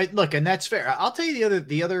 No, look, and that's fair. I'll tell you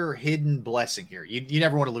the other hidden blessing here. You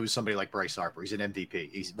never want to lose somebody like Bryce Harper. He's an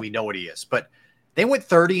MVP. We know what he is. But they went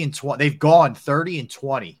 30-20. They've gone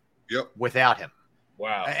 30-20 without him.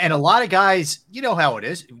 Wow. And a lot of guys, you know how it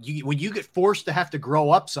is. When you get forced to have to grow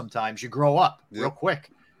up sometimes, you grow up real quick.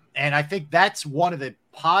 And I think that's one of the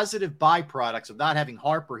positive byproducts of not having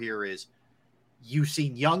Harper here is you've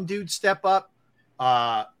seen young dudes step up.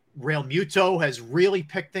 Real Muto has really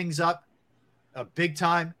picked things up big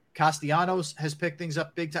time. Castellanos has picked things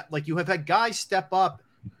up big time. Like, you have had guys step up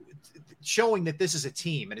showing that this is a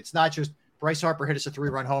team, and it's not just Bryce Harper hit us a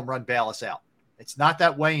 3-run home run, bail us out. It's not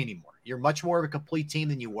that way anymore. You're much more of a complete team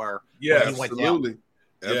than you were. Yeah, absolutely.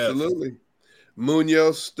 Absolutely.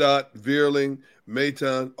 Munoz, Stott, Vierling,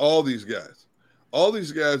 Maton, all these guys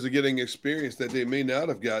are getting experience that they may not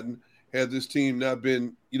have gotten had this team not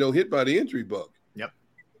been, hit by the injury bug. Yep.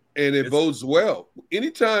 And it bodes well.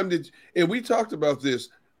 Anytime and we talked about this,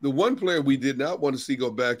 the one player we did not want to see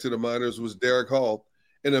go back to the minors was Derrick Hall.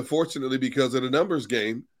 And unfortunately, because of the numbers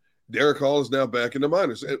game, Derrick Hall is now back in the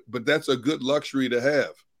minors. But that's a good luxury to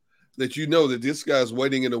have, that you know that this guy's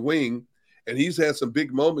waiting in the wing, and he's had some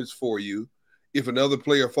big moments for you if another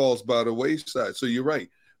player falls by the wayside. So you're right.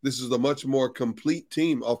 This is a much more complete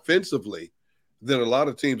team offensively than a lot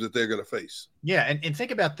of teams that they're going to face. Yeah, and think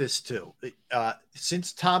about this too.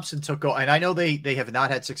 Since Thompson took over, and I know they have not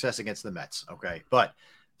had success against the Mets, okay? But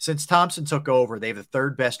since Thompson took over, they have the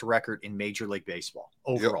third best record in Major League Baseball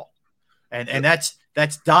overall. Yep. And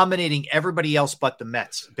that's dominating everybody else but the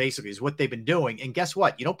Mets, basically, is what they've been doing. And guess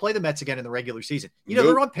what? You don't play the Mets again in the regular season. You know,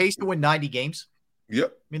 they're on pace to win 90 games.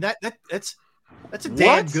 Yep. I mean, that's a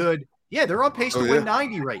damn good. Yeah, they're on pace to win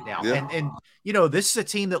 90 right now. Yeah. And you know, this is a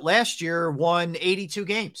team that last year won 82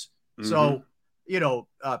 games. Mm-hmm. So, you know,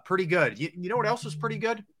 pretty good. You know what else was pretty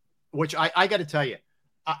good? Which I got to tell you,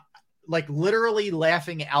 like literally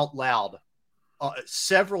laughing out loud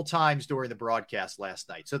several times during the broadcast last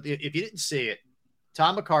night. So if you didn't see it,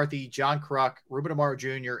 Tom McCarthy, John Kruk, Ruben Amaro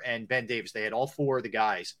Jr., and Ben Davis, they had all four of the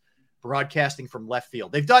guys broadcasting from left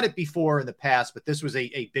field. They've done it before in the past, but this was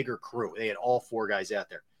a bigger crew. They had all four guys out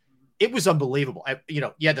there. It was unbelievable.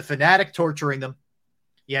 You had the Fanatic torturing them.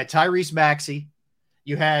 You had Tyrese Maxey.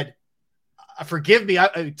 You had, forgive me,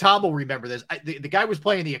 Tom will remember this. The guy was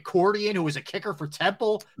playing the accordion who was a kicker for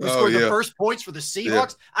Temple, who scored the first points for the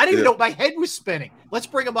Seahawks. Yeah. I didn't even know, my head was spinning. Let's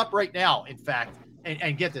bring him up right now, in fact,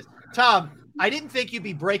 and get this. Tom, I didn't think you'd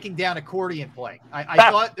be breaking down accordion playing. I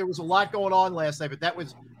thought there was a lot going on last night, but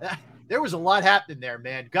there was a lot happening there,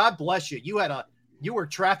 man. God bless you. You were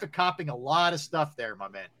traffic copping a lot of stuff there, my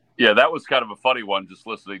man. Yeah, that was kind of a funny one, just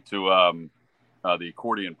listening to the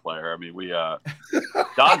accordion player. I mean,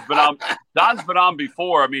 Don's been on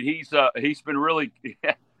before. I mean, he's been really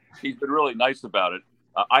nice about it.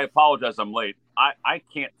 I apologize, I'm late. I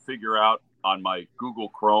can't figure out on my Google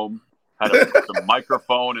Chrome how to put the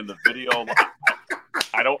microphone in the video.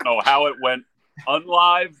 I don't know how it went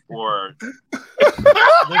unlive or.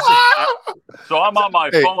 So I'm on my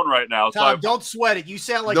phone right now. Tom, don't sweat it. You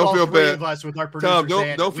sound like all three of us with our producer.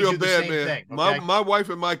 Tom, don't feel bad, man. Thing, okay? My wife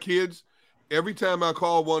and my kids, every time I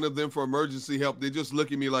call one of them for emergency help, they just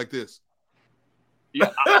look at me like this.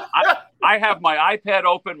 Yeah, I have my iPad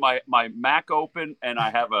open, my Mac open, and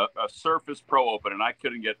I have a Surface Pro open, and I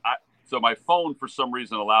couldn't get. So my phone, for some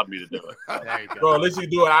reason, allowed me to do it. There you go. Bro, at least you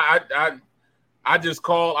do it. I just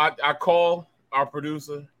call. I call our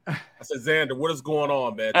producer. I said, Xander, what is going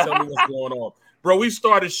on, man? Tell me what's going on. Bro, we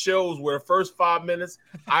started shows where the first 5 minutes,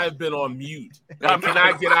 I have been on mute. I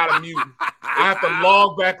cannot get out of mute. I have to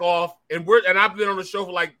log back off. And I've been on the show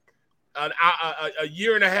for like a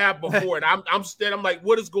year and a half before. And I'm like,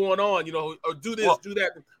 what is going on? You know, or do this, do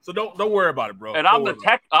that. So don't worry about it, bro. And I'm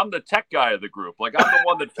the tech guy of the group. Like, I'm the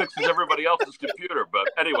one that fixes everybody else's computer.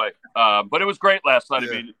 But anyway, but it was great last night.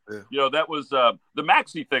 You know, that was the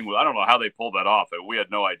Maxey thing. I don't know how they pulled that off. We had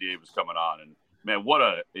no idea he was coming on. And man, what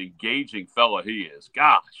a engaging fella he is.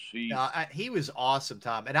 Gosh, he was awesome,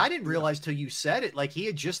 Tom. And I didn't realize till you said it, like he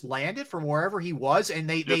had just landed from wherever he was, and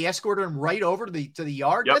they escorted him right over to the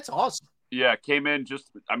yard. Yep. That's awesome. Yeah, came in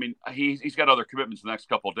he's got other commitments the next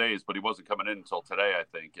couple of days, but he wasn't coming in until today, I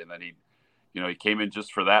think. And then he came in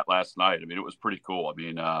just for that last night. I mean, it was pretty cool. I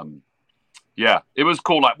mean, yeah, it was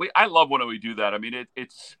cool. I love when we do that. I mean,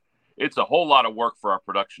 it's a whole lot of work for our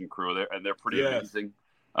production crew there, and they're pretty amazing.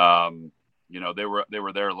 You know, they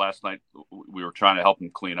were there last night. We were trying to help them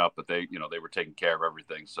clean up, but they were taking care of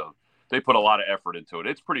everything. So they put a lot of effort into it.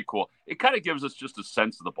 It's pretty cool. It kind of gives us just a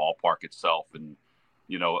sense of the ballpark itself. And,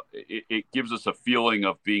 you know, it gives us a feeling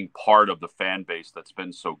of being part of the fan base that's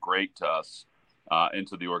been so great to us and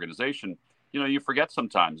to the organization. You know, you forget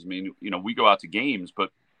sometimes. I mean, you know, we go out to games,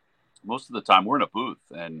 but most of the time we're in a booth.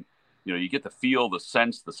 And, you know, you get the feel, the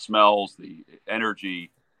sense, the smells, the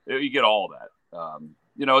energy. You get all that.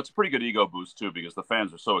 You know, it's a pretty good ego boost, too, because the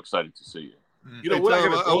fans are so excited to see you. You know, we're like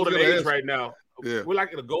in a golden age right now. Yeah. We're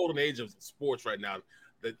like in a golden age of sports right now.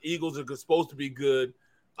 The Eagles are supposed to be good.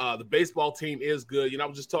 The baseball team is good. You know, I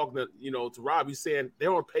was just talking to Rob. He's saying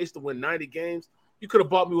they're on pace to win 90 games. You could have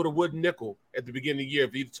bought me with a wooden nickel at the beginning of the year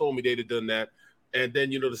if you'd told me they'd have done that. And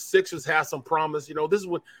then, you know, the Sixers have some promise. You know, this is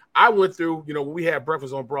what I went through, you know, when we had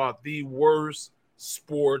breakfast on Broad, the worst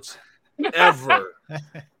sports ever.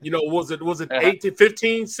 You know, was it 18,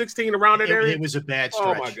 15, 16 around that area? It was a bad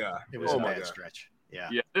stretch. Oh my God. It was a bad stretch. Yeah.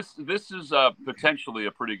 Yeah. This is potentially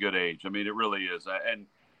a pretty good age. I mean, it really is. And,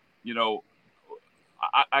 you know,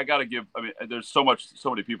 I got to give, I mean, there's so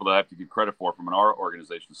many people that I have to give credit for from our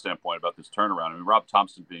organization standpoint about this turnaround. I mean, Rob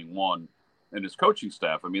Thompson being one, and his coaching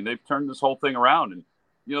staff. I mean, they've turned this whole thing around, and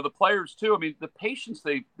the players too. I mean, the patience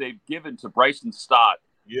they've given to Bryson Stott,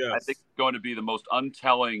 I think, is going to be the most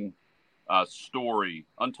untold story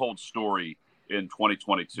in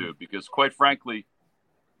 2022. Because, quite frankly,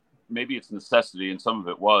 maybe it's necessity, and some of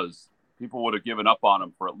it was, people would have given up on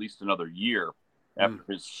him for at least another year after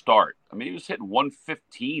his start. I mean, he was hitting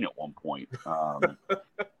 115 at one point, and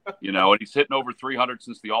he's hitting over 300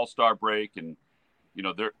 since the All-Star break. And,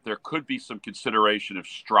 there could be some consideration if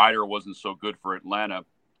Strider wasn't so good for Atlanta.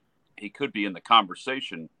 He could be in the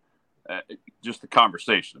conversation, just the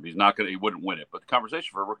conversation. I mean, he wouldn't win it, but the conversation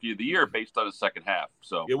for Rookie of the Year based on his second half.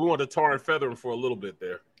 So yeah, we wanted to tar and feather him for a little bit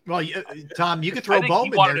there. Well, Tom, you could throw Bowman there,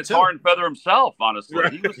 too. He wanted to tar and feather himself, honestly.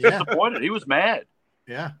 He was disappointed. He was mad.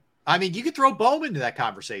 Yeah. I mean, you could throw Bowman into that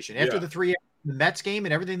conversation. After the Mets game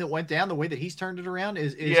and everything that went down, the way that he's turned it around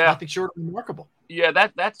is nothing short of remarkable. Yeah,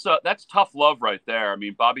 that's tough love right there. I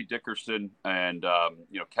mean, Bobby Dickerson and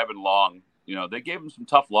Kevin Long, they gave him some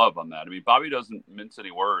tough love on that. I mean, Bobby doesn't mince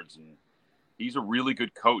any words, and he's a really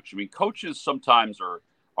good coach. I mean, coaches sometimes are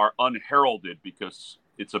unheralded because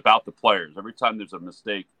it's about the players. Every time there's a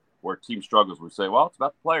mistake or a team struggles, we say, well, it's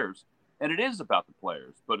about the players. And it is about the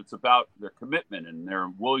players, but it's about their commitment and their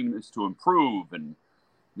willingness to improve and,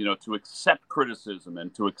 to accept criticism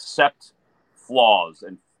and to accept flaws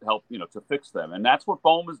and help, to fix them. And that's what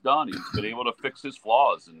Bohm has done. He's been able to fix his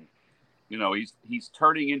flaws, and, he's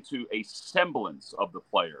turning into a semblance of the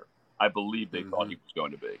player I believe they thought he was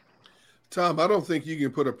going to be. Tom, I don't think you can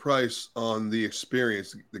put a price on the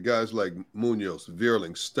experience the guys like Munoz,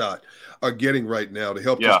 Vierling, Stott are getting right now to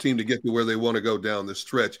help this team to get to where they want to go down the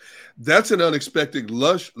stretch. That's an unexpected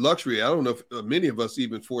luxury. I don't know if many of us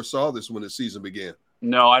even foresaw this when the season began.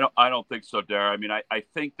 No, I don't think so, Derrick. I mean, I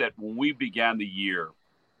think that when we began the year,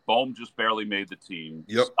 Bohm just barely made the team.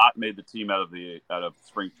 Yep. Stott made the team out of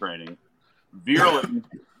spring training. Vierling,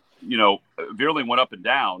 Vierling went up and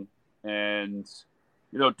down, and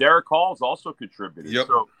Derrick Hall has also contributed. Yep.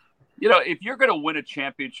 So, if you're going to win a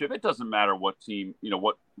championship, it doesn't matter what team,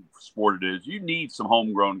 what sport it is. You need some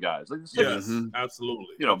homegrown guys. Like absolutely.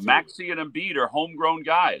 Maxey and Embiid are homegrown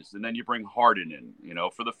guys, and then you bring Harden in.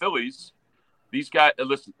 For the Phillies, these guys,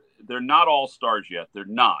 listen, they're not all stars yet. They're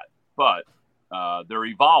not, but they're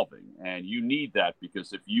evolving, and you need that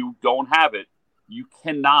because if you don't have it, you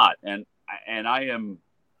cannot. And I am.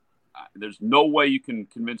 There's no way you can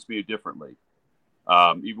convince me differently.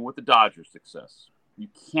 Even with the Dodgers' success, you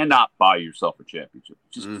cannot buy yourself a championship.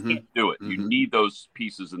 You just can't do it. You need those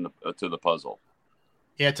pieces to the puzzle.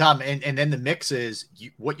 Yeah, Tom, and then the mix is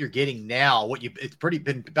what you're getting now. It's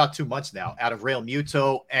been about 2 months now out of Real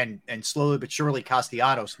Muto and slowly but surely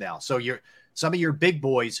Castellanos now. So some of your big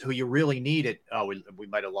boys who you really need it. Oh, we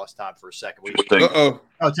might have lost Tom for a second. Oh,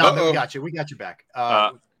 Tom, we got you. We got you back.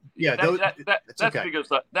 That's okay.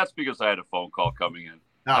 That's because I had a phone call coming in.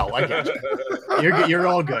 Oh, I get you. You're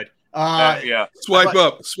all good. Swipe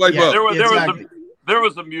up. There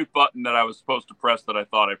was a mute button that I was supposed to press that I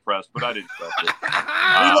thought I pressed, but I didn't press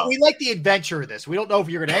it. We like the adventure of this. We don't know if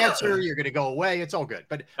you're going to answer, you're going to go away. It's all good.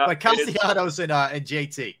 But Castellanos and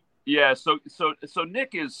JT. Yeah. So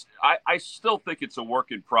Nick is. I still think it's a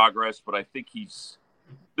work in progress, but I think this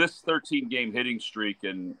 13-game hitting streak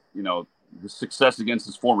and the success against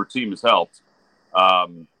his former team has helped.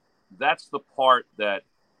 That's the part that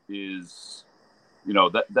is,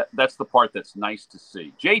 that's the part that's nice to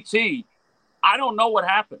see. JT, I don't know what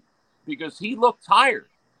happened because he looked tired.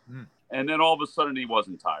 And then all of a sudden he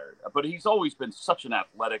wasn't tired. But he's always been such an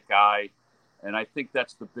athletic guy. And I think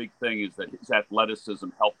that's the big thing is that his athleticism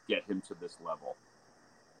helped get him to this level.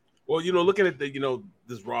 Well, looking at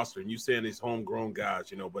this roster and you saying these homegrown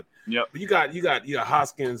guys, but you got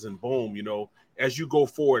Hoskins and Bohm, as you go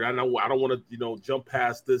forward. I know I don't want to, jump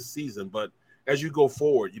past this season, but as you go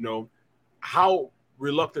forward, how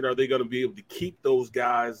reluctant are they going to be able to keep those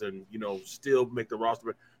guys and, still make the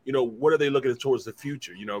roster? What are they looking at towards the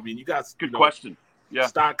future? You got good question. Yeah.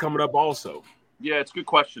 Stock coming up also. Yeah, it's a good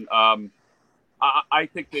question. I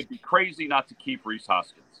think they'd be crazy not to keep Rhys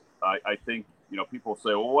Hoskins. I think, people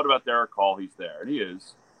say, well, what about Derrick Hall? He's there, and he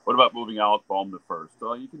is. What about moving Alec Bohm to first?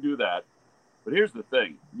 Well, you can do that. But here's the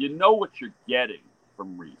thing. You know what you're getting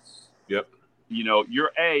from Rhys. Yep. You're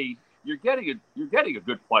getting a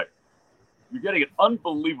good player. You're getting an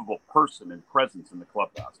unbelievable person and presence in the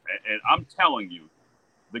clubhouse. And I'm telling you,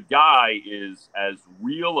 the guy is as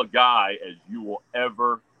real a guy as you will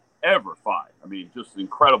ever find. I mean, just an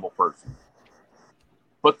incredible person.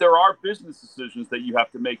 But there are business decisions that you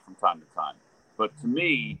have to make from time to time. But to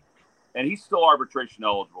me, and he's still arbitration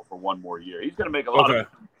eligible for one more year. He's going to make a lot of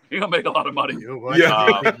money.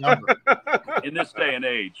 In this day and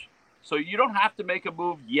age. So you don't have to make a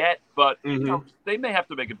move yet, but you know, they may have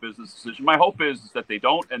to make a business decision. My hope is that they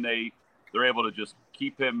don't, and they're able to just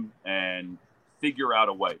keep him and figure out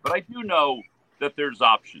a way. But I do know that there's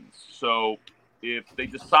options. So if they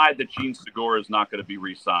decide that Gene Segura is not going to be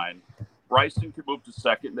re-signed, Bryson could move to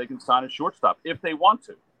second. They can sign a shortstop if they want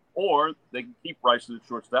to, or they can keep Bryson at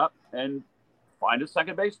shortstop and find a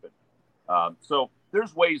second baseman. So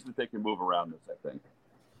there's ways that they can move around this, I think.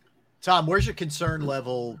 Tom, where's your concern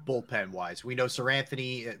level bullpen-wise? We know Sir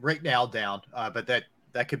Anthony right now down, but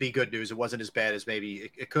that could be good news. It wasn't as bad as maybe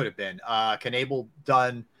it could have been. Knebel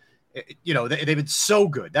done, you know, they've been so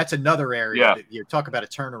good. That's another area that you talk about a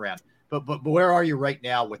turnaround. But where are you right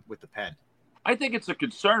now with the pen? I think it's a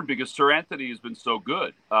concern because Sir Anthony has been so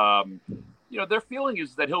good. You know, their feeling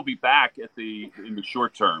is that he'll be back in the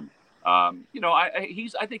short term. You know, I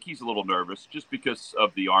think he's a little nervous just because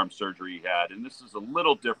of the arm surgery he had, and this is a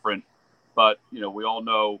little different. But you know, we all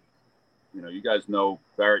know, you know, you guys know,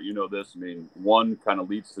 Barrett, you know this. I mean, one kind of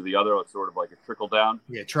leads to the other. It's sort of like a trickle down.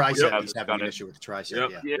 Yeah, tricep. He's having an issue with the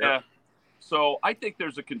tricep. Yeah. So I think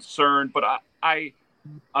there's a concern, but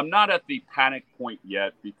I'm not at the panic point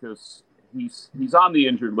yet because he's on the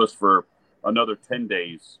injured list for another 10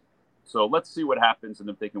 days. So let's see what happens and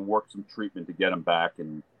if they can work some treatment to get him back.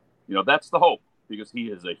 And, you know, that's the hope because he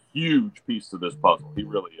is a huge piece to this puzzle. He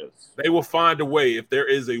really is. They will find a way. If there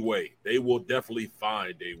is a way, they will definitely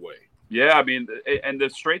find a way. Yeah, I mean, and the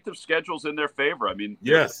strength of schedule's in their favor. I mean,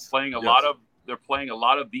 they're playing a lot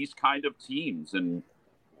of these kind of teams. And,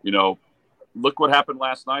 you know, look what happened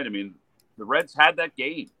last night. I mean, the Reds had that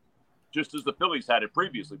game just as the Phillies had it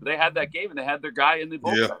previously. But they had that game and they had their guy in the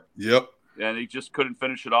bullpen. Yep. And he just couldn't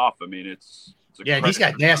finish it off. I mean, it's and he's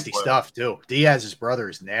got nasty stuff too. Diaz's brother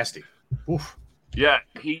is nasty. Oof. Yeah,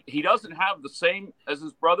 he doesn't have the same as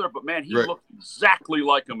his brother, but man, he looked exactly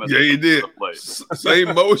like him. He did.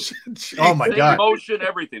 Same motion. Oh my God. Same motion,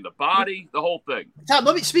 everything, the body, the whole thing. Tom,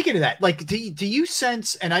 speaking of that, like, do you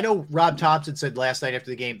sense? And I know Rob Thompson said last night after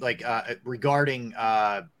the game, like regarding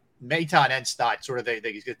Maton and Stott, sort of they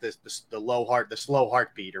get the slow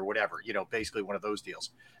heartbeat or whatever, you know, basically one of those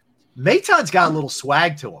deals. Maton's got a little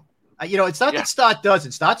swag to him. You know, it's not that Stott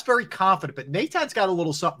doesn't. Stott's very confident, but Maton's got a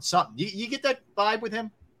little something. You get that vibe with him?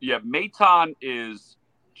 Yeah, Maton is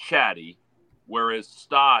chatty, whereas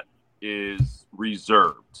Stott is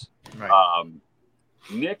reserved. Right.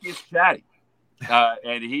 Nick is chatty,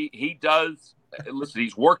 and he does. Listen,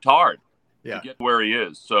 he's worked hard to get where he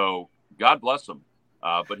is. So God bless him.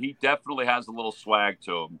 But he definitely has a little swag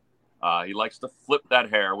to him. He likes to flip that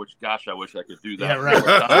hair, which, gosh, I wish I could do that.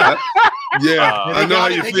 Yeah, right. I know how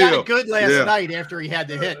you feel. They got it good last night after he had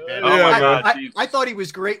the hit, man. I thought he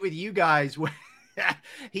was great with you guys.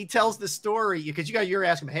 He tells the story because you're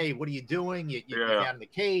asking him, hey, what are you doing? You're down in the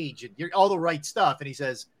cage and you're all the right stuff. And he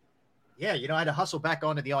says, yeah, you know, I had to hustle back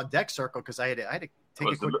onto the on-deck circle because I had to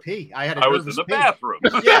take a quick pee. I was in the bathroom.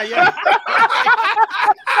 Yeah.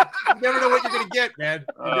 You never know what you're going to get, man.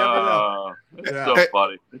 You never know. It's so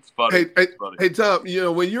funny. It's funny. Hey, Tom, you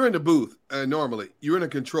know, when you're in the booth, normally you're in a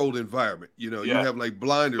controlled environment. You know, you have like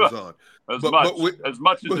blinders on. As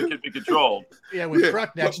much as it can be controlled. Yeah, with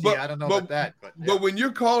truck next to you, I don't know about that. But when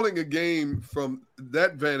you're calling a game from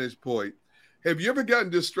that vantage point, have you ever gotten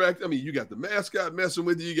distracted? I mean, you got the mascot messing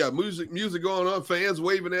with you. You got music going on, fans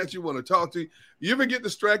waving at you, want to talk to you. You ever get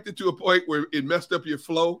distracted to a point where it messed up your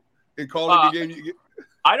flow in calling the game?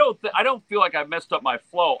 I don't feel like I messed up my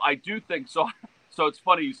flow. I do think so. So it's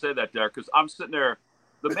funny you say that, Derrick, because I'm sitting there.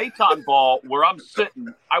 The Maton ball where I'm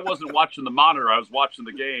sitting, I wasn't watching the monitor. I was watching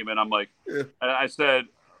the game, and I'm like, and I said,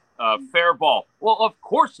 fair ball. Well, of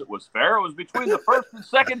course it was fair. It was between the first and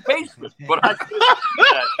second baseman, but I couldn't see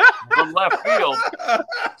that from left field.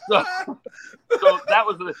 So that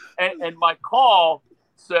was and my call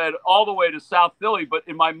said all the way to South Philly, but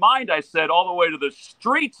in my mind I said all the way to the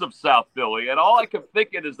streets of South Philly, and all I kept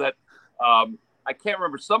thinking is that I can't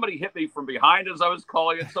remember. Somebody hit me from behind as I was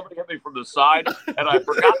calling it. Somebody hit me from the side, and I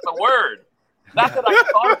forgot the word. Not that I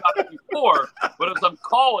thought about it before, but as I'm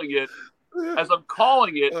calling it,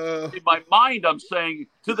 in my mind, I'm saying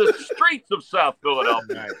to the streets of South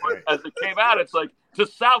Philadelphia. Right. As it came out, it's like to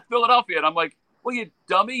South Philadelphia, and I'm like, "Well, you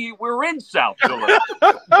dummy, we're in South Philadelphia."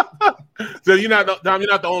 So you're not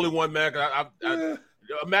the only one, man. I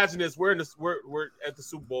imagine this: we're at the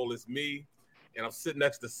Super Bowl. It's me, and I'm sitting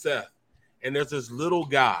next to Seth, and there's this little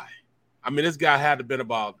guy. I mean, this guy had to have been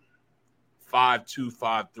about 5'2",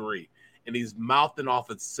 5'3", and he's mouthing off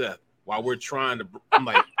at Seth while we're trying to. I'm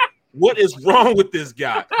like, what is wrong with this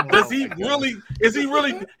guy? Is he really?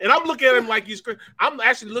 And I'm looking at him like he's crazy. I'm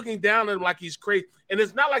actually looking down at him like he's crazy. And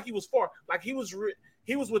it's not like he was far. Like he was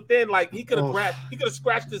within. Like he could have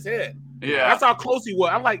scratched his head. Yeah, that's how close he was.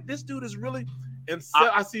 I'm like, this dude is really. And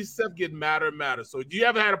I see Seth getting madder and madder. So do you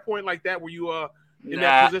ever had a point like that where you in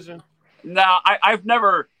that position? No, I've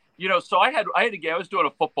never. So I was doing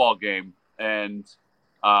a football game, and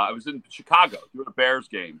I was in Chicago doing a Bears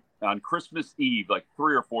game on Christmas Eve, like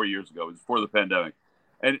 3 or 4 years ago. It was before the pandemic.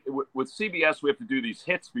 And with CBS, we have to do these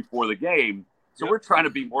hits before the game. So we're trying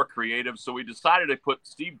to be more creative. So we decided to put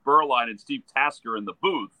Steve Berline and Steve Tasker in the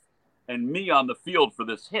booth and me on the field for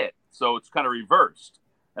this hit. So it's kind of reversed.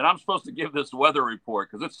 And I'm supposed to give this weather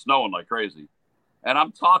report because it's snowing like crazy. And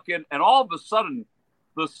I'm talking, and all of a sudden,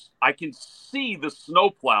 I can see the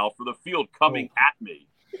snowplow for the field coming at me.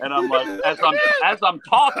 And I'm like, as I'm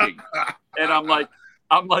talking, and I'm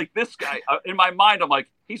like, this guy, in my mind, I'm like,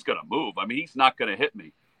 he's going to move. I mean, he's not going to hit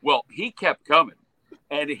me. Well, he kept coming,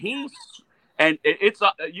 and it's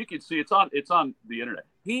you can see it's on the internet.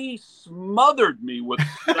 He smothered me with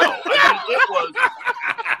snow. I mean, it was,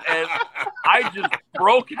 and I just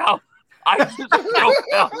broke out.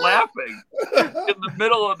 Laughing in the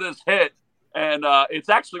middle of this hit. And it's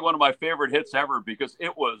actually one of my favorite hits ever because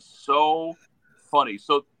it was so funny.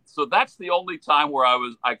 So that's the only time where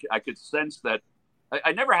I could sense that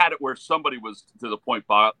I never had it where somebody was to the point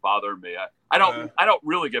bothering me. I don't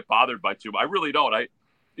really get bothered by too much. I really don't.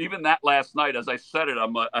 Even that last night, as I said it,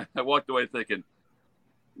 I walked away thinking,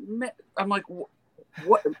 man, I'm like,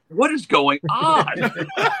 what is going on?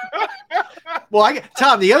 Well,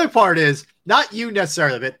 Tom, the other part is not you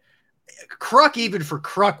necessarily, but Kruk, even for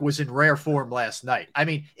Kruk, was in rare form last night. I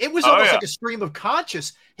mean, it was almost like a stream of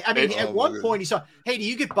conscious. I mean, at one point he saw, hey, do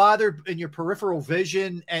you get bothered in your peripheral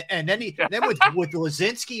vision? And then then with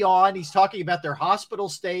Lazinski on, he's talking about their hospital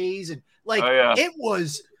stays and it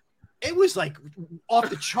was like off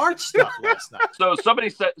the chart stuff last night. So somebody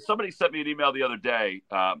sent me an email the other day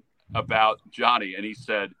about Johnny, and he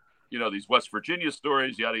said, these West Virginia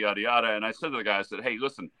stories, yada, yada, yada. And I said to the guy, I said, hey,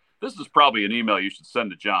 listen, this is probably an email you should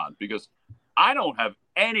send to John because I don't have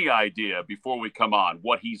any idea before we come on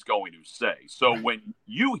what he's going to say. So when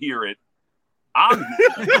you hear it, I'm hearing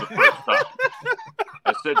it for the first time.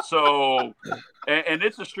 I said, and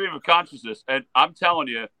it's a stream of consciousness. And I'm telling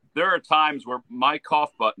you, there are times where my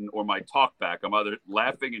cough button or my talk back, I'm either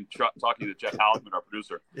laughing and talking to Jeff Halleman, our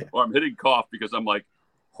producer, or I'm hitting cough because I'm like,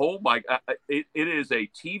 oh my God, it is a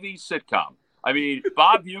TV sitcom. I mean,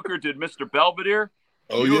 Bob Uecker did Mr. Belvedere.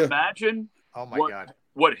 Can you imagine God.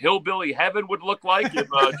 What Hillbilly Heaven would look like if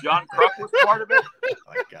John Kruk was part of it? Oh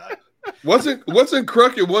my God. Wasn't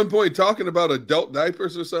Kruk at one point talking about adult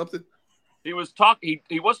diapers or something? He was talking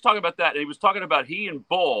about that. And he was talking about he and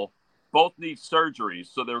Bull both need surgeries,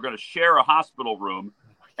 so they were going to share a hospital room.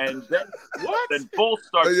 And then Then Bull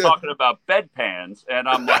starts talking about bedpans, and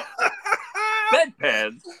I'm like,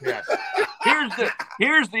 bedpans? Yeah.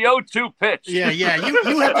 Here's the 0-2 pitch. Yeah. You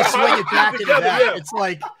have to swing it back into that. Yeah. It's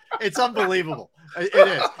like, it's unbelievable. It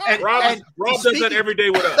is. And Rob does that every day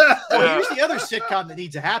with us. Here's the other sitcom that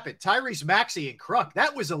needs to happen. Tyrese Maxey and Kruk.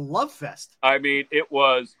 That was a love fest. I mean, it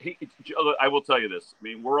was. I will tell you this. I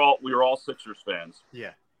mean, we were all Sixers fans.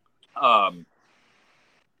 Yeah.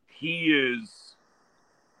 He is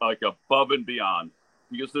like above and beyond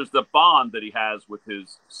because there's the bond that he has with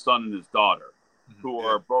his son and his daughter, who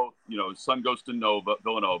are both, his son goes to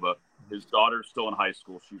Villanova. His daughter's still in high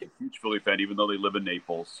school. She's a huge Philly fan, even though they live in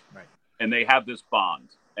Naples. Right. And they have this bond,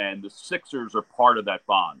 and the Sixers are part of that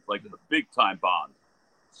bond, like a big-time bond.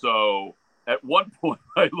 So at one point,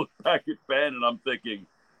 I look back at Ben, and I'm thinking,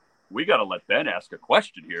 we got to let Ben ask a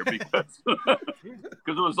question here because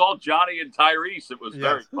it was all Johnny and Tyrese. It was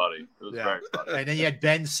very funny. It was very funny. And then you had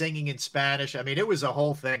Ben singing in Spanish. I mean, it was a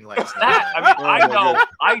whole thing last night.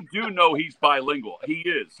 I do know he's bilingual. He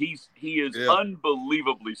is. He is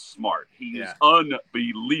unbelievably smart. He is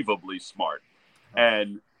unbelievably smart.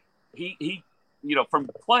 And he from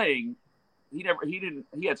playing, he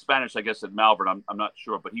had Spanish, I guess, at Malvern. I'm not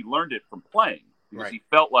sure, but he learned it from playing because he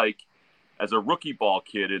felt like as a rookie ball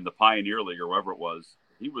kid in the Pioneer League or wherever it was,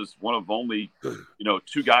 he was one of only,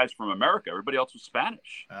 2 guys from America. Everybody else was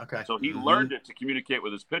Spanish. Okay. So he learned it to communicate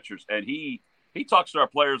with his pitchers, and he talks to our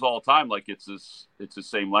players all the time like it's his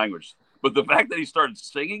same language. But the fact that he started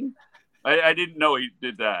singing, I didn't know he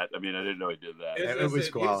did that. I mean, I didn't know he did that. It was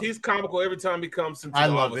cool. He's comical every time he comes into I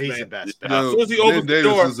the love office, it. He's man. the best. As soon as he opens the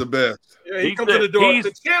door, is the best. Yeah, he comes to the door.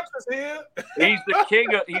 The champ is here. He's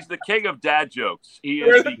the king of dad jokes. He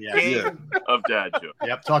is the king of dad jokes.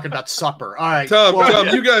 Yep, talking about supper. All right, Tom,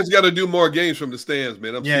 you guys got to do more games from the stands,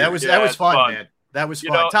 man. That was fun, man. That was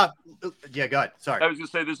fun. Tom, yeah, go ahead. Sorry. I was going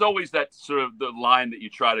to say, there's always that sort of the line that you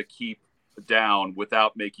try to keep down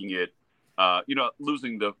without making it,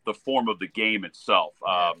 losing the form of the game itself.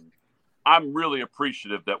 I'm really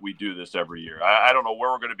appreciative that we do this every year. I don't know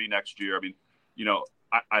where we're going to be next year. I mean,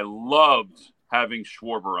 I loved having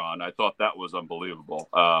Schwarber on. I thought that was unbelievable.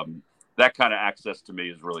 That kind of access to me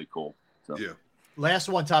is really cool. So. Yeah. Last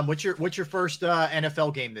one, Tom. What's your first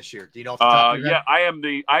NFL game this year? Do you know? Off the top of your head?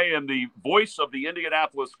 I am the voice of the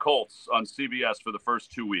Indianapolis Colts on CBS for the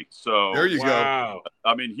first 2 weeks. So there you go.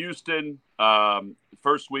 I'm in Houston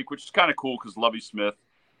first week, which is kind of cool because Lovie Smith.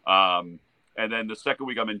 And then the second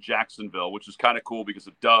week I'm in Jacksonville, which is kind of cool because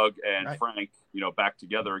of Doug and Frank, back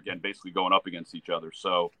together again, basically going up against each other.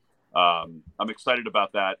 So I'm excited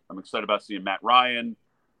about that. I'm excited about seeing Matt Ryan,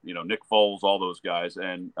 Nick Foles, all those guys,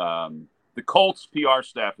 and the Colts PR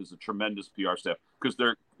staff is a tremendous PR staff because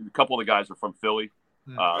a couple of the guys are from Philly.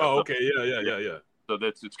 Okay. Yeah. So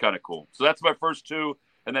it's kind of cool. So that's my first two.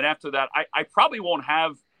 And then after that, I probably won't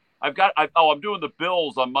have, I'm doing the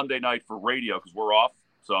Bills on Monday night for radio because we're off.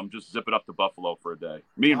 So I'm just zipping up to Buffalo for a day.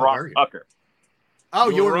 Me and Ross Tucker. Oh,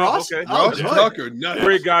 you and Ross? Okay. Ross Tucker, nice.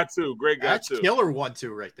 Great guy too. That's killer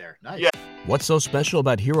 1-2 right there. Nice. Yeah. What's so special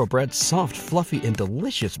about Hero Bread's soft, fluffy, and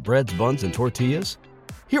delicious breads, buns, and tortillas?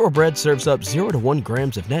 Hero Bread serves up 0 to 1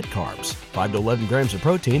 grams of net carbs, 5 to 11 grams of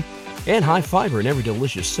protein, and high fiber in every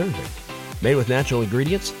delicious serving. Made with natural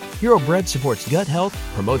ingredients, Hero Bread supports gut health,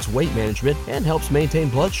 promotes weight management, and helps maintain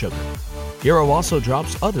blood sugar. Hero also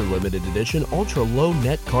drops other limited edition ultra-low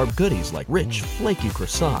net carb goodies like rich, flaky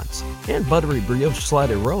croissants and buttery brioche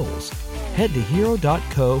slider rolls. Head to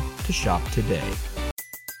hero.co to shop today.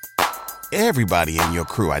 Everybody in your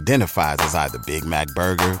crew identifies as either Big Mac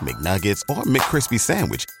Burger, McNuggets, or McCrispy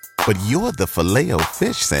Sandwich. But you're the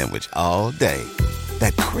Filet-O-Fish Sandwich all day.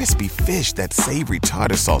 That crispy fish, that savory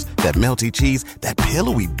tartar sauce, that melty cheese, that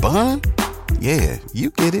pillowy bun. Yeah,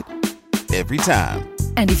 you get it. Every time.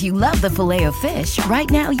 And if you love the Filet-O-Fish, right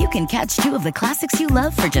now you can catch 2 of the classics you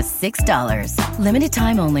love for just $6. Limited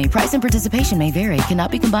time only. Price and participation may vary.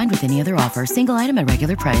 Cannot be combined with any other offer. Single item at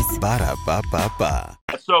regular price. Ba-da-ba-ba-ba.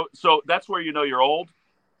 So that's where you know you're old,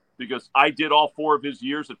 because I did all 4 of his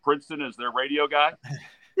years at Princeton as their radio guy.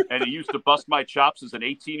 And he used to bust my chops as an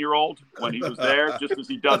 18-year-old when he was there, just as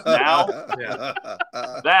he does now. Yeah.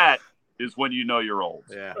 That is when you know you're old.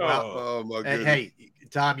 Yeah. Oh my goodness. And hey,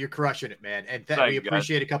 Tom, you're crushing it, man. And we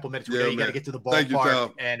appreciate a couple minutes. We know you got to get to the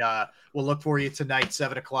ballpark, and we'll look for you tonight,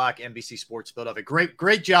 7:00, NBC Sports Philadelphia.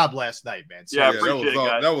 Great job last night, man. So, appreciate it,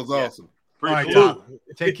 guys. That was awesome. All right, Tom,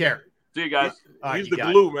 take care. See you guys. He's the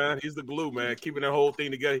glue, man. He's the glue, man. Keeping that whole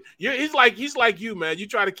thing together. Yeah, he's like you, man. You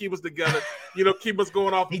try to keep us together. Keep us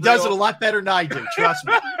going off. He does it a lot better than I do. Trust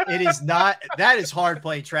me. It is not. That is hard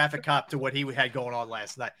playing traffic cop to what he had going on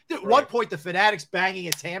last night. At one point, the Fanatics banging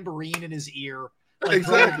a tambourine in his ear.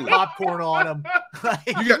 Exactly. Popcorn on him.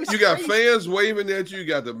 You got fans waving at you. You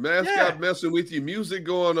got the mascot messing with you. Music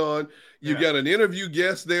going on. You got an interview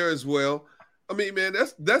guest there as well. I mean, man,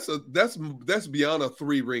 that's beyond a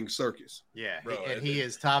 3-ring circus. Yeah, and he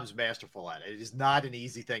is Tom's masterful at it. It is not an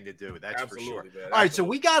easy thing to do. That's for sure. Man, all right, so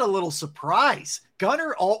we got a little surprise.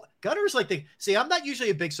 Gunner's like I'm not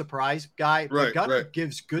usually a big surprise guy, but Gunner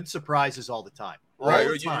gives good surprises all the time. All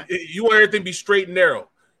the time. You want everything to be straight and narrow.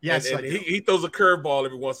 Yes, and he throws a curveball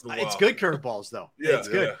every once in a while. It's good curveballs, though. Yeah, it's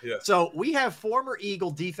good. Yeah. So we have former Eagle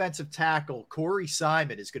defensive tackle Corey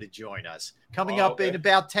Simon is going to join us coming up in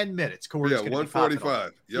about 10 minutes. Corey's going to be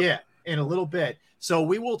 1:45. Yeah, in a little bit. So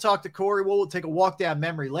we will talk to Corey. We'll take a walk down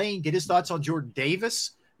memory lane, get his thoughts on Jordan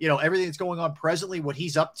Davis. Everything that's going on presently, what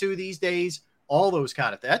he's up to these days. All those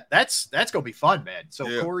kind of that's going to be fun, man.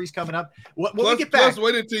 So Corey's coming up. When we get back, plus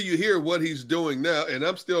wait until you hear what he's doing now, and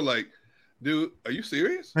I'm still like, dude, are you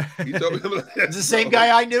serious? He told me it's the same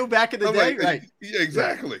guy I knew back in the day, right? Yeah,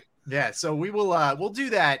 exactly. Yeah, so we will we'll do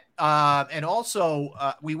that, and also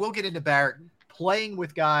we will get into Barrett playing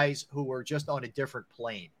with guys who are just on a different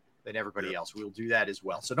plane than everybody else. We'll do that as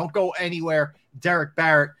well. So don't go anywhere. Derrick,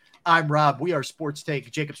 Barrett, I'm Rob. We are Sports Take,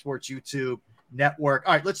 Jacob Sports YouTube Network.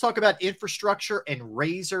 All right, let's talk about infrastructure and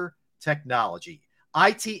Razor technology.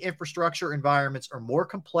 IT infrastructure environments are more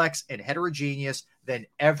complex and heterogeneous than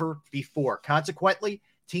ever before. Consequently,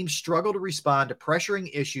 teams struggle to respond to pressuring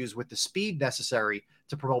issues with the speed necessary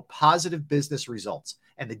to promote positive business results.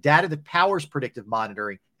 And the data that powers predictive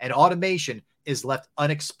monitoring and automation is left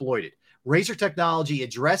unexploited. Razor technology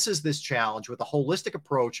addresses this challenge with a holistic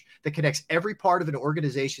approach that connects every part of an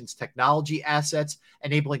organization's technology assets,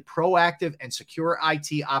 enabling proactive and secure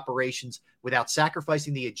IT operations without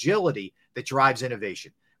sacrificing the agility that drives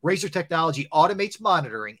innovation. Razor technology automates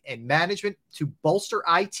monitoring and management to bolster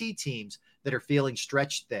IT teams that are feeling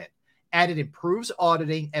stretched thin. And it improves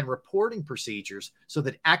auditing and reporting procedures so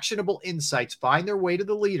that actionable insights find their way to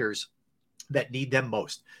the leaders that need them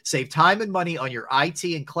most. Save time and money on your IT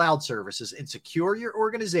and cloud services and secure your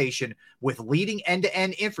organization with leading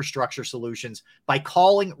end-to-end infrastructure solutions by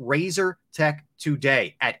calling Razor Tech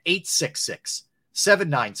today at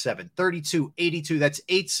 866-797-3282. That's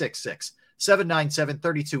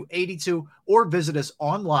 866-797-3282, or visit us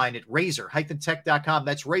online at razor-tech.com.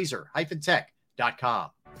 That's razor-tech.com.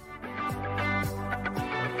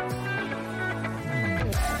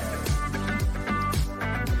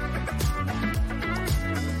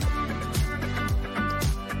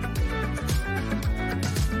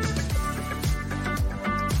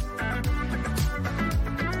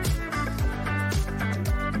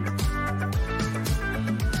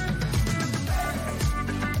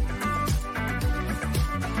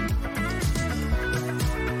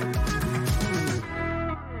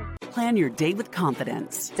 Plan your day with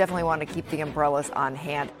confidence. Definitely want to keep the umbrellas on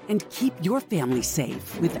hand. And keep your family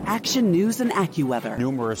safe with Action News and AccuWeather.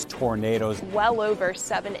 Numerous tornadoes. Well over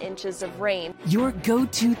 7 inches of rain. Your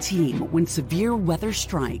go-to team when severe weather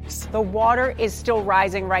strikes. The water is still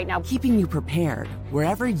rising right now. Keeping you prepared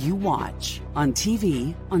wherever you watch. On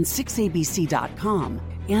TV, on 6abc.com,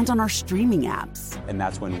 and on our streaming apps. And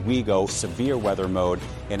that's when we go severe weather mode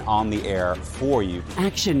and on the air for you.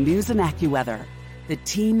 Action News and AccuWeather. The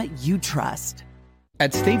team you trust.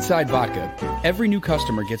 At Stateside Vodka, every new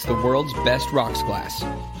customer gets the world's best rocks glass.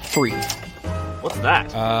 Free. What's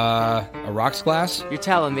that? A rocks glass? You're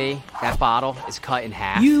telling me that bottle is cut in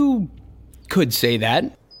half? You could say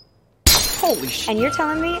that. Holy shit. And you're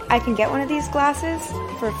telling me I can get one of these glasses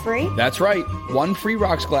for free? That's right. One free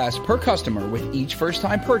rocks glass per customer with each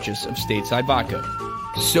first-time purchase of Stateside Vodka.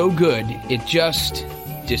 So good, it just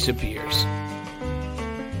disappears.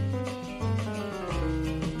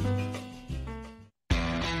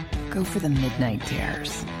 Go for the midnight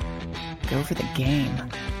dares. Go for the game.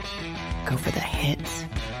 Go for the hits.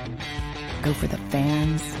 Go for the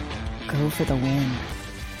fans. Go for the win.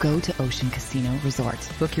 Go to Ocean Casino Resort.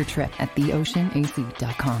 Book your trip at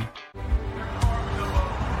theoceanac.com.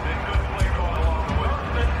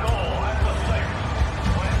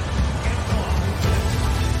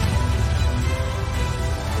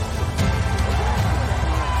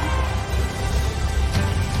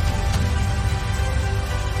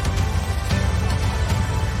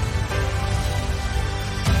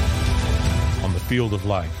 Field of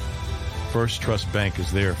life, First Trust Bank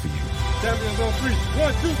is there for you. Champions on 3.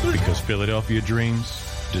 1, 2, 3. Because Philadelphia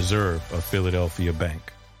dreams deserve a Philadelphia bank.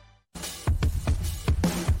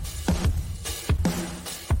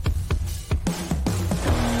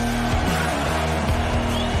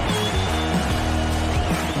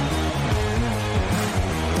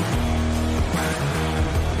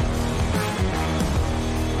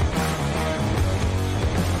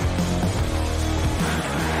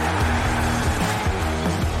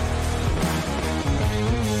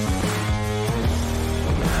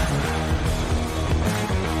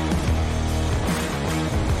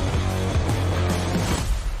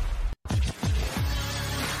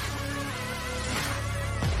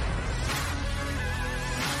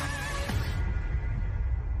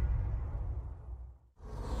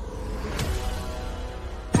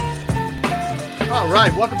 All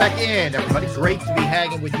right, welcome back in, everybody. Great to be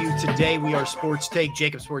hanging with you today. We are Sports Take,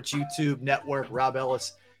 Jacob Sports YouTube Network. Rob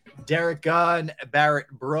Ellis, Derrick Gunn, Barrett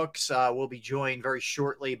Brooks will be joined very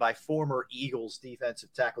shortly by former Eagles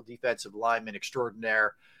defensive tackle, defensive lineman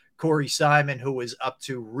extraordinaire Corey Simon, who is up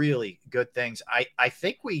to really good things. I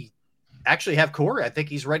think we actually have Corey. I think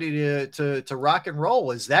he's ready to rock and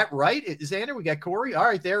roll. Is that right? Is Andrew? We got Corey. All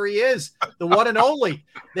right, there he is, the one and only.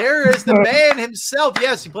 There is the man himself.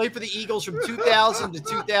 Yes, he played for the Eagles from 2000 to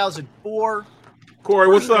 2004. Corey,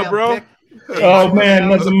 what's up, bro? Oh man,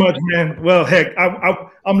 nothing much, man. Well, heck,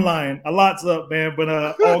 I'm lying. A lot's up, man, but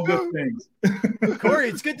all good things. Corey,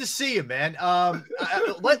 it's good to see you, man.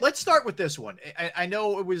 Let's start with this one. I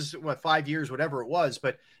know it was 5 years, whatever it was,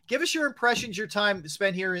 but give us your impressions, your time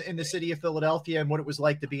spent here in the city of Philadelphia, and what it was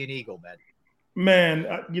like to be an Eagle, man. Man,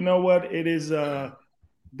 you know what? It is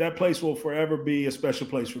that place will forever be a special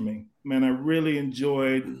place for me. Man, I really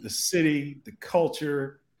enjoyed the city, the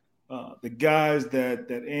culture, the guys that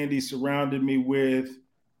Andy surrounded me with.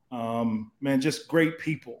 Man, just great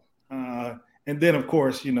people. And then, of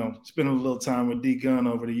course, spending a little time with D Gunn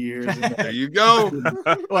over the years. There you go.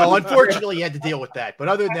 Well, unfortunately, you had to deal with that. But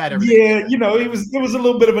other than that, everything. Yeah, it was a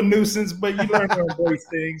little bit of a nuisance, but you learn to embrace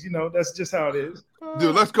things. That's just how it is.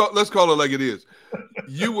 Dude, let's call it like it is.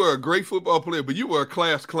 You were a great football player, but you were a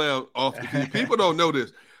class clown off the field. People don't know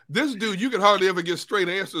this. This dude, you can hardly ever get straight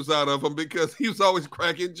answers out of him because he was always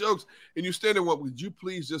cracking jokes. And you stand there, would you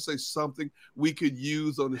please just say something we could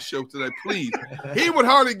use on the show today, please? He would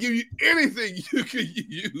hardly give you anything you could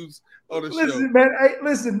use on the show. Listen, man,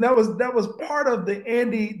 listen, that was part of the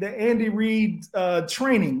Andy Reid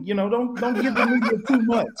training. Don't give the media too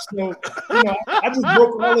much. So, I just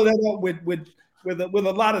broke all of that up with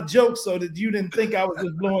a lot of jokes so that you didn't think I was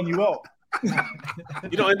just blowing you off.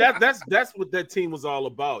 And that's what that team was all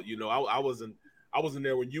about. I wasn't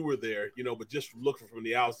there when you were there, but just looking from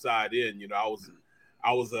the outside in, I was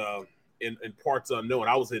in parts unknown.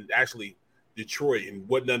 I was in actually Detroit and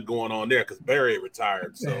wasn't nothing going on there because Barrett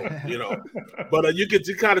retired. So, but you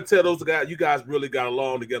kind of tell those guys, you guys really got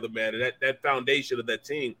along together, man. And that foundation of that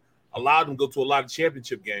team allowed them to go to a lot of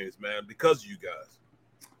championship games, man, because of you guys.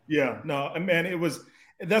 Yeah, no, man,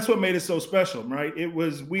 that's what made it so special, right?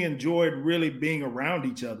 We enjoyed really being around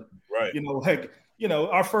each other. Right.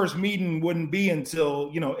 Our first meeting wouldn't be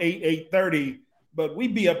until, 8:30, but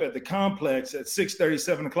we'd be up at the complex at 6:30,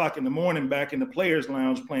 7 o'clock in the morning back in the players'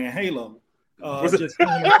 lounge playing Halo. Just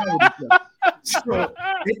hanging around with each other. So,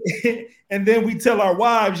 and then we tell our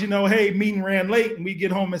wives, hey, meeting ran late, and we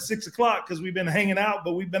get home at 6 o'clock because we've been hanging out,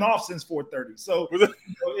 but we've been off since 4:30. So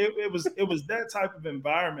it was that type of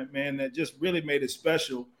environment, man, that just really made it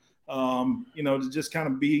special. To just kind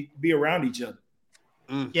of be around each other.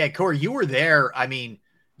 Yeah, Corey, you were there. I mean,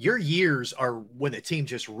 your years are when the team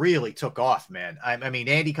just really took off, man. I mean,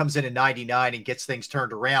 Andy comes in 99 and gets things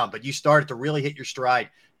turned around, but you started to really hit your stride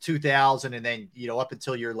 2000 and then, up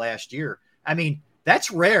until your last year. I mean, that's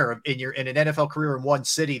rare in an NFL career in one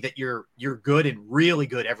city that you're good and really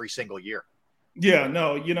good every single year. Yeah,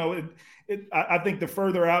 no, I think the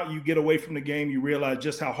further out you get away from the game, you realize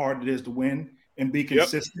just how hard it is to win and be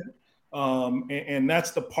consistent. Yep. And that's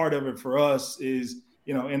the part of it for us is,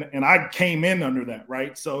 and I came in under that,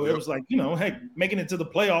 right? So It was like, hey, making it to the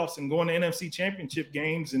playoffs and going to NFC championship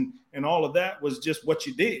games and all of that was just what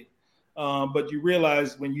you did. But you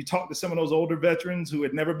realize when you talk to some of those older veterans who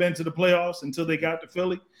had never been to the playoffs until they got to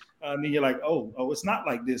Philly, and then you're like, oh, it's not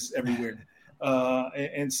like this everywhere.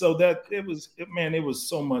 And so that it was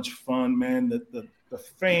so much fun, man. The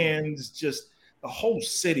fans, just the whole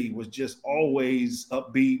city was just always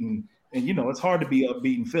upbeat and it's hard to be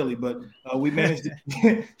upbeat in Philly, but we managed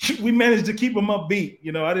to keep them upbeat.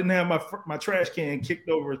 I didn't have my trash can kicked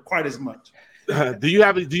over quite as much. Do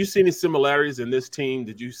you see any similarities in this team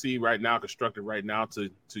that you see right now, constructed right now to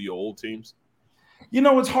your old teams?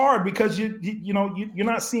 It's hard because you're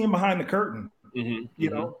not seeing behind the curtain. Mm-hmm.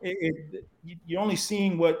 You're only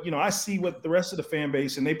seeing what I see what the rest of the fan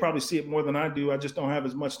base, and they probably see it more than I do. I just don't have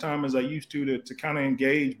as much time as I used to kind of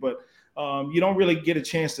engage, but you don't really get a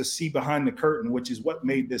chance to see behind the curtain, which is what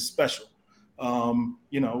made this special.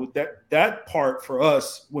 That part for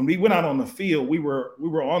us, when we went out on the field, we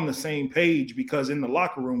were on the same page because in the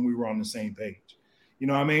locker room we were on the same page. You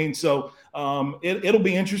know what I mean? So it'll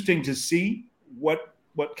be interesting to see what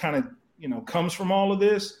kind of comes from all of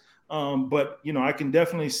this. But I can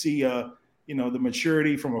definitely see the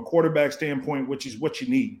maturity from a quarterback standpoint, which is what you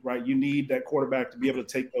need, right? You need that quarterback to be able to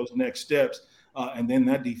take those next steps, and then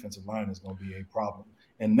that defensive line is going to be a problem.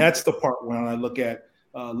 And that's the part when I look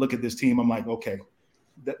at this team, I'm like, okay,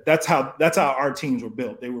 that's how our teams were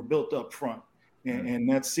built. They were built up front, and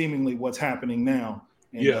that's seemingly what's happening now.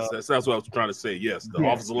 And, yes, that's what I was trying to say. Yes, the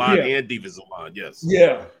offensive line and defensive line. Yes.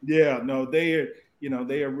 Yeah. No, they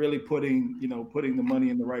are really putting the money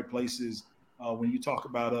in the right places when you talk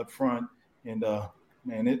about up front. And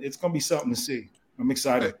man, it's going to be something to see. I'm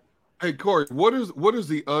excited. Hey, Corey, what is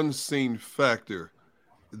the unseen factor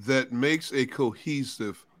that makes a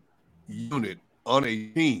cohesive unit on a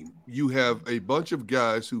team? You have a bunch of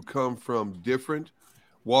guys who come from different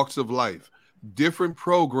walks of life, different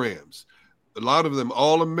programs, a lot of them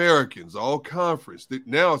all Americans, all conference.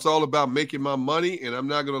 Now it's all about making my money, and I'm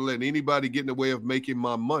not going to let anybody get in the way of making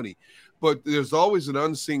my money. But there's always an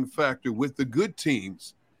unseen factor with the good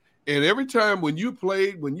teams. And every time when you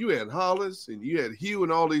had Hollis and you had Hugh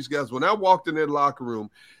and all these guys, when I walked in that locker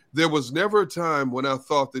room, there was never a time when I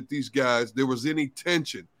thought that these guys, there was any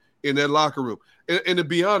tension in that locker room. And to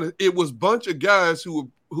be honest, it was a bunch of guys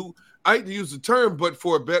who I hate to use the term, but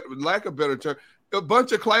for lack of a better term, a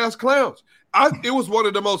bunch of class clowns. It was one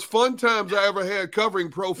of the most fun times I ever had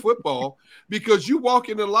covering pro football because you walk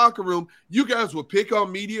in the locker room, you guys will pick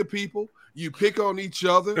on media people, you pick on each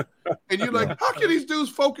other, and you're like, how can these dudes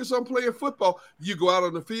focus on playing football? You go out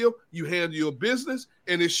on the field, you handle your business,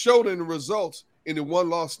 and it showed in the results in the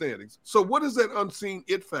one-loss standings. So what is that unseen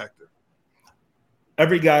it factor?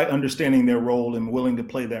 Every guy understanding their role and willing to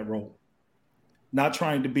play that role, not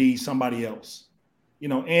trying to be somebody else.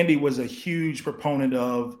 Andy was a huge proponent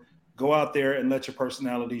of go out there and let your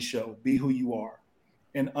personality show, be who you are,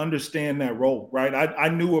 and understand that role, right? I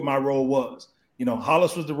knew what my role was.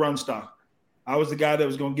 Hollis was the run stopper. I was the guy that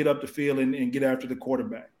was going to get up the field and get after the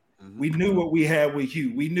quarterback. Mm-hmm. We knew what we had with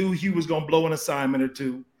Hugh. We knew Hugh was going to blow an assignment or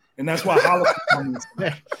two, and that's why Hollis was on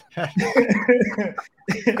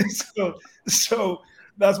so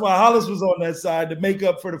that's why Hollis was on that side to make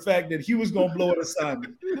up for the fact that Hugh was going to blow an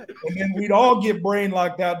assignment. And then we'd all get brain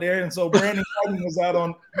locked out there. And so Brandon was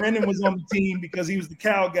on the team because he was the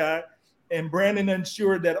cow guy. And Brandon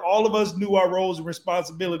ensured that all of us knew our roles and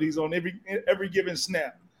responsibilities on every given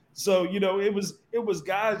snap. So, it was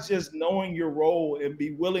guys just knowing your role and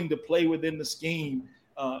be willing to play within the scheme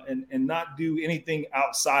and not do anything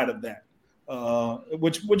outside of that,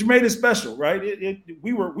 which made it special, right?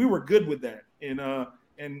 We were good with that. And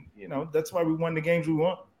that's why we won the games we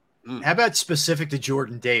won. How about specific to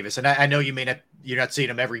Jordan Davis? And I know you're not seeing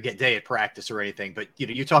him every day at practice or anything, but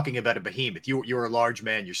you're talking about a behemoth. You're a large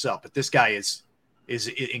man yourself, but this guy is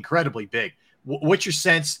incredibly big. What's your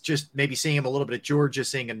sense, just maybe seeing him a little bit at Georgia,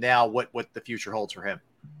 seeing him now, what the future holds for him?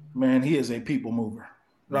 Man, he is a people mover,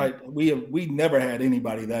 right? We never had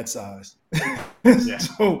anybody that size. Yeah.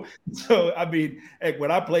 So I mean, heck,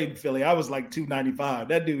 when I played in Philly, I was like 295.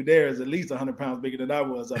 That dude there is at least 100 pounds bigger than I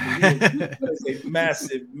was. I mean, he is a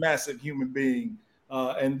massive human being.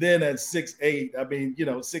 And then at 6'8", I mean,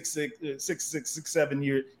 6'6", 6'7"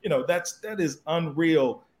 years, that is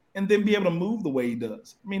unreal. And then be able to move the way he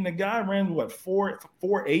does. I mean, the guy ran what 4'8",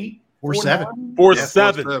 4'7",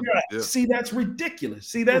 4'7". Yeah. See, that's ridiculous.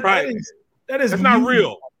 See, that is that's not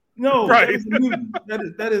real. No, right. That is a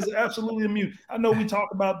mutant. That is absolutely a mutant. I know we talk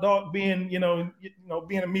about Dog being,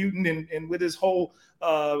 being a mutant and with his whole,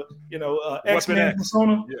 X-Men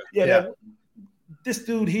persona. Yeah. This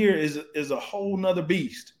dude here is a whole nother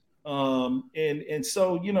beast. And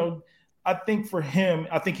so, I think for him,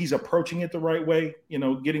 I think he's approaching it the right way,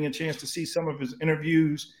 getting a chance to see some of his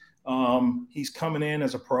interviews. He's coming in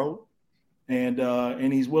as a pro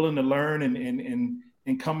and he's willing to learn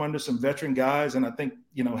and come under some veteran guys. And I think,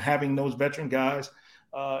 having those veteran guys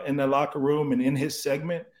in the locker room and in his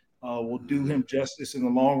segment will do him justice in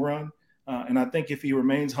the long run. And I think if he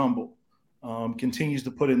remains humble, continues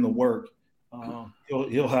to put in the work,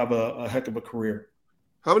 he'll have a heck of a career.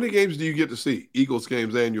 How many games do you get to see? Eagles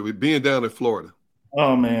games annually, being down in Florida?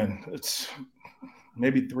 Oh man, it's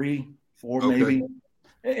maybe 3, 4, maybe.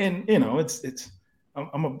 And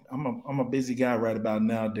I'm a busy guy right about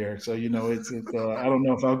now, Derrick. So I don't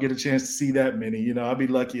know if I'll get a chance to see that many. I'll be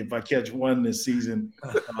lucky if I catch one this season.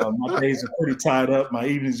 My days are pretty tied up. My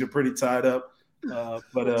evenings are pretty tied up.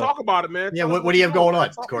 But talk about it, man. Yeah, what do you have going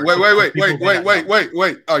on?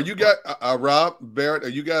 Wait. Are you guys, Rob, Barrett? Are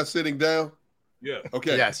you guys sitting down? Yeah.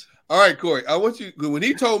 Okay. Yes. All right, Corey. I want you. When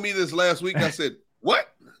he told me this last week, I said, "What?"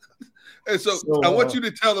 And so I want you to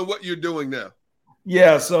tell him what you're doing now.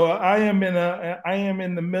 Yeah. So I am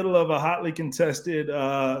in the middle of a hotly contested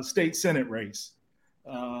state senate race,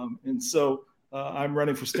 and so I'm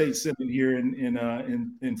running for state senate here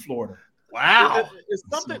in Florida. Wow.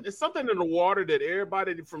 It's something in the water that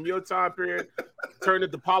everybody from your time period turned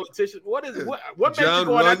into politicians. What made you go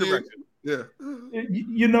in that direction? Yeah.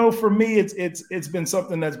 For me, it's been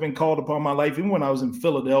something that's been called upon my life. Even when I was in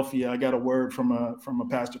Philadelphia, I got a word from a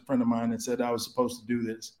pastor friend of mine that said I was supposed to do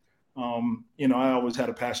this. I always had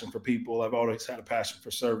a passion for people. I've always had a passion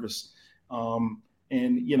for service.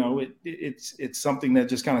 It's something that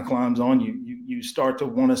just kind of climbs on you. You start to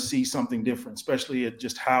want to see something different, especially at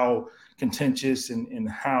just how contentious and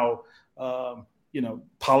how,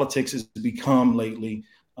 politics has become lately.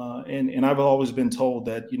 And I've always been told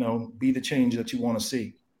that, be the change that you want to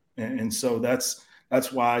see. And so that's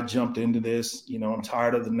why I jumped into this. I'm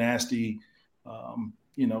tired of the nasty,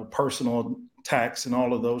 personal attacks and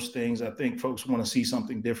all of those things. I think folks want to see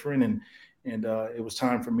something different. And it was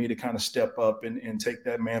time for me to kind of step up and take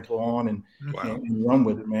that mantle on and run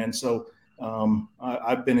with it, man. So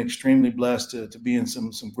I've been extremely blessed to be in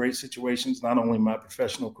some great situations, not only my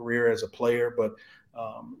professional career as a player, but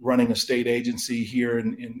running a state agency here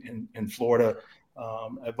in Florida.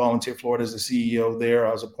 At Volunteer Florida as the CEO there.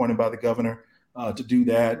 I was appointed by the governor to do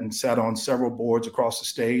that and sat on several boards across the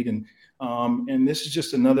state. And this is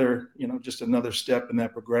just another step in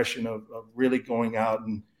that progression of really going out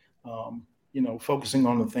and, focusing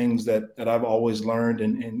on the things that I've always learned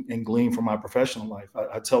and gleaned from my professional life.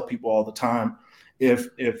 I tell people all the time, if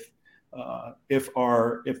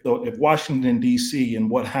Washington, D.C. and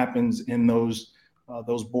what happens in those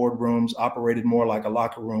boardrooms operated more like a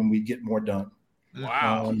locker room, we get more done.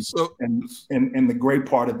 Wow. And the great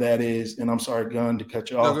part of that is, and I'm sorry, Gunn, to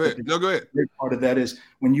cut you off. Go ahead. Go ahead. The great part of that is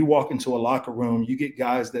when you walk into a locker room, you get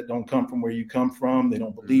guys that don't come from where you come from. They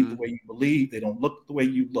don't believe the way you believe. They don't look the way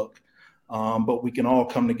you look. But we can all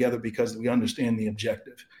come together because we understand the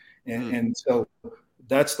objective. And so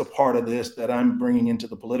that's the part of this that I'm bringing into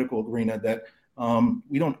the political arena, that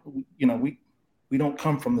we don't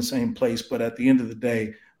come from the same place, but at the end of the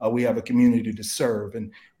day, we have a community to serve,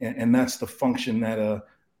 and that's the function that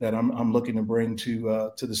I'm looking to bring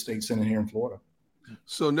to the state senate here in Florida.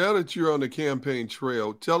 So now that you're on the campaign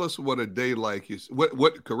trail, tell us what a day like is.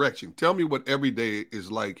 Tell me what every day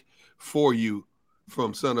is like for you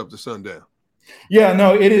from sun up to sundown. Yeah,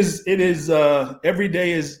 no, it is. Every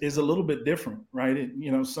day is a little bit different, right?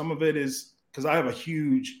 Some of it is because I have a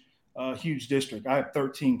huge district. I have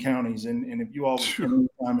 13 counties, and if you all spend any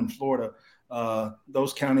time in Florida,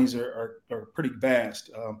 those counties are pretty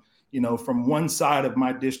vast. From one side of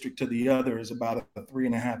my district to the other is about a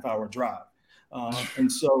 3.5 hour drive. And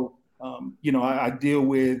so, I deal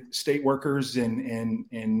with state workers in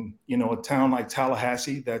a town like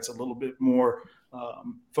Tallahassee that's a little bit more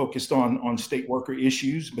focused on state worker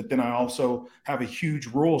issues. But then I also have a huge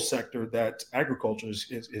rural sector that agriculture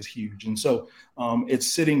is huge. And so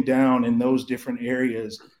it's sitting down in those different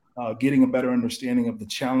areas, getting a better understanding of the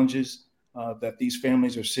challenges that these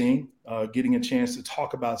families are seeing, getting a chance to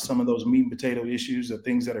talk about some of those meat and potato issues, the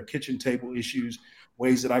things that are kitchen table issues,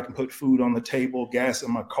 ways that I can put food on the table, gas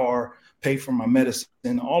in my car, pay for my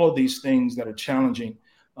medicine, all of these things that are challenging.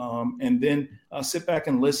 And then sit back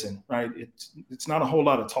and listen, right? It's not a whole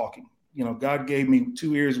lot of talking. God gave me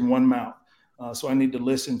 2 ears and 1 mouth. So I need to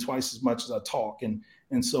listen twice as much as I talk.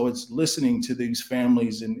 And so it's listening to these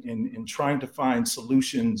families and trying to find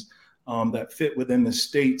solutions that fit within the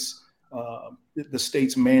state's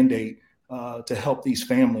mandate to help these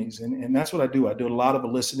families. And that's what I do. I do a lot of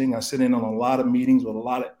listening. I sit in on a lot of meetings with a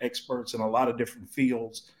lot of experts in a lot of different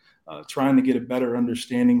fields, trying to get a better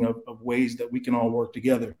understanding of ways that we can all work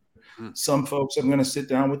together. Some folks I'm going to sit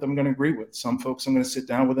down with, I'm going to agree with. Some folks I'm going to sit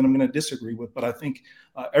down with and I'm going to disagree with. But I think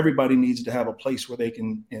everybody needs to have a place where they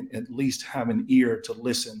can at least have an ear to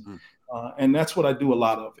listen. And that's what I do a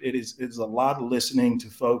lot of. It's a lot of listening to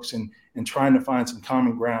folks and trying to find some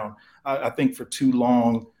common ground. I think for too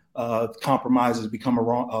long, compromise has become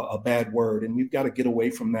a bad word. And we've got to get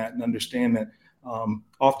away from that and understand that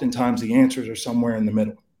oftentimes the answers are somewhere in the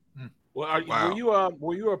middle. Well,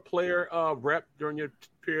 were you a player rep during your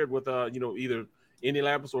period with either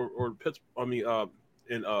Indianapolis or Pittsburgh?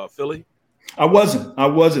 In Philly? I wasn't.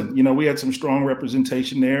 We had some strong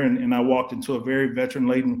representation there, and I walked into a very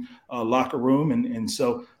veteran-laden locker room, and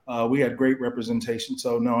so we had great representation.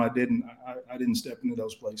 So no, I didn't step into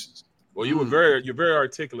those places. Well, you're very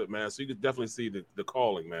articulate, man. So you could definitely see the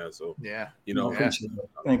calling, man. So yeah,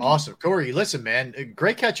 Thank awesome, you. Corey. Listen, man,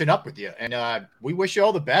 great catching up with you, and we wish you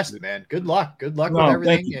all the best, man. Good luck with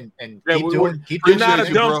everything, and keep doing. You're not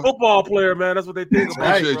a dumb football player, man. That's what they think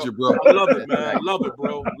about. Appreciate you, bro. I love it, man. Love it,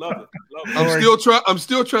 bro. Love it. I'm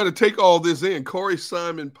still trying to take all this in. Corey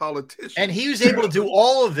Simon, politician, and he was able to do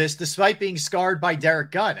all of this despite being scarred by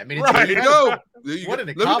Derrick Gunn. I mean, it's there you go. What an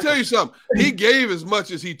Let me tell you something. He gave as much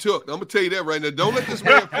as he took. I'm gonna tell you that right now. Don't let this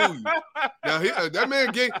man fool you. Now, that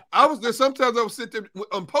man gave. I was there. Sometimes I would sit there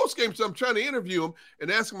on post game. So I'm trying to interview him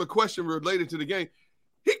and ask him a question related to the game.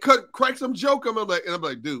 He cracked some joke. I'm like,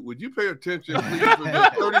 dude, would you pay attention, please, for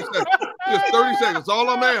just 30 seconds? Just 30 seconds. That's all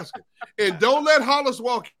I'm asking. And don't let Hollis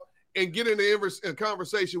walk and get in a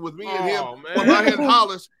conversation with me and him. If I had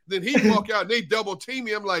Hollis, then he'd walk out and they double team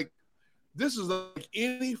me. I'm like, this is like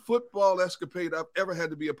any football escapade I've ever had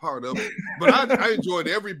to be a part of. But I enjoyed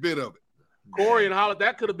every bit of it. Corey and Hollis,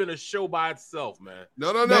 that could have been a show by itself, man.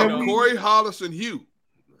 No. Corey, Hollis, and Hugh.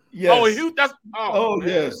 Yes. Oh, Hugh, that's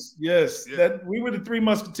yes. That we were the Three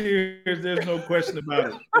Musketeers. There's no question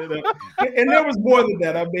about it. And there was more than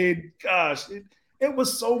that. I mean, gosh, it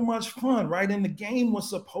was so much fun, right? And the game was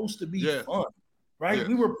supposed to be fun, right? Yes.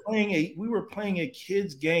 We were playing a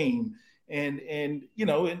kids game. And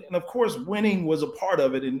of course, winning was a part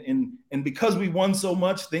of it, and because we won so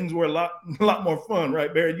much, things were a lot more fun,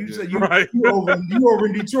 right, Barrett? You said you over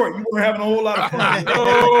in Detroit, you were having a whole lot of fun.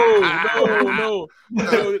 No.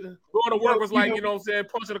 Going to work was like,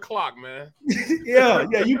 punching the clock, man. yeah,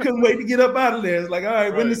 you couldn't wait to get up out of there. It's like, all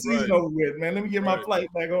right, when the season over with, man, let me get my flight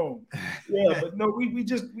back home. Yeah, but no, we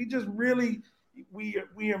just really. We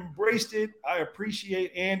embraced it. I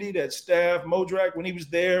appreciate Andy, that staff, Modrak, when he was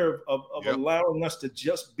there, of allowing us to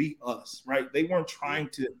just be us, right? They weren't trying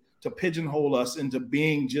to pigeonhole us into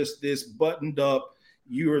being just this buttoned up,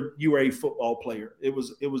 you're a football player. It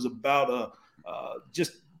was about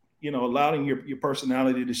just allowing your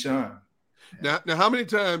personality to shine. Now, how many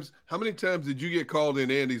times did you get called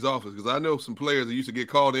in Andy's office? Because I know some players that used to get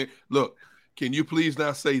called in. Look, can you please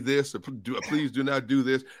not say this, or please do not do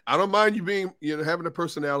this? I don't mind you being, having a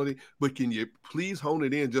personality, but can you please hone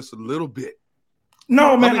it in just a little bit?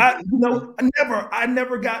 No, man, I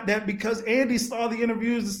never got that, because Andy saw the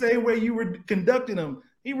interviews the same way you were conducting them.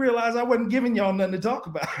 He realized I wasn't giving y'all nothing to talk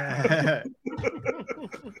about.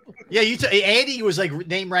 Yeah, Andy was like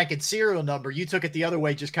name, rank, and serial number. You took it the other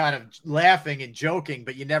way, just kind of laughing and joking,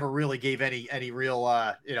 but you never really gave any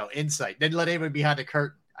real insight. Didn't let anybody behind the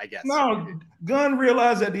curtain, I guess. No, Gunn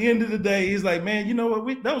realized at the end of the day, he's like, man, you know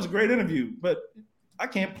what? That was a great interview, but I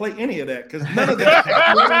can't play any of that because none of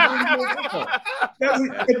that.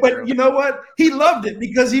 But you know what? He loved it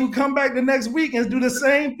because he would come back the next week and do the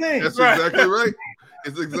same thing. That's exactly right.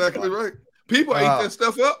 It's exactly right. People ate that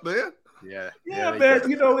stuff up, man. Yeah,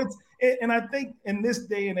 man. And I think in this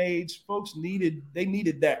day and age, folks needed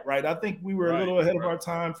that, right? I think we were a little ahead of our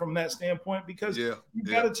time from that standpoint, because you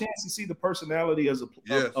got a chance to see the personality of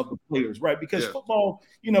the players, right? Because football,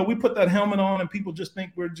 we put that helmet on and people just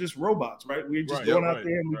think we're just robots, right? We're just going out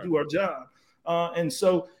there and we do our job. And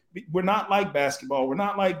so we're not like basketball. We're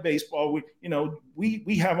not like baseball.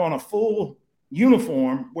 We have on a full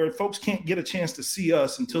uniform where folks can't get a chance to see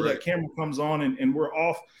us until that camera comes on and we're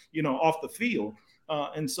off the field.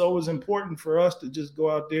 And so it was important for us to just go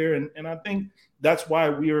out there. And I think that's why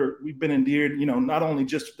we've been endeared, not only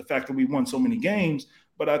just the fact that we won so many games,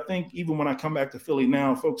 but I think even when I come back to Philly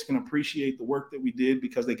now, folks can appreciate the work that we did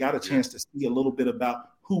because they got a chance to see a little bit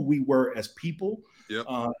about who we were as people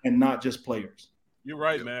and not just players. You're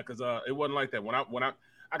right, man, because it wasn't like that. When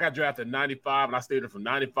I got drafted in 95 and I stayed there from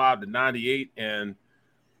 95 to 98, and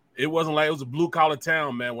it wasn't like it was a blue-collar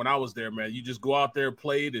town, man, when I was there, man. You just go out there,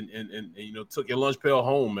 played, and took your lunch pail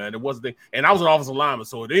home, man. It wasn't and I was an offensive lineman,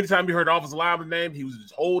 so anytime you heard the offensive lineman name, he was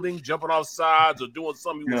just holding, jumping off sides, or doing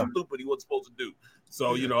something he was stupid he wasn't supposed to do.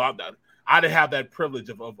 So, I didn't have that privilege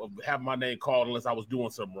of having my name called unless I was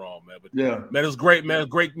doing something wrong, man. But, man, it was great, man. It was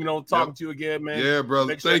great, talking to you again, man. Yeah,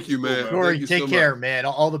 brother. Thank you, man. Corey, take care, man.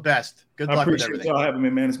 All the best. Good luck with everything. I appreciate y'all having me,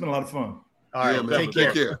 man. It's been a lot of fun. All right,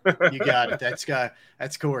 take care. You got it.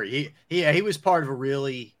 That's Corey. He was part of a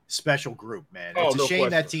really special group, man. It's a shame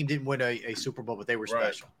that team didn't win a Super Bowl, but they were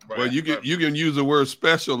special. Right. Well, you can use the word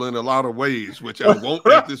special in a lot of ways, which I won't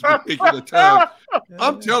at this particular time.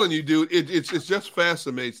 I'm telling you, dude, it just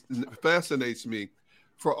fascinates me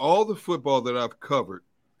for all the football that I've covered.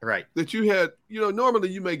 Right. That you had, normally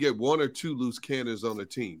you may get one or two loose cannons on a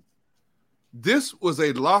team. This was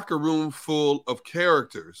a locker room full of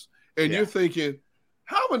characters. And you're thinking,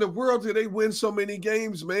 how in the world did they win so many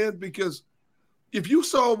games, man? Because if you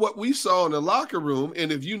saw what we saw in the locker room,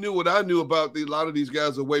 and if you knew what I knew about a lot of these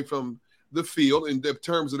guys away from the field in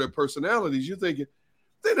terms of their personalities, you're thinking,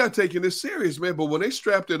 they're not taking this serious, man. But when they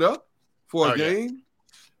strapped it up for a game,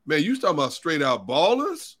 man, you talking about straight out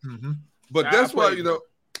ballers. Mm-hmm. But that's why, you know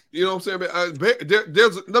what I'm saying?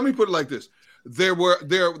 Man, let me put it like this. They were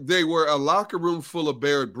a locker room full of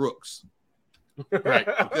Barrett Brooks. Right.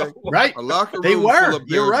 Okay? Right. A locker room they were. Full of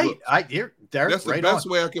You're right. Brooks. Derrick, that's the best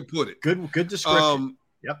way I could put it. Good description.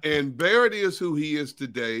 Yep. And Barrett is who he is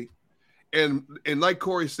today. And like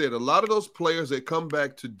Corey said, a lot of those players that come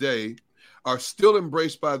back today are still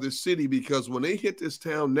embraced by this city, because when they hit this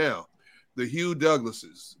town now, the Hugh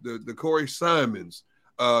Douglases, the Corey Simons,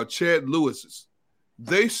 Chad Lewises,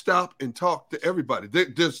 they stop and talk to everybody.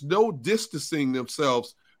 There's no distancing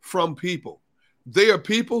themselves from people. They are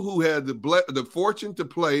people who had the fortune to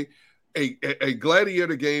play a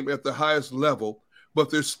gladiator game at the highest level, but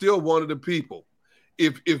they're still one of the people.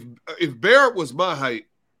 If Barrett was my height,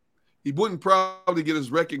 he wouldn't probably get as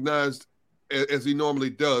recognized as he normally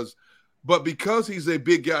does. But because he's a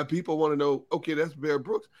big guy, people want to know, okay, that's Barrett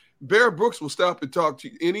Brooks. Barrett Brooks will stop and talk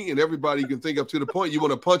to any and everybody you can think of, to the point you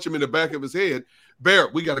want to punch him in the back of his head.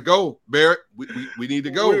 Barrett, we got to go. Barrett, we need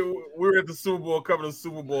to go. We were at the Super Bowl, covering the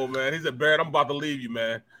Super Bowl, man. He said, Barrett, I'm about to leave you,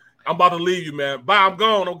 man. Bye, I'm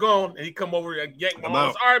gone. And he come over and yank my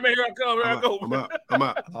arms. All right, man, here I come. Here I go. I'm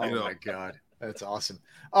out. Oh, my God. That's awesome.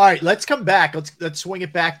 All right, let's come back. Let's swing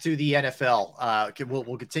it back to the NFL.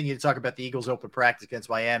 We'll continue to talk about the Eagles' open practice against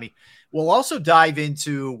Miami. We'll also dive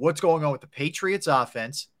into what's going on with the Patriots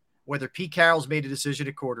offense, whether Pete Carroll's made a decision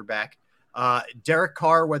at quarterback, Derek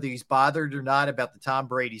Carr, whether he's bothered or not about the Tom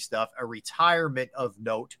Brady stuff, a retirement of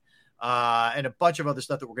note, and a bunch of other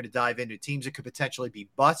stuff that we're going to dive into, teams that could potentially be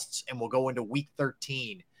busts, and we'll go into week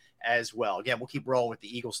 13 as well. Again, we'll keep rolling with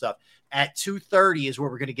the Eagle stuff. At 2:30 is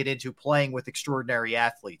where we're going to get into playing with extraordinary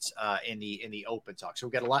athletes in the open talk. So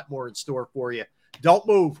we've got a lot more in store for you Don't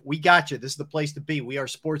move. We got you. This is the place to be. We are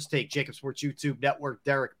Sports Take, Jacob Sports YouTube Network,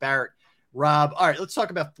 Derrick, Barrett, Rob. All right, let's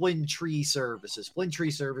talk about Flynn Tree Services. Flynn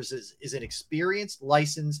Tree Services is an experienced,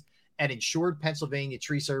 licensed, and insured Pennsylvania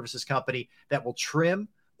tree services company that will trim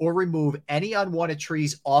or remove any unwanted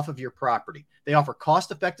trees off of your property. They offer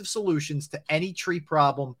cost-effective solutions to any tree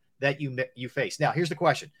problem that you face. Now, here's the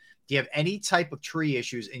question. Do you have any type of tree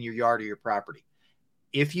issues in your yard or your property?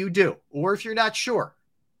 If you do, or if you're not sure,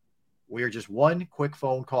 we are just one quick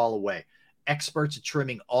phone call away. Experts at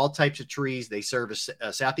trimming all types of trees. They service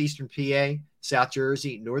southeastern PA, South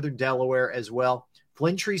Jersey, northern Delaware as well.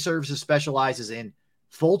 Flynn Tree Services specializes in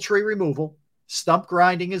full tree removal, stump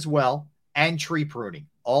grinding as well, and tree pruning.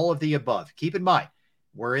 All of the above. Keep in mind,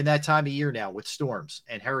 we're in that time of year now with storms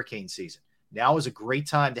and hurricane season. Now is a great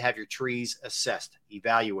time to have your trees assessed,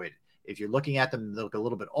 evaluated. If you're looking at them, they look a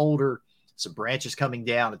little bit older, some branches coming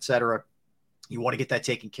down, etc., you want to get that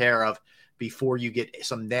taken care of before you get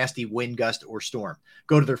some nasty wind gust or storm.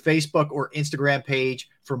 Go to their Facebook or Instagram page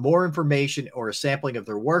for more information or a sampling of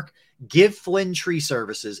their work. Give Flynn Tree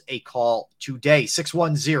Services a call today,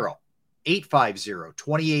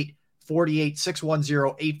 610-850-2848,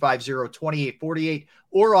 610-850-2848,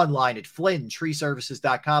 or online at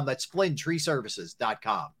flynntreeservices.com. That's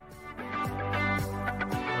flynntreeservices.com.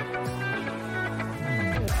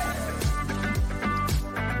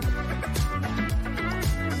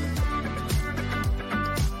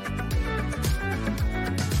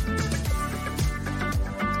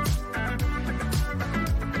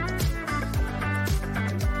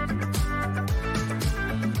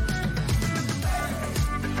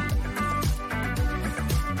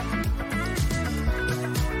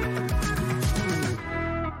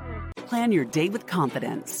 Plan your day with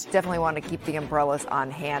confidence. Definitely want to keep the umbrellas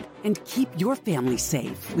on hand. And keep your family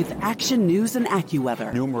safe with Action News and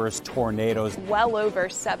AccuWeather. Numerous tornadoes. Well over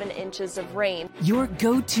 7 inches of rain. Your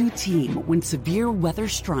go-to team when severe weather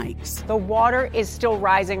strikes. The water is still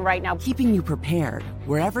rising right now. Keeping you prepared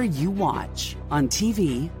wherever you watch. On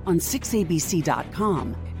TV, on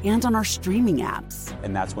 6abc.com, and on our streaming apps.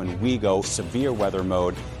 And that's when we go severe weather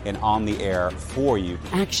mode and on the air for you.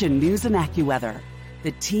 Action News and AccuWeather.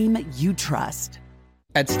 The team you trust.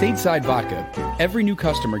 At Stateside Vodka, every new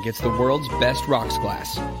customer gets the world's best rocks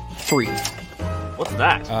glass. Free. What's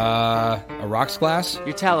that? A rocks glass?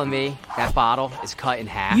 You're telling me that bottle is cut in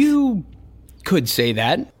half? You could say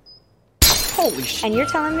that. Holy shit. And you're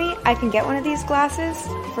telling me I can get one of these glasses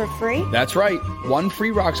for free? That's right. One free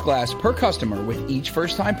rocks glass per customer with each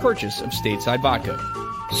first-time purchase of Stateside Vodka.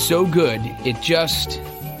 So good, it just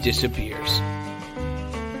disappears.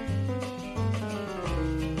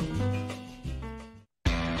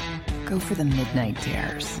 Go for the midnight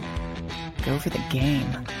dares. Go for the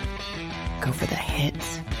game. Go for the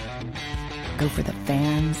hits. Go for the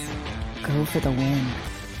fans. Go for the win.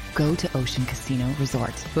 Go to Ocean Casino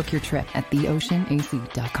Resort. Book your trip at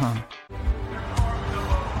theoceanac.com.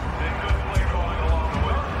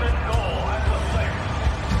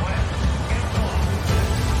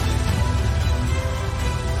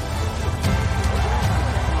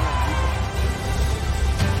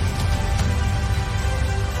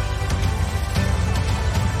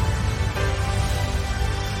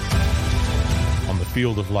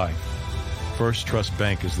 Field of life, First Trust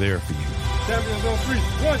Bank is there for you. Champions on 3.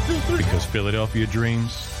 1, 2, 3. Because Philadelphia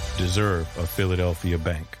dreams deserve a Philadelphia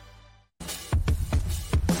bank.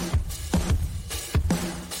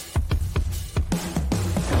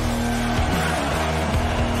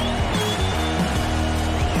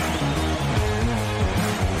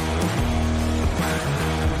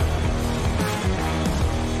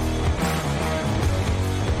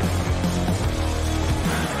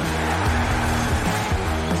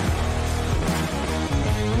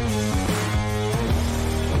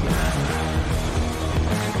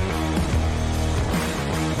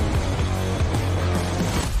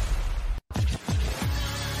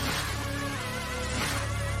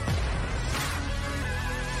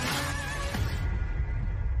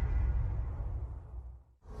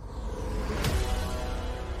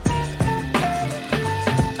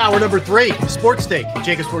 Hour number 3, Sports Take,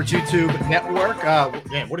 Jacob Sports YouTube Network.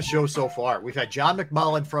 Man, what a show so far. We've had John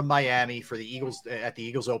McMullen from Miami for the Eagles at the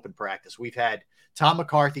Eagles Open practice. We've had Tom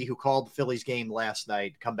McCarthy, who called the Phillies game last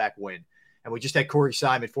night, come back win. And we just had Corey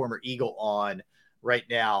Simon, former Eagle, on right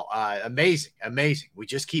now. Amazing. We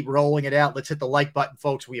just keep rolling it out. Let's hit the like button,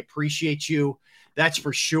 folks. We appreciate you. That's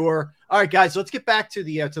for sure. All right, guys, let's get back to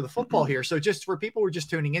the football here. So just for people who are just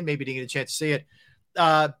tuning in, maybe didn't get a chance to see it,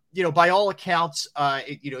 by all accounts,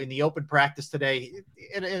 in the open practice today,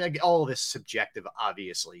 and all of this is subjective,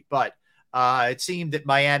 obviously, but It seemed that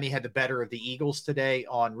Miami had the better of the Eagles today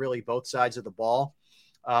on really both sides of the ball.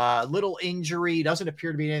 Little injury, doesn't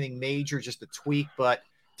appear to be anything major, just a tweak, but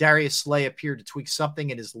Darius Slay appeared to tweak something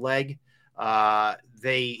in his leg.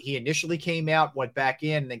 He initially came out, went back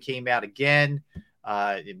in, and then came out again.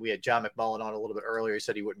 We had John McMullen on a little bit earlier. He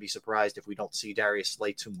said he wouldn't be surprised if we don't see Darius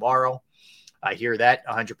Slay tomorrow. I hear that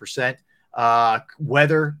 100%.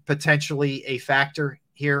 Weather potentially a factor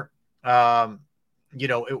here.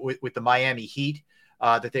 With the Miami Heat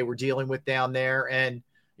that they were dealing with down there. And,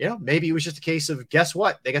 maybe it was just a case of, guess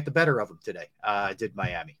what? They got the better of them today, did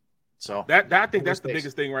Miami. So I think that's the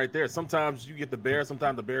biggest thing right there. Sometimes you get the bear,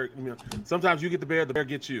 sometimes the bear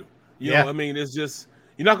gets you. You know, I mean, it's just,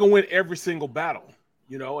 you're not going to win every single battle,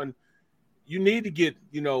 and you need to get,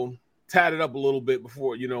 tatted up a little bit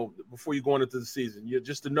before you go into the season.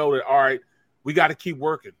 Just to know that, all right, we got to keep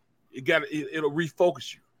working. It'll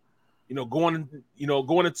refocus you. Going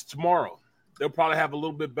into tomorrow, they'll probably have a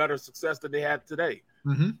little bit better success than they had today.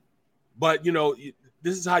 Mm-hmm. But,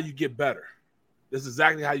 this is how you get better. This is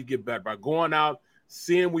exactly how you get better, by going out,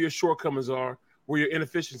 seeing where your shortcomings are, where your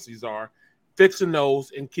inefficiencies are, fixing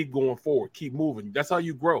those, and keep going forward, keep moving. That's how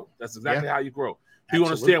you grow. That's exactly how you grow. People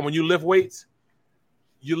understand when you lift weights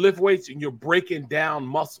and you're breaking down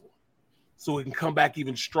muscle so it can come back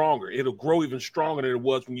even stronger. It'll grow even stronger than it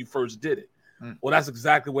was when you first did it. Well, that's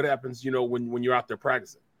exactly what happens, when you're out there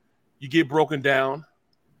practicing. You get broken down,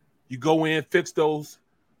 you go in, fix those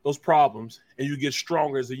problems, and you get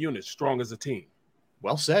stronger as a unit, strong as a team.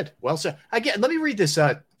 Well said. Well said. Again, let me read this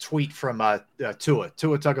tweet from Tua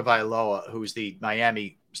Tagovailoa, who's the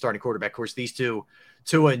Miami starting quarterback. Of course, these two,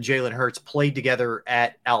 Tua and Jalen Hurts, played together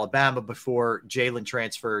at Alabama before Jalen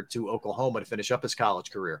transferred to Oklahoma to finish up his college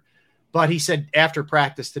career. But he said after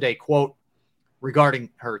practice today, quote, regarding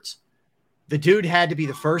Hurts, the dude had to be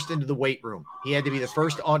the first into the weight room. He had to be the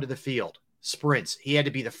first onto the field. Sprints. He had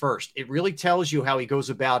to be the first. It really tells you how he goes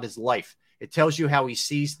about his life. It tells you how he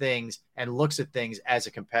sees things and looks at things as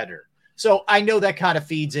a competitor. So I know that kind of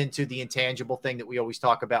feeds into the intangible thing that we always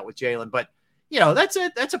talk about with Jalen, but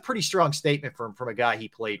that's a pretty strong statement from a guy he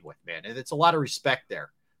played with, man. And it's a lot of respect there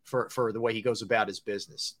for the way he goes about his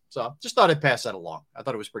business. So just thought I'd pass that along. I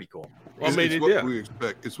thought it was pretty cool. Well, we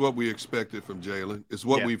expect. It's what we expected from Jalen. It's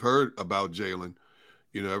what we've heard about Jalen,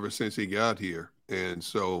 ever since he got here. And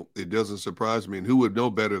so it doesn't surprise me. And who would know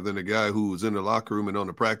better than a guy who was in the locker room and on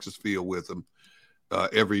the practice field with him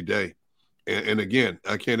every day? And again,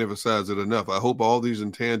 I can't emphasize it enough. I hope all these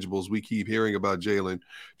intangibles we keep hearing about Jalen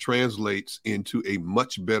translates into a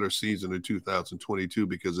much better season in 2022,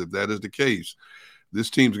 because if that is the case, this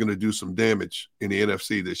team's going to do some damage in the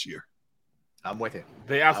NFC this year. I'm with you.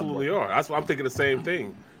 They absolutely are. That's why I'm thinking the same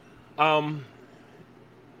thing.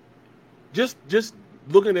 Just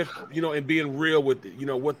looking at, and being real with,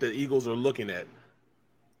 what the Eagles are looking at.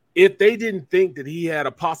 If they didn't think that he had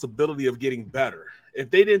a possibility of getting better, if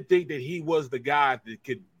they didn't think that he was the guy that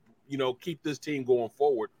could, keep this team going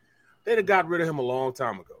forward, they'd have got rid of him a long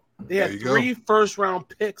time ago. They had 3 first-round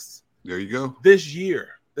picks. There you go. This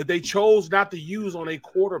year that they chose not to use on a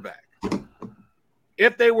quarterback.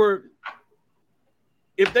 If they were,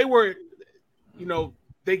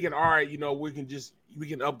 thinking, all right, we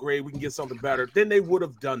can upgrade, we can get something better, then they would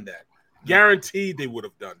have done that. Guaranteed they would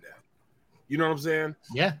have done that. You know what I'm saying?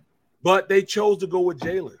 Yeah. But they chose to go with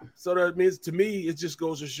Jalen. So that means, to me, it just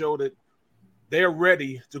goes to show that they're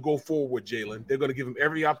ready to go forward with Jalen. They're going to give him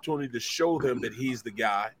every opportunity to show them that he's the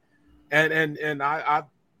guy. And I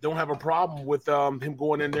don't have a problem with him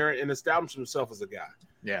going in there and establishing himself as a guy.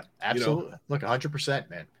 Yeah, absolutely. Look, 100%,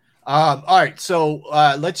 man. All right, so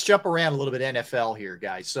let's jump around a little bit NFL here,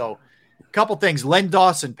 guys. So a couple things. Len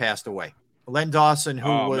Dawson passed away. Len Dawson, who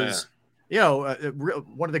was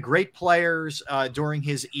one of the great players during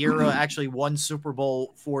his era, actually won Super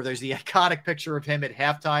Bowl IV. There's the iconic picture of him at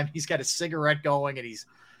halftime. He's got a cigarette going, and he's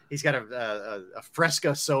got a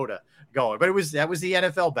Fresca soda going. But that was the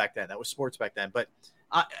NFL back then. That was sports back then. But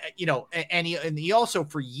and he also,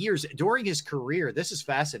 for years during his career, this is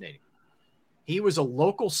fascinating. He was a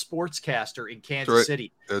local sportscaster in Kansas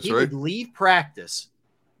City. He would leave practice,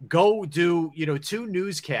 go do 2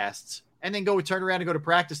 newscasts, and then turn around and go to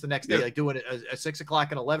practice the next day, like doing a 6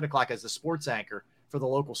 o'clock and 11 o'clock as the sports anchor for the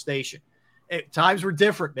local station. Times were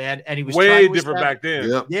different, man. And he was way different back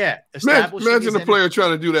then. Yeah. Imagine a player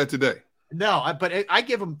trying to do that today. No, but I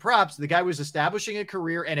give him props. The guy was establishing a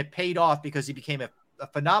career, and it paid off because he became a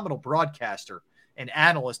phenomenal broadcaster and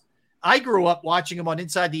analyst. I grew up watching him on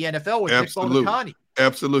Inside the NFL with Nick Bonaconte.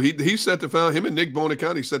 Absolutely. He set him and Nick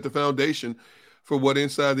Bonaconte set the foundation for what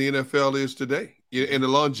Inside the NFL is today. And the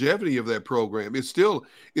longevity of that program. It's still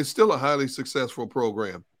a highly successful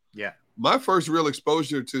program. Yeah. My first real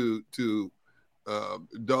exposure to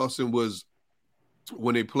Dawson was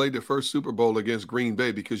when they played the first Super Bowl against Green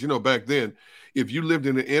Bay, because, back then, if you lived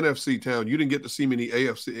in an NFC town, you didn't get to see many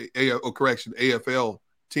AFL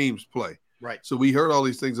teams play. Right. So we heard all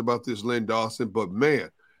these things about this Len Dawson, but man,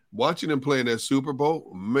 watching him play in that Super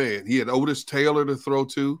Bowl, man, he had Otis Taylor to throw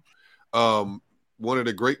to, one of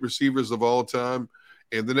the great receivers of all time.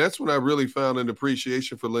 And then that's when I really found an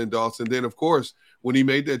appreciation for Len Dawson. Then, of course, when he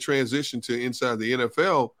made that transition to inside the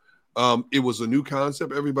NFL, it was a new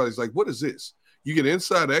concept. Everybody's like, what is this? You get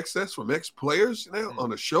inside access from ex-players now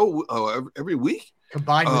on a show every week?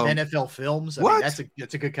 Combined with NFL films. I mean,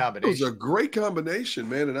 that's a good combination. It was a great combination,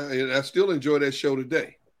 man. And I still enjoy that show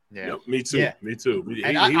today. Yeah. Yep, me too. Yeah. Me too. He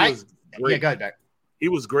was great. Yeah, go ahead, Beck. He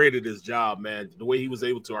was great at his job, man. The way he was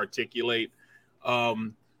able to articulate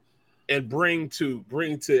and bring to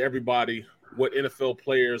everybody what NFL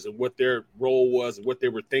players and what their role was, and what they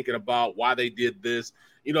were thinking about, why they did this.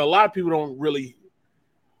 A lot of people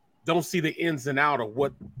don't see the ins and out of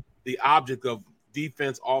what the object of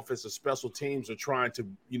defense, offense, or special teams are trying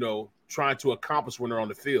to accomplish when they're on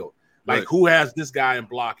the field. Like, right. Who has this guy in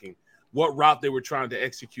blocking? What route they were trying to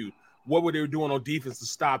execute? What were they doing on defense to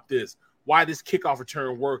stop this? Why this kickoff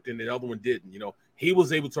return worked and the other one didn't? He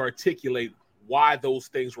was able to articulate why those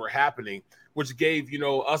things were happening, which gave,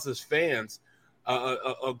 us as fans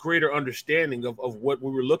a greater understanding of what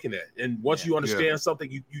we were looking at. And once you understand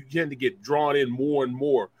something, you tend to get drawn in more and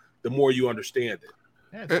more the more you understand it.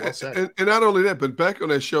 Yeah, and not only that, but back on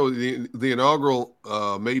that show, the inaugural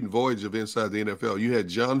maiden voyage of Inside the NFL, you had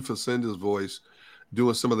John Facenda's voice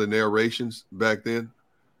doing some of the narrations back then.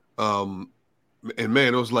 And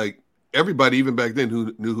man, it was like everybody, even back then,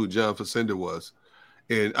 who knew who John Facenda was.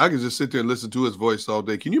 And I could just sit there and listen to his voice all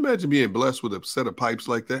day. Can you imagine being blessed with a set of pipes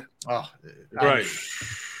like that? Oh, right.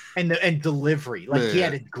 And delivery. Like, Man. he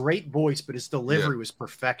had a great voice, but his delivery was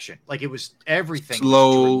perfection. Like, it was everything.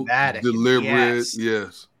 Slow, dramatic, deliberate,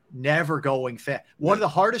 yes. Never going fast. One of the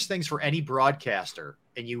hardest things for any broadcaster,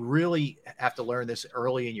 and you really have to learn this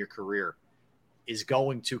early in your career, is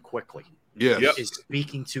going too quickly. Yeah. Is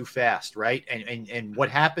speaking too fast, right? And what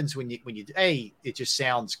happens when you it just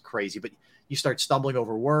sounds crazy, but you start stumbling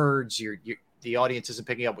over words, the audience isn't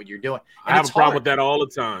picking up what you're doing. And I have a problem with that all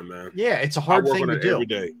the time, man. Yeah, it's a hard thing to do every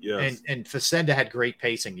day. Yeah. And Facenda had great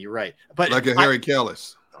pacing. You're right, but like a Harry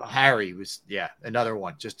Callis. Harry was another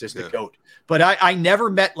one, just the goat. But I never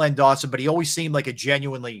met Len Dawson, but he always seemed like a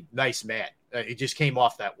genuinely nice man. It just came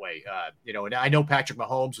off that way, And I know Patrick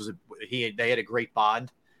Mahomes they had a great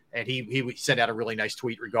bond, and he sent out a really nice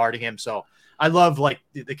tweet regarding him. So I love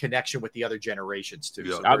the connection with the other generations too.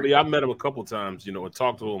 Yeah. So I met him a couple times, and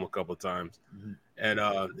talked to him a couple times, and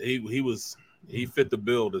he fit the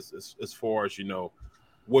bill as far as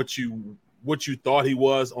what you thought he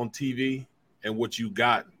was on TV and what you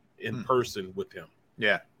got in person with him.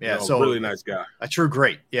 Yeah. So really nice guy, a true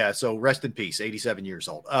great. Yeah. So rest in peace, 87 years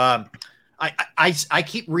old. I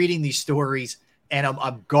keep reading these stories, and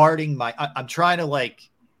I'm guarding I'm trying to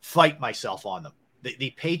fight myself on them.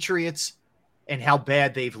 The Patriots and how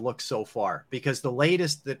bad they've looked so far, because the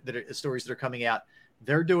latest stories that are coming out,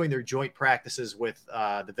 they're doing their joint practices with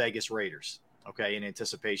the Vegas Raiders. Okay. In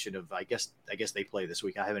anticipation of, I guess they play this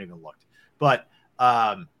week. I haven't even looked, but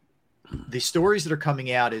the stories that are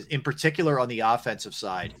coming out is, in particular on the offensive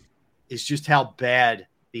side, is just how bad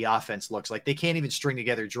the offense looks. Like, they can't even string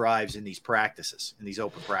together drives in these practices, in these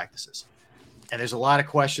open practices. And there's a lot of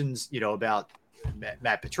questions, about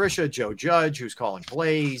Matt Patricia, Joe Judge, who's calling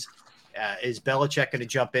plays. Is Belichick going to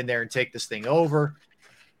jump in there and take this thing over?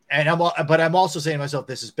 And I'm also saying to myself,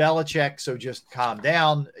 this is Belichick, so just calm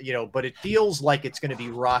down, but it feels like it's going to be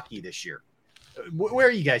rocky this year. Where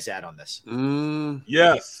are you guys at on this?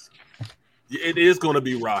 Yes, it is going to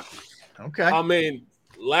be rocky. Okay. I mean,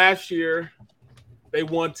 last year they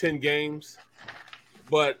won 10 games,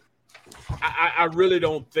 but I really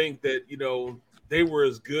don't think that, they were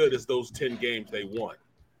as good as those 10 games they won.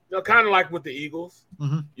 Kind of like with the Eagles,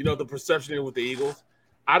 the perception with the Eagles.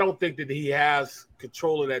 I don't think that he has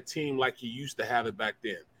control of that team like he used to have it back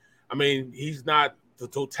then. I mean, he's not the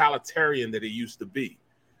totalitarian that he used to be.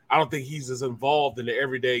 I don't think he's as involved in the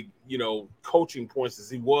everyday, coaching points as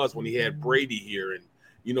he was when he had Brady here, and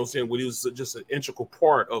when he was just an integral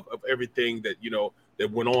part of everything that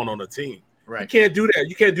that went on the team. Right. You can't do that.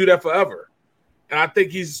 You can't do that forever. And I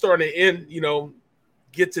think he's starting to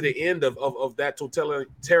get to the end of that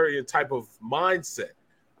totalitarian type of mindset.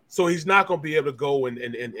 So he's not going to be able to go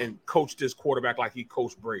and coach this quarterback like he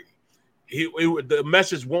coached Brady. The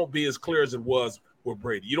message won't be as clear as it was with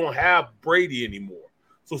Brady. You don't have Brady anymore.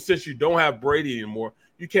 So since you don't have Brady anymore,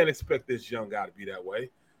 you can't expect this young guy to be that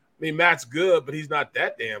way. mean, Matt's good, but he's not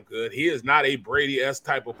that damn good. He is not a Brady-esque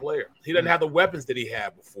type of player. He doesn't have the weapons that he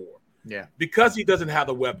had before. Yeah. Because he doesn't have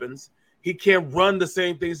the weapons, he can't run the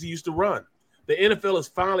same things he used to run. The NFL has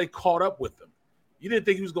finally caught up with him. You didn't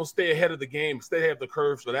think he was going to stay ahead of the game, stay ahead of the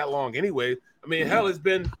curve for that long anyway. I mean, hell, it's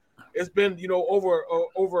been over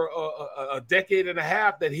a decade and a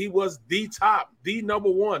half that he was the top, the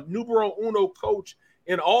number one, numero uno coach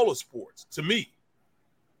in all of sports, to me.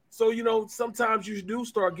 So, sometimes you do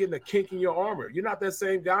start getting a kink in your armor. You're not that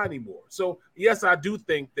same guy anymore. So, yes, I do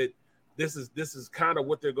think that this is kind of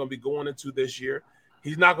what they're going to be going into this year.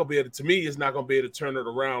 He's not going to be able to, he's not going to be able to turn it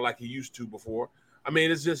around like he used to before. I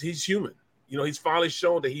mean, it's just he's human. He's finally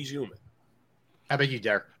shown that he's human. How about you,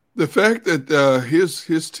 Derrick? The fact that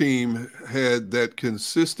his team had that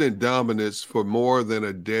consistent dominance for more than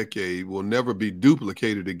a decade will never be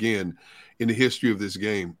duplicated again in the history of this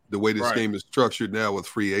game, the way this game is structured now with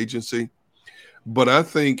free agency. But I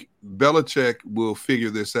think Belichick will figure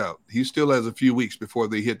this out. He still has a few weeks before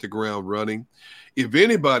they hit the ground running. If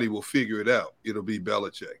anybody will figure it out, it'll be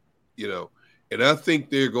Belichick, And I think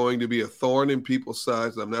they're going to be a thorn in people's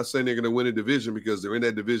sides. I'm not saying they're going to win a division because they're in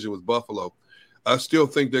that division with Buffalo. I still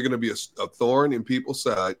think they're going to be a thorn in people's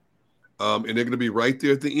side, and they're going to be right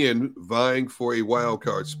there at the end vying for a wild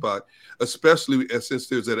card spot, especially since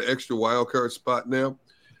there's an extra wild card spot now.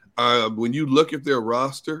 When you look at their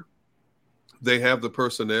roster, they have the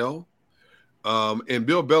personnel. And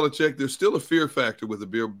Bill Belichick, there's still a fear factor with the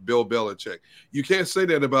Bill Belichick. You can't say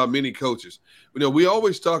that about many coaches. We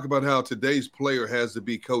always talk about how today's player has to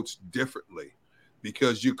be coached differently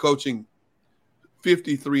because you're coaching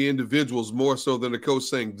 53 individuals more so than a coach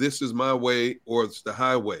saying, this is my way or it's the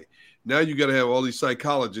highway. Now you got to have all these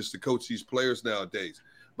psychologists to coach these players nowadays.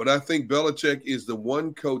 But I think Belichick is the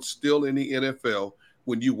one coach still in the NFL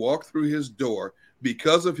when you walk through his door,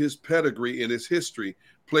 because of his pedigree and his history,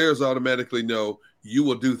 players automatically know you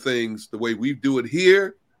will do things the way we do it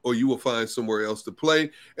here, or you will find somewhere else to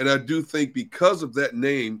play. And I do think because of that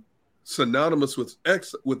name, synonymous with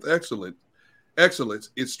excellence,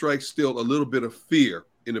 it strikes still a little bit of fear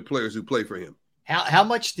in the players who play for him. How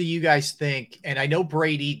much do you guys think? And I know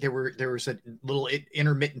Brady, there was a little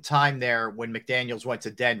intermittent time there when McDaniels went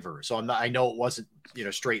to Denver. So I know it wasn't,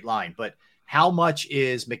 straight line, but how much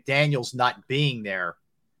is McDaniels not being there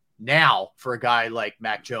now for a guy like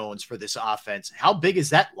Mac Jones for this offense? How big is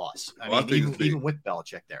that loss? I mean, even with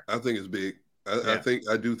Belichick there. I think it's big.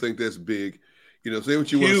 I do think that's big. Say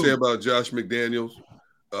what you want to say about Josh McDaniels.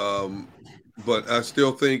 But I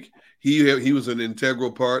still think he was an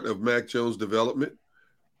integral part of Mac Jones' development.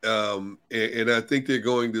 And I think they're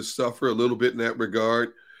going to suffer a little bit in that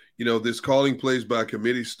regard. This calling plays by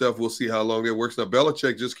committee stuff, we'll see how long that works. Now,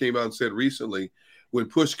 Belichick just came out and said recently, when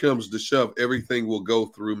push comes to shove, everything will go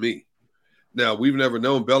through me. Now, we've never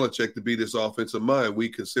known Belichick to be this offensive mind. We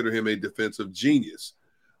consider him a defensive genius.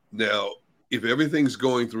 Now, if everything's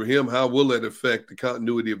going through him, how will that affect the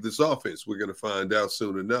continuity of this offense? We're going to find out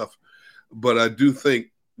soon enough. But I do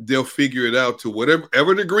think they'll figure it out to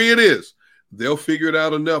whatever degree it is. They'll figure it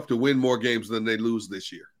out enough to win more games than they lose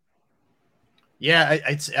this year. Yeah,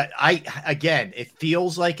 again, it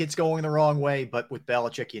feels like it's going the wrong way, but with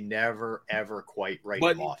Belichick, you never, ever quite write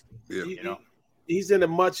him off. Yeah. He's in a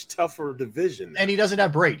much tougher division now. And he doesn't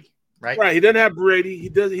have Brady, right? Right, he doesn't have Brady.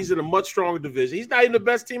 He's in a much stronger division. He's not even the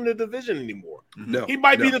best team in the division anymore. No, he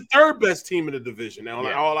might be the third best team in the division now.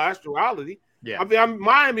 In all actuality, yeah. I mean,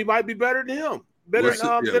 Miami might be better than him.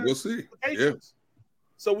 We'll see. Yeah.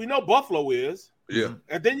 So we know Buffalo is. Yeah.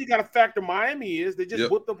 And then you got to factor Miami is. They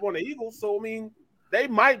just whipped up on the Eagles. So, I mean, they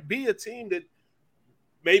might be a team that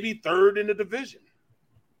maybe third in the division.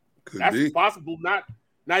 That's possible, not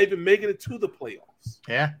even making it to the playoffs.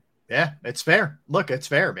 Yeah. Yeah, it's fair. Look, it's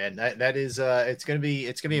fair, man. That is it's gonna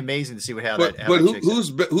be amazing to see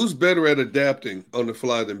who's better at adapting on the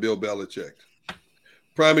fly than Bill Belichick?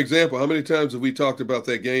 Prime example, how many times have we talked about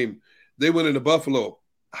that game? They went into Buffalo,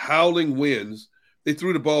 howling winds. They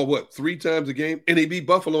threw the ball, 3 times a game? And they beat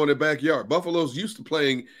Buffalo in their backyard. Buffalo's used to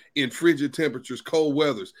playing in frigid temperatures, cold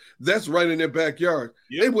weathers. That's right in their backyard.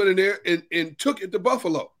 Yep. They went in there and took it to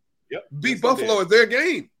Buffalo. Yep. Beat Buffalo at their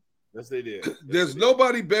game. Yes, they did. There's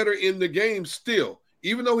nobody better in the game still.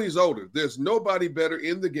 Even though he's older, there's nobody better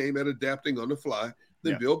in the game at adapting on the fly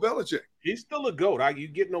than Bill Belichick. He's still a GOAT. You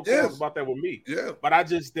get no questions about that with me. Yeah. But I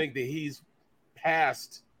just think that he's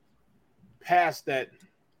past that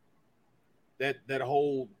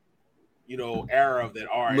whole, era of that.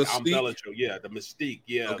 All right, mystique. I'm Belichick. Yeah, the mystique.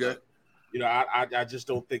 Yeah. Okay. I just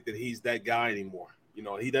don't think that he's that guy anymore.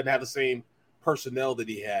 He doesn't have the same personnel that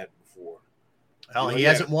he had before. Well, he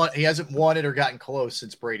hasn't won it or gotten close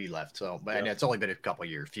since Brady left. So, and it's only been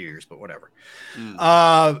a few years, but whatever.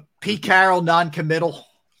 Pete Carroll non-committal,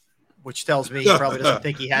 which tells me he probably doesn't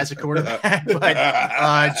think he has a quarterback.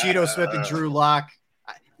 But Geno Smith and Drew Lock,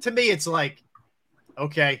 to me, it's like,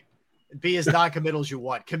 okay, be as non-committal as you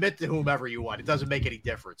want. Commit to whomever you want. It doesn't make any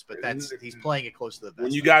difference. But he's playing it close to the vest.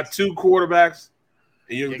 When you got two quarterbacks,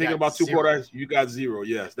 and you're thinking about two quarterbacks, you got zero.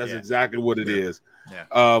 Yes, that's exactly what it is.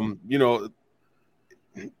 Yeah.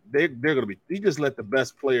 They're going to be – you just let the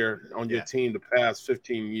best player on your team the past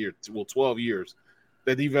 15 years, 12 years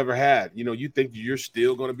that you've ever had. You think you're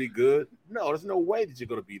still going to be good? No, there's no way that you're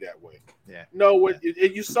going to be that way. Yeah. No,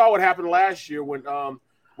 you saw what happened last year when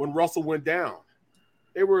Russell went down.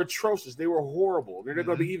 They were atrocious. They were horrible. They're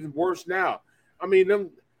going to be even worse now. I mean,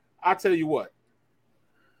 I'll tell you what.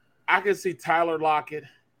 I can see Tyler Lockett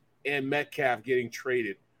and Metcalf getting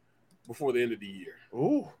traded before the end of the year.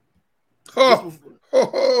 Ooh. I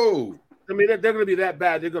mean, they're going to be that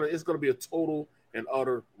bad. It's going to be a total and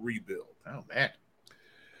utter rebuild. Oh man.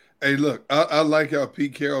 Hey, look, I like how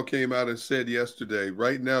Pete Carroll came out and said yesterday.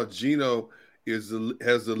 Right now, Geno has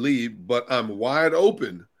the lead, but I'm wide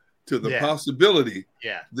open to the possibility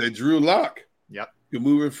that Drew Lock can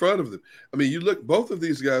move in front of them. I mean, you look, both of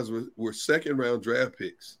these guys were second-round draft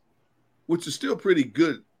picks, which is still pretty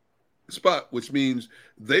good spot, which means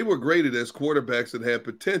they were graded as quarterbacks that had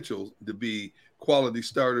potential to be quality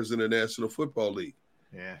starters in the National Football League.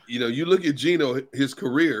 Yeah. You look at Geno, his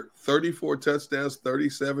career, 34 touchdowns,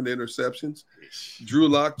 37 interceptions. Drew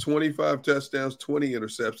Lock, 25 touchdowns, 20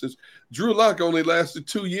 interceptions. Drew Lock only lasted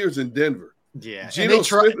 2 years in Denver. Yeah. Geno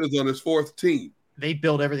Smith is on his fourth team. They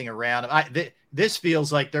build everything around him. This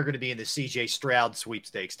feels like they're going to be in the C.J. Stroud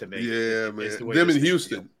sweepstakes to me. Yeah, man. Them in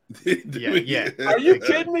Houston. Yeah. Are you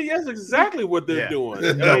kidding me? That's exactly what they're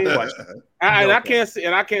doing. No question. I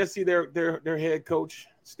can't see their head coach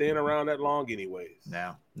staying around that long, anyways.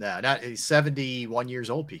 No, he's 71 years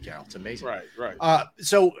old. Pete Carroll. It's amazing. Right.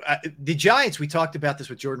 So the Giants, we talked about this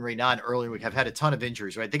with Jordan Reynon earlier. We have had a ton of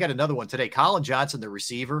injuries. Right, they got another one today. Colin Johnson, the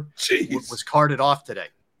receiver, was carted off today.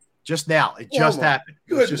 Just now, it just happened.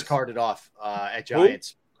 It was just carted off at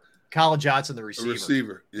Giants. Colin Johnson, the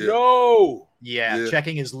receiver. Yeah. No. Yeah,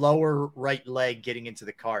 checking his lower right leg getting into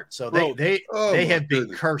the cart. So they have been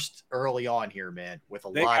cursed early on here, man, with a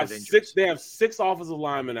lot of injuries. They have 6 offensive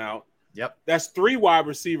linemen out. Yep. That's 3 wide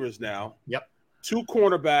receivers now. Yep. 2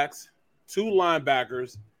 cornerbacks, 2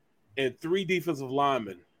 linebackers, and 3 defensive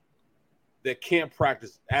linemen that can't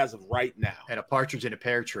practice as of right now. And a partridge in a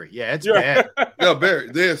pear tree. Yeah, it's bad. No,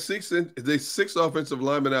 Barrett, they had 6 offensive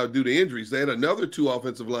linemen out due to injuries. They had another 2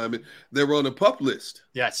 offensive linemen that were on the PUP list.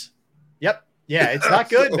 Yes. Yep. Yeah, it's not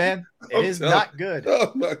good, man. It is not good.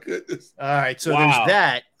 Oh, my goodness. All right, so there's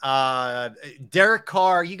that. Derrick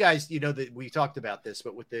Carr, you guys, that we talked about this,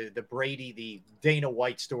 but with the Brady, the Dana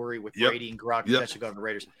White story with Brady and Gronk potentially going to the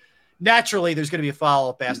Raiders. Naturally, there's going to be a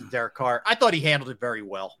follow-up asked to Derrick Carr. I thought he handled it very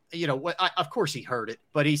well. Of course he heard it,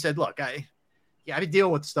 but he said, look, I've been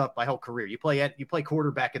dealing with stuff my whole career. You play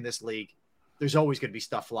quarterback in this league. There's always going to be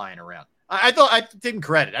stuff flying around. I didn't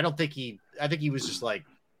credit. I think he was just like,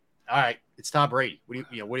 all right, it's Tom Brady. What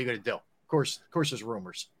are you going to do? Of course there's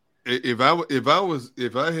rumors. If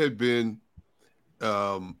I had been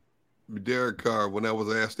Derrick Carr when I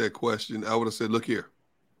was asked that question, I would have said, look here.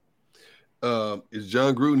 Is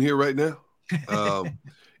John Gruden here right now?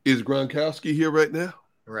 Is Gronkowski here right now?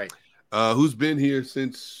 Right. Who's been here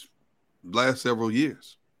since last several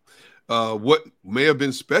years? What may have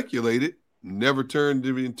been speculated never turned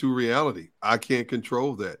into reality. I can't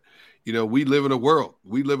control that. We live in a world.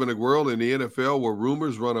 We live in a world in the NFL where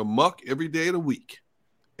rumors run amok every day of the week.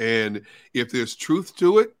 And if there's truth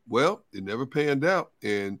to it, well, it never panned out.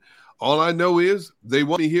 And all I know is they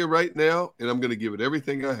want me here right now, and I'm going to give it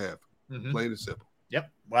everything I have. Mm-hmm. Plain and simple.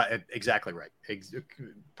 Yep. Well, exactly right.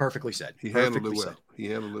 Perfectly said. He handled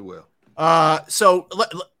it well. So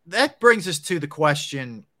that brings us to the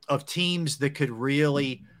question of teams that could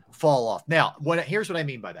really fall off. Now, here's what I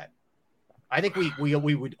mean by that. I think we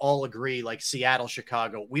would all agree, like Seattle,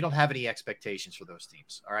 Chicago, we don't have any expectations for those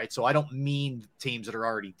teams. All right. So I don't mean teams that are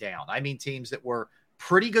already down. I mean teams that were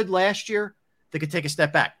pretty good last year that could take a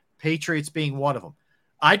step back. Patriots being one of them.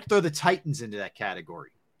 I'd throw the Titans into that category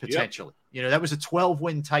potentially. Yep. That was a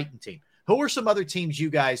 12-win Titan team. Who are some other teams you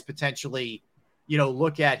guys potentially,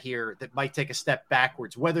 look at here that might take a step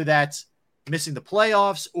backwards, whether that's missing the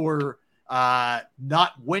playoffs or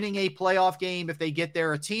not winning a playoff game if they get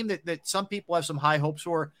there, a team that some people have some high hopes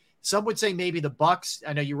for. Some would say maybe the Bucks.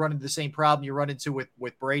 I know you run into the same problem you run into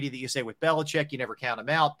with Brady that you say with Belichick. You never count them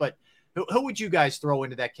out. But Who would you guys throw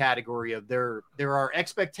into that category of there are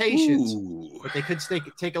expectations, but they could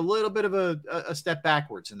take a little bit of a step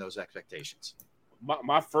backwards in those expectations?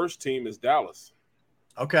 My first team is Dallas.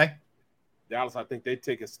 Okay. Dallas, I think they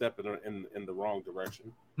take a step in the wrong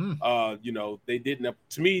direction. They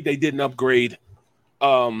didn't upgrade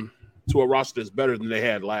to a roster that's better than they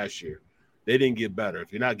had last year. They didn't get better.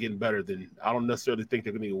 If you're not getting better, then I don't necessarily think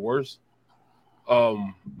they're going to get worse.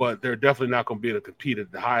 But they're definitely not going to be able to compete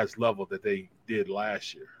at the highest level that they did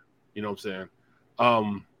last year. You know what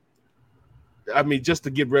I'm saying? Just to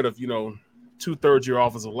get rid of, 2/3 year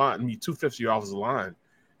offensive line, 2/5 year offensive line,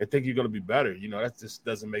 and think you're going to be better. That just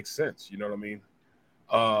doesn't make sense. You know what I mean?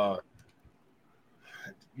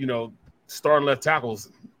 Starting left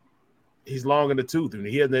tackles, he's long in the tooth, and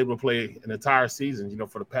he hasn't been able to play an entire season,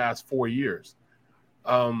 for the past 4 years.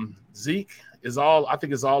 Zeke is all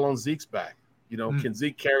on Zeke's back. Can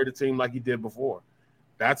Zeke carry the team like he did before?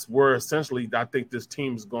 That's where essentially I think this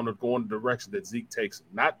team is going to go in the direction that Zeke takes.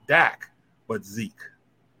 Not Dak, but Zeke.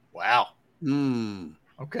 Wow.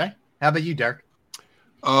 Okay. How about you, Derrick?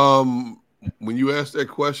 When you ask that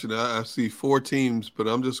question, I see 4 teams, but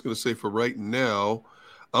I'm just going to say for right now,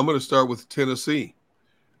 I'm going to start with Tennessee.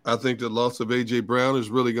 I think the loss of A.J. Brown is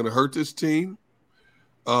really going to hurt this team.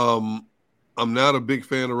 I'm not a big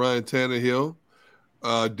fan of Ryan Tannehill.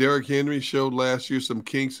 Derrick Henry showed last year some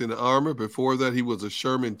kinks in the armor. Before that, he was a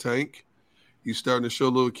Sherman tank. He's starting to show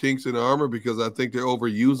little kinks in the armor because I think they're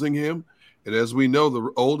overusing him. And as we know,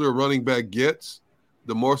 the older a running back gets,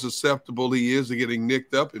 the more susceptible he is to getting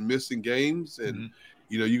nicked up and missing games. And,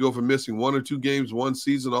 you go from missing 1 or 2 games one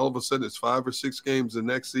season, all of a sudden it's 5 or 6 games the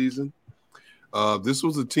next season. This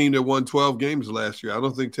was a team that won 12 games last year. I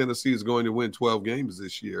don't think Tennessee is going to win 12 games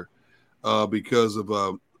this year because of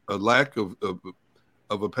a lack of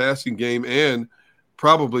a passing game and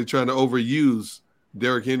probably trying to overuse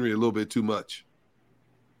Derrick Henry a little bit too much.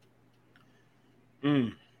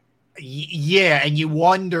 Yeah, and you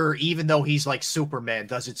wonder, even though he's like Superman,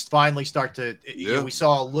 does it finally start to we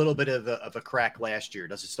saw a little bit of a crack last year.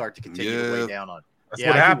 Does it start to continue to weigh down on? That's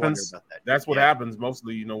what happens. That's what happens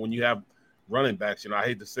mostly, when you have running backs. I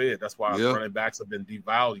hate to say it. That's why running backs have been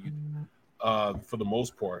devalued for the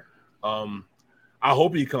most part. I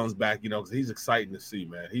hope he comes back, because he's exciting to see,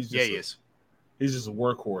 man. He is. He's just a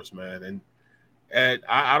workhorse, man. And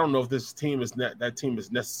I don't know if this team is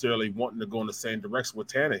necessarily wanting to go in the same direction with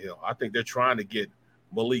Tannehill. I think they're trying to get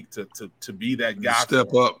Malik to be that guy.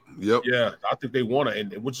 Step up. Yep. Yeah, I think they want to,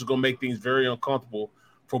 and which is going to make things very uncomfortable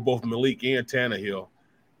for both Malik and Tannehill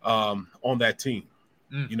on that team.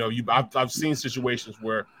 I've seen situations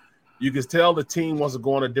where you can tell the team wants to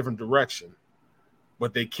go in a different direction,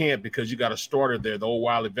 but they can't because you got a starter there, the old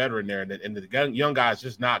wily veteran there, and the young guy's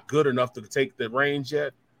just not good enough to take the reins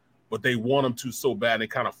yet, but they want him to so bad, and they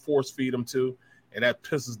kind of force feed him to, and that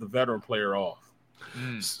pisses the veteran player off.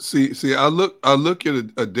 See, I look at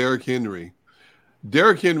a Derrick Henry.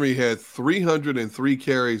 Derrick Henry had 303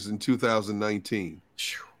 carries in 2019.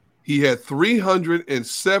 He had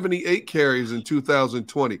 378 carries in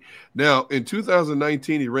 2020. Now, in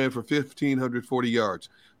 2019, he ran for 1,540 yards.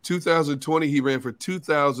 2020, he ran for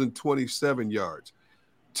 2,027 yards.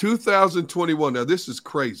 2021, now this is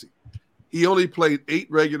crazy. He only played 8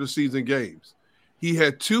 regular season games. He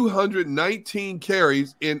had 219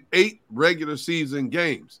 carries in 8 regular season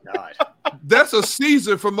games. God. That's a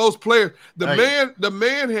season for most players. The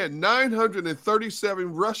man had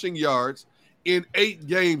 937 rushing yards in 8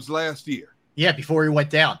 games last year. Yeah, before he went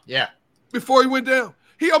down. Yeah. Before he went down.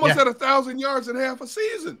 He almost had 1,000 yards in half a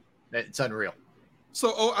season. It's unreal.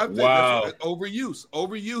 So I think that's overuse.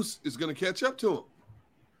 Overuse is going to catch up to him.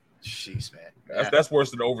 Jeez, man. That's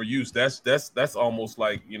worse than overuse. That's almost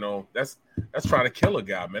like, that's trying to kill a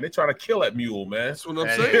guy, man. They're trying to kill that mule, man. That's what I'm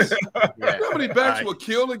saying. You know how many backs will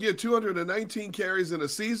kill and get 219 carries in a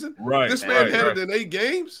season? Right. This man had it in 8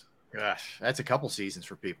 games. Gosh, that's a couple seasons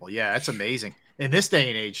for people. Yeah, that's amazing. In this day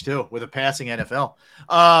and age, too, with a passing NFL.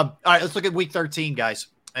 All right, let's look at week 13, guys.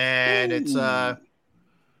 And it's,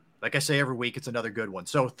 like I say every week, it's another good one.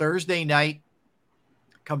 So Thursday night,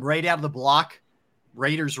 come right out of the block,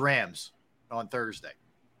 Raiders-Rams on Thursday.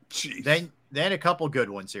 Jeez. Then a couple good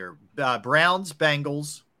ones here.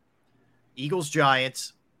 Browns-Bengals,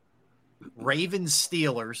 Eagles-Giants,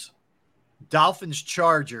 Ravens-Steelers,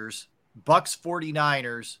 Dolphins-Chargers,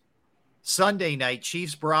 Bucks-49ers, Sunday night,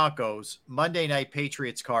 Chiefs-Broncos, Monday night,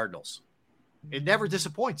 Patriots-Cardinals. It never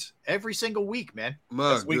disappoints. Every single week, man.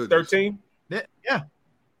 That's week 13? Yeah.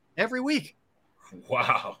 Every week.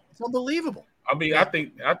 Wow. It's unbelievable. I mean, I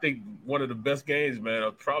think one of the best games, man,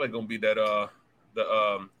 are probably going to be that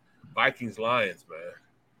the Vikings-Lions, man.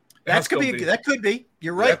 That could be.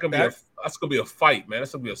 You're right. That's gonna be a fight, man.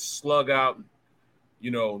 That's gonna be a slug out.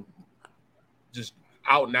 Just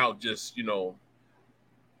out and out, just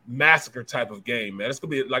massacre type of game, man. It's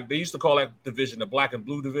gonna be like they used to call that division the black and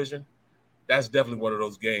blue division. That's definitely one of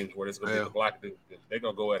those games where it's gonna be the black. They're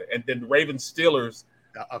gonna go at it, and then the Ravens Steelers,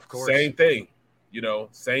 of course, same thing.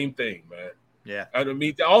 Same thing, man. Yeah, I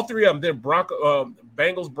mean, all three of them. Then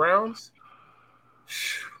Bengals, Browns.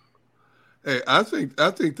 Hey, I think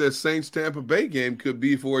that Saints Tampa Bay game could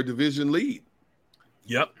be for a division lead.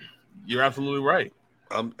 Yep, you're absolutely right.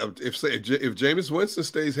 If Jameis Winston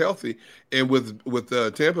stays healthy, and with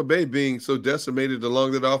Tampa Bay being so decimated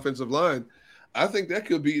along that offensive line, I think that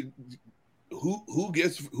could be who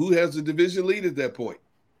has the division lead at that point.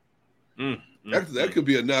 That could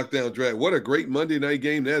be a knockdown drag. What a great Monday night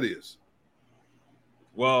game that is.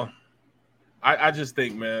 Well, I just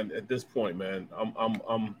think, man, at this point, man,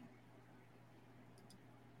 I'm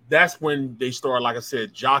that's when they start, like I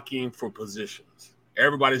said, jockeying for positions.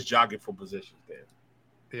 Everybody's jockeying for positions then.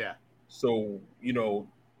 Yeah. So,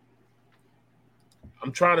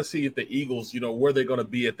 I'm trying to see if the Eagles, where they're going to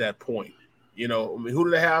be at that point. I mean, who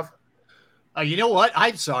do they have? You know what?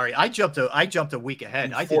 I'm sorry. I jumped a week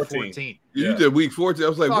ahead. I did 14. You did week 14. I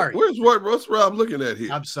was like, what's Rob looking at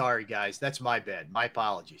here? I'm sorry, guys. That's my bad. My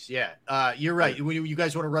apologies. Yeah. You're right. You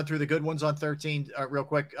guys want to run through the good ones on 13 real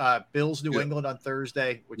quick? Bills, New England on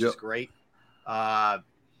Thursday, which is great. What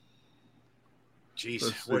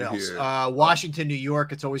else? Washington, New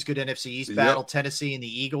York. It's always good NFC East battle. Tennessee and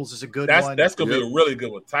the Eagles is a good one. That's going to be a really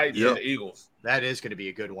good one. Titans and the Eagles. That is going to be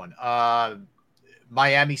a good one.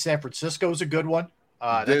 Miami, San Francisco is a good one.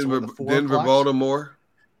 Denver, Baltimore.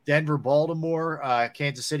 Denver, Baltimore,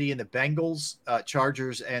 Kansas City and the Bengals,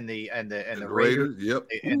 Chargers and the Raiders. Yep.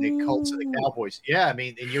 And the Colts and the Cowboys. Yeah, I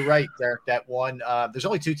mean, and you're right, Derrick. That one. There's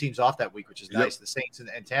only 2 teams off that week, which is nice. The Saints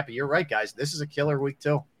and Tampa. You're right, guys. This is a killer week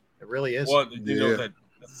too. It really is. Well, that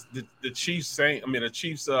the Chiefs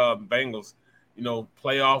Bengals,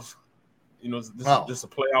 playoff. This is a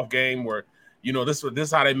playoff game where this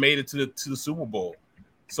is how they made it to the Super Bowl.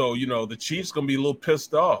 So the Chiefs gonna be a little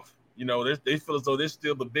pissed off. They feel as though they're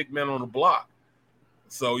still the big man on the block.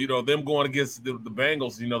 So them going against the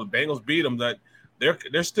Bengals. The Bengals beat them. That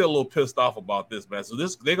they're still a little pissed off about this, man. So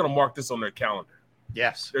they're gonna mark this on their calendar.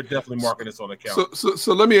 Yes, they're definitely marking this on their calendar.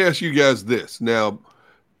 So let me ask you guys this now.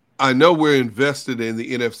 I know we're invested in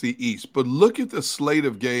the NFC East, but look at the slate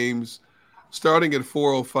of games starting at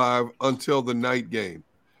 4:05 until the night game.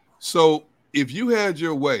 So if you had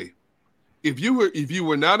your way, if you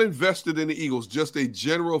were not invested in the Eagles, just a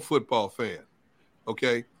general football fan,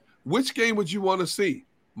 okay, which game would you want to see?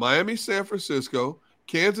 Miami, San Francisco,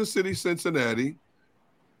 Kansas City, Cincinnati,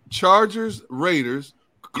 Chargers, Raiders,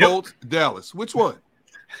 Colts, Dallas. Which one?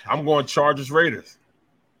 I'm going Chargers, Raiders.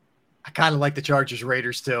 I kind of like the Chargers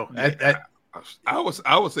Raiders too.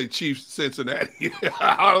 I would say Chiefs Cincinnati.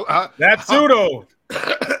 That's pseudo.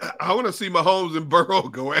 I want to see Mahomes and Burrow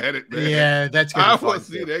go at it, man. Yeah, that's good. I want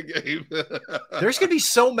to see that game. There's going to be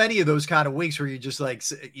so many of those kind of weeks where you're just like,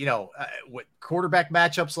 with quarterback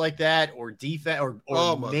matchups like that, or defense,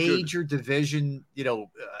 or major division,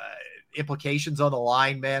 implications on the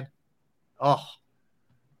line, man. Oh,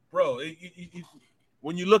 bro,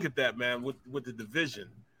 when you look at that, man, with the division.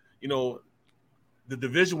 The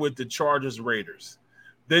division with the Chargers, Raiders.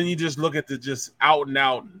 Then you just look at the just out and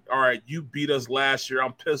out. All right, you beat us last year.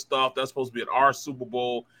 I'm pissed off. That's supposed to be at our Super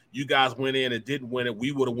Bowl. You guys went in and didn't win it.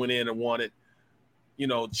 We would have went in and won it.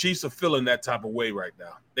 Chiefs are feeling that type of way right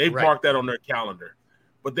now. They've marked that on their calendar.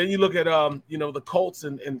 But then you look at the Colts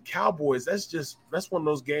and Cowboys. That's one of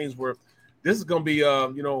those games where this is going to be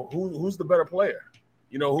who's the better player?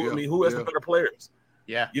 Who has the better players?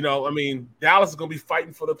 Yeah. Dallas is going to be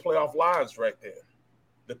fighting for the playoff lives right there.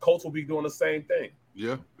 The Colts will be doing the same thing.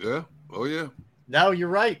 Yeah. Yeah. Oh, yeah. No, you're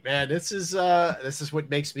right, man. This is what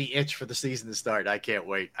makes me itch for the season to start. I can't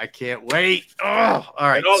wait. Oh, all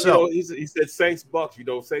right. And he said Saints Bucks.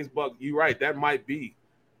 Saints Bucks. You're right. That might be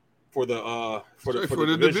for the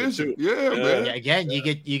division. Yeah, man. Yeah, again, you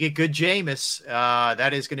get good Jameis.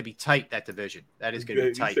 That is going to be tight. That division. That is going to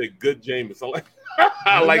be tight. You say good Jameis.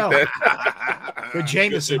 I like that. Good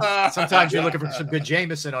Jameson. Sometimes you're looking for some good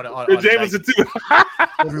Jameson on good Jameson too.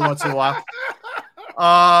 Every once in a while.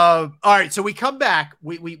 All right, so we come back.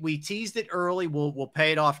 We teased it early. We'll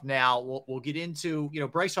pay it off now. We'll get into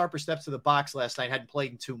Bryce Harper steps to the box last night. Hadn't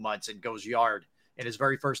played in 2 months and goes yard in his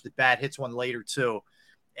very first at bat. Hits one later too,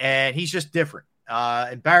 and he's just different.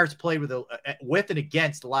 And Barrett's played with and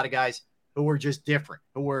against a lot of guys who were just different.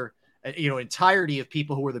 Who were entirety of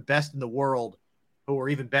people who were the best in the world who are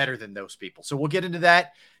even better than those people. So we'll get into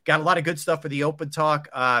that. Got a lot of good stuff for the open talk.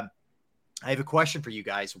 I have a question for you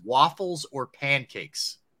guys. Waffles or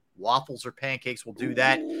pancakes? Waffles or pancakes? We'll do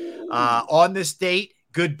that on this date.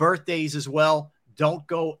 Good birthdays as well. Don't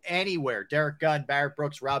go anywhere. Derrick Gunn, Barrett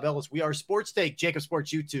Brooks, Rob Ellis. We are Sports Take, Jacob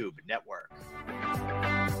Sports YouTube Network.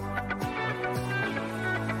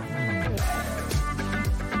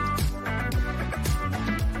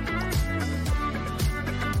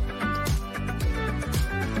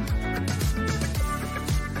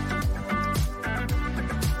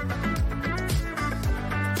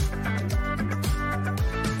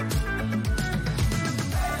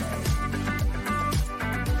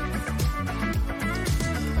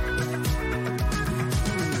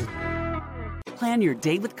 Plan your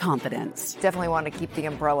day with confidence. Definitely want to keep the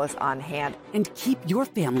umbrellas on hand. And keep your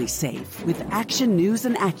family safe with Action News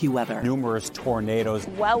and AccuWeather. Numerous tornadoes.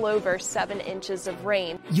 Well over 7 inches of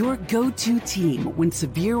rain. Your go-to team when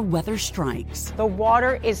severe weather strikes. The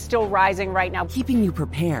water is still rising right now. Keeping you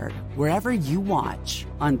prepared wherever you watch.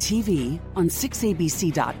 On TV, on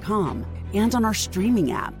 6abc.com, and on our streaming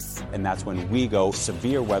apps. And that's when we go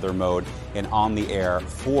severe weather mode and on the air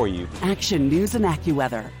for you. Action News and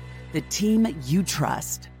AccuWeather. The team you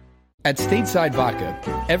trust. At Stateside Vodka,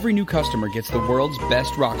 every new customer gets the world's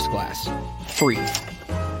best rocks glass. Free.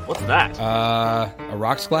 What's that? A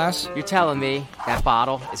rocks glass? You're telling me that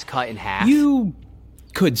bottle is cut in half? You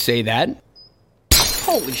could say that.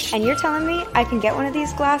 Holy shit. And you're telling me I can get one of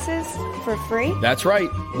these glasses for free? That's right.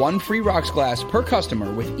 One free rocks glass per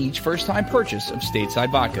customer with each first-time purchase of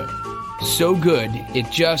Stateside Vodka. So good, it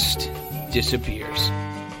just disappears.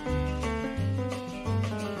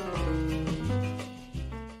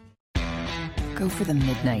 Go for the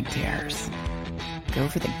midnight dares. Go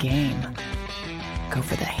for the game. Go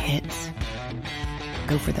for the hits.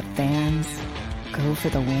 Go for the fans. Go for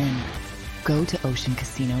the win. Go to Ocean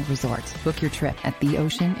Casino Resort. Book your trip at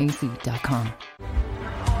theoceanac.com.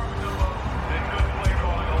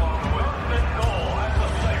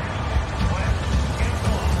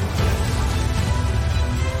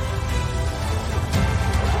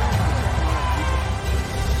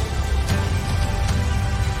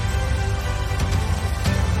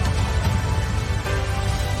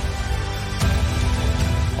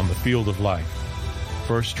 Field of life,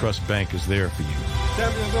 First Trust Bank is there for you.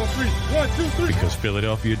 Champions on 3. 1, 2, 3. Because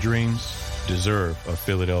Philadelphia dreams deserve a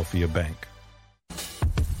Philadelphia bank.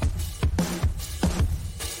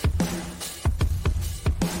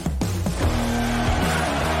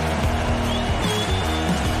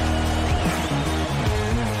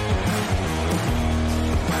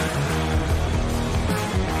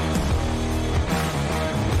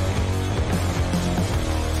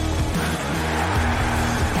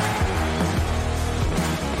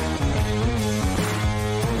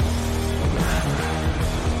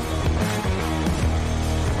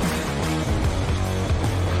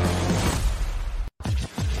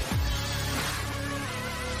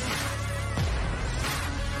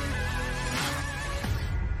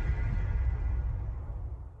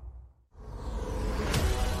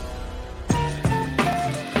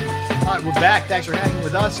 We're back. Thanks for hanging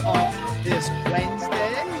with us on this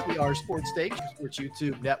Wednesday. We are Sports Take, Sports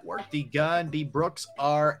YouTube Network. D. Gunn, B. Brooks,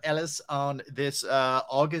 R. Ellis on this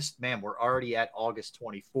August. Man, we're already at August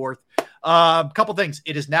 24th. Couple things.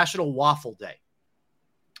 It is National Waffle Day.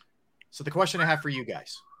 So the question I have for you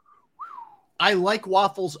guys. I like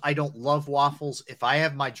waffles. I don't love waffles. If I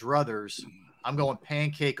have my druthers, I'm going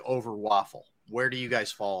pancake over waffle. Where do you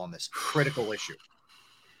guys fall on this critical issue?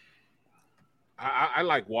 I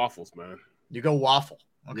like waffles, man. You go waffle.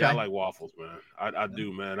 Okay. Yeah, I like waffles, man. I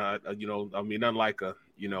do, man. Unlike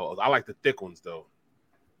I like the thick ones though.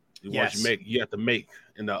 Yes. You have to make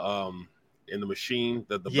in the machine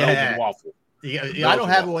the Belgian waffle. Yeah, I don't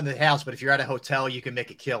have one in the house, but if you're at a hotel, you can make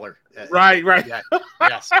a killer. Right. Yeah,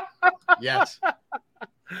 yes.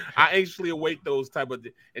 I actually await those type of,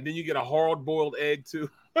 and then you get a hard boiled egg too.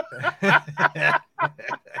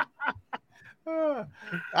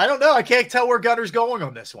 I don't know. I can't tell where Gunner's going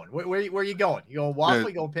on this one. Where are you going? You going waffle?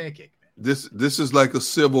 You going pancake? Man? This is like a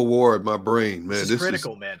civil war in my brain, man. This is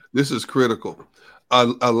critical, man. This is critical. I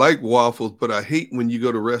like waffles, but I hate when you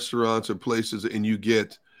go to restaurants or places and you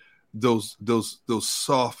get those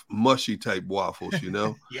soft, mushy type waffles. You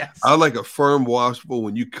know. Yes. I like a firm waffle.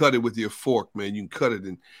 When you cut it with your fork, man, you can cut it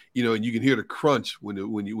and and you can hear the crunch when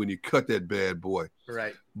you cut that bad boy.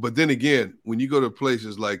 Right. But then again, when you go to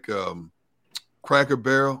places like Cracker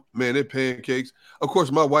Barrel, man, their pancakes. Of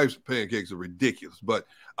course, my wife's pancakes are ridiculous, but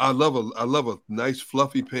I love a nice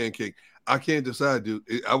fluffy pancake. I can't decide, dude.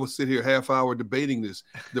 I would sit here half hour debating this,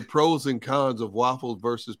 the pros and cons of waffles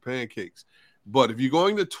versus pancakes. But if you're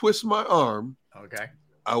going to twist my arm, okay,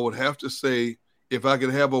 I would have to say if I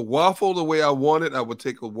could have a waffle the way I want it, I would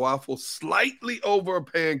take a waffle slightly over a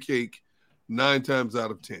pancake 9 times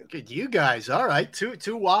out of 10. Good, you guys. All right,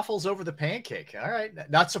 two waffles over the pancake. All right,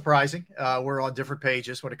 not surprising. We're on different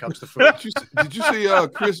pages when it comes to food. Did you see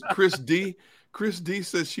Chris D? Chris D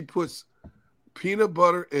says she puts peanut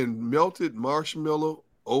butter and melted marshmallow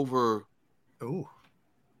over. Ooh,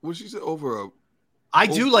 what she said over a. I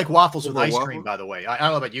do like waffles with ice cream, by the way. I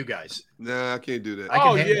don't know about you guys. Nah, I can't do that.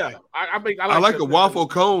 I like a waffle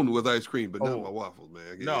cone with ice cream, but not my waffles,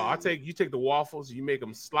 man. You take the waffles, you make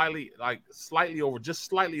them slightly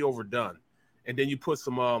overdone, and then you put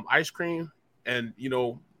some ice cream and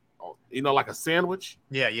like a sandwich.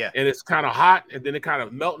 Yeah. And it's kind of hot, and then it kind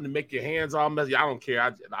of melting and make your hands all messy. I don't care.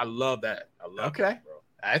 I love that. I love that, bro.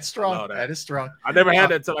 That's strong. That is strong. I never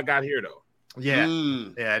had that until I got here, though. Yeah,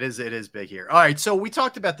 yeah, it is big here. All right, so we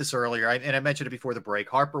talked about this earlier, and I mentioned it before the break.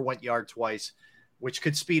 Harper went yard twice, which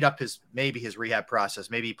could speed up his rehab process.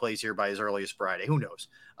 Maybe he plays here by as early as Friday. Who knows?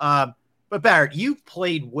 But Barrett, you've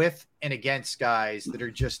played with and against guys that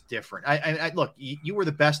are just different. I look, you were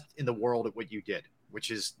the best in the world at what you did,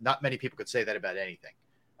 which is not many people could say that about anything.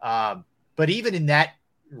 But even in that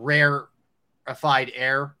rarefied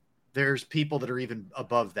air, there's people that are even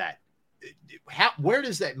above that. Where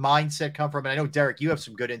does that mindset come from? And I know, Derrick, you have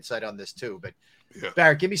some good insight on this too. But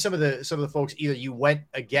Barrett, give me some of the folks either you went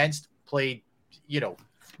against, played, with.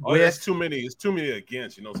 It's too many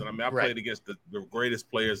against. I mean, I played against the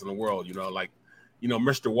greatest players in the world.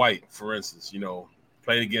 Mr. White, for instance.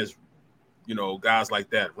 Played against guys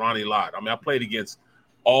like that. Ronnie Lott. I mean, I played against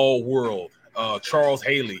all world. Charles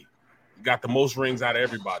Haley got the most rings out of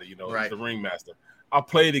everybody. He's the ringmaster. I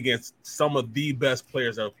played against some of the best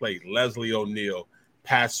players I've played. Leslie O'Neal,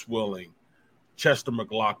 Pat Swilling, Chester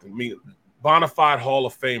McLaughlin, bona fide Hall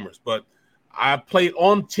of Famers. But I played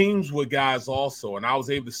on teams with guys also, and I was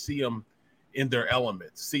able to see them in their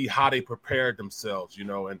element, see how they prepared themselves,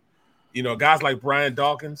 And, guys like Brian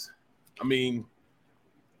Dawkins, I mean,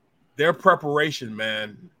 their preparation,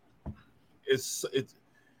 man, it's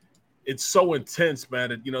so intense,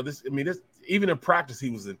 man. That, even in practice, he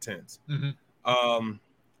was intense. Mm-hmm.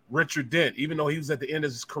 Richard Dent, even though he was at the end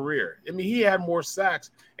of his career, I mean, he had more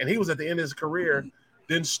sacks and he was at the end of his career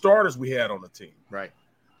than starters we had on the team. Right.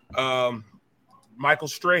 Michael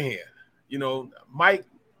Strahan, Mike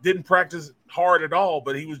didn't practice hard at all,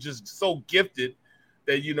 but he was just so gifted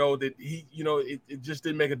that, that he, it just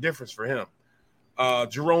didn't make a difference for him.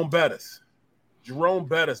 Jerome Bettis,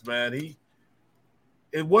 man,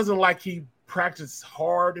 it wasn't like he practiced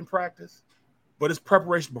hard in practice. But his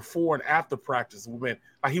preparation before and after practice, man,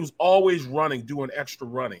 like he was always running, doing extra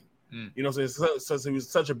running. Since he was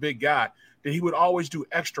such a big guy, that he would always do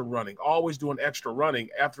extra running, always doing extra running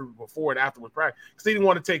before and afterward practice. Because he didn't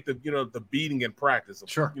want to take the beating in practice,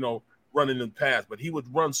 sure, running in the past. But he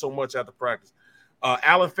would run so much after practice.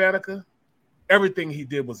 Alan Faneca, everything he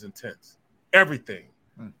did was intense. Everything.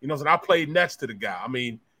 So I played next to the guy. I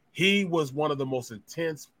mean, he was one of the most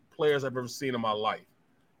intense players I've ever seen in my life.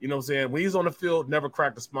 You know what I'm saying? When he's on the field, never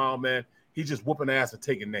cracked a smile, man. He's just whooping ass and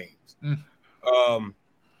taking names.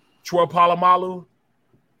 Troy Polamalu,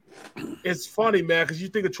 it's funny, man, because you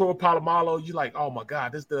think of Troy Polamalu, you're like, oh, my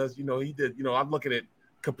God, this does, he did, I'm looking at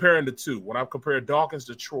comparing the two. When I compare Dawkins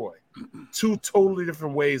to Troy, two totally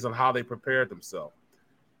different ways on how they prepared themselves.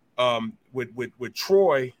 With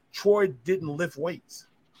Troy didn't lift weights.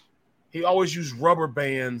 He always used rubber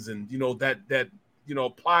bands and, that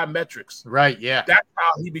plyometrics. Right, yeah. That's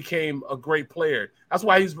how he became a great player. That's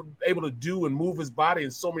why he's able to do and move his body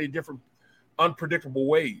in so many different unpredictable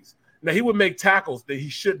ways. Now, he would make tackles that he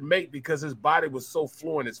shouldn't make because his body was so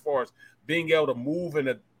fluent as far as being able to move in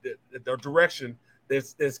the direction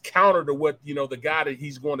that's counter to what, the guy that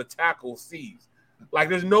he's going to tackle sees. Like,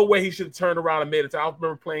 there's no way he should have turned around and made it. I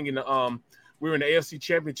remember playing in we were in the AFC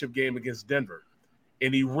Championship game against Denver,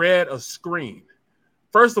 and he read a screen.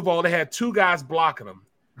 First of all, they had two guys blocking him,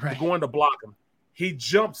 going to block him. He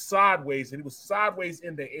jumped sideways, and he was sideways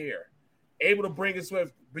in the air, able to bring his way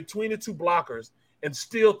between the two blockers and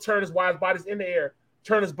still turn his body's in the air,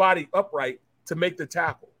 turn his body upright to make the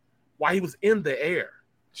tackle while he was in the air.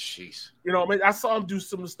 Jeez. I saw him do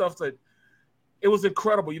some of the stuff that it was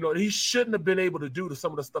incredible. He shouldn't have been able to do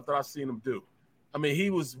some of the stuff that I've seen him do. I mean, he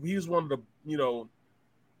was one of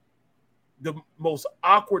the most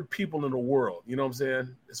awkward people in the world, you know what I'm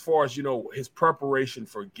saying? As far as, his preparation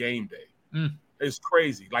for game day. It's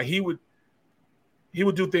crazy. Like he would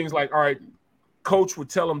do things like, all right, coach would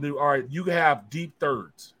tell him all right, you have deep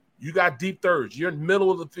thirds. You got deep thirds. You're in the middle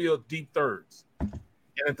of the field, deep thirds. And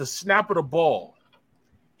at the snap of the ball,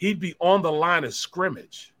 he'd be on the line of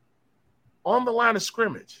scrimmage,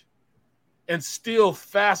 and still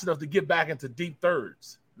fast enough to get back into deep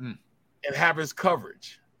thirds and have his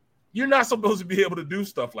coverage. You're not supposed to be able to do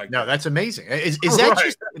stuff like that. No, that's amazing. Is that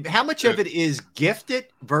just how much of it is gifted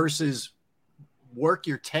versus work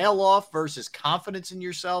your tail off versus confidence in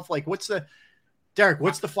yourself? Like, Derrick,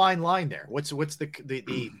 what's the fine line there? What's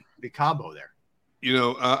the combo there? You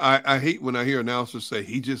know, I hate when I hear announcers say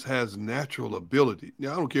he just has natural ability.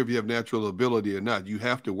 Now, I don't care if you have natural ability or not. You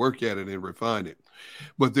have to work at it and refine it.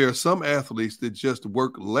 But there are some athletes that just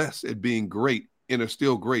work less at being great and are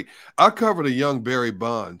still great. I covered a young Barry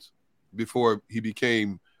Bonds before he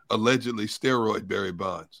became allegedly steroid Barry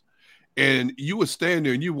Bonds. And you would stand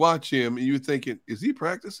there and you watch him and you're thinking, is he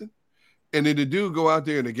practicing? And then the dude go out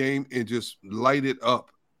there in the game and just light it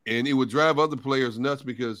up. And it would drive other players nuts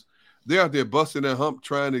because they're out there busting their hump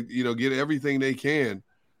trying to, get everything they can.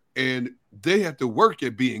 And they have to work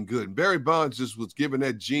at being good. And Barry Bonds just was given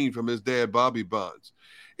that gene from his dad, Bobby Bonds.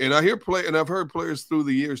 And I've heard players through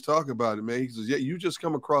the years talk about it, man. He says, yeah, you just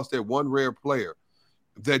come across that one rare player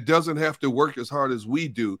that doesn't have to work as hard as we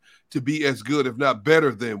do to be as good, if not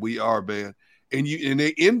better than we are, man. And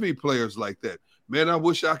they envy players like that. Man, I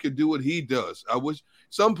wish I could do what he does. I wish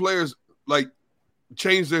some players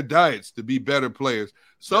change their diets to be better players.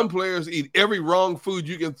 Some players eat every wrong food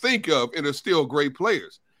you can think of and are still great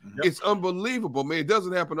players. Yep. It's unbelievable, man. It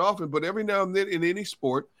doesn't happen often, but every now and then in any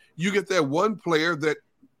sport, you get that one player that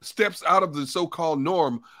steps out of the so-called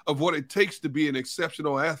norm of what it takes to be an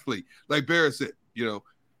exceptional athlete. Like Barrett said,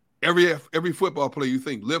 every football player you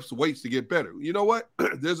think lifts weights to get better. You know what?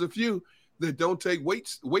 There's a few that don't take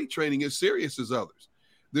weight training as serious as others.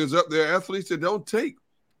 There are athletes that don't take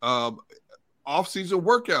off-season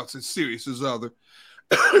workouts as serious as others,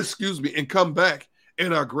 and come back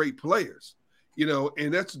and are great players.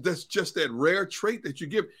 And that's just that rare trait that you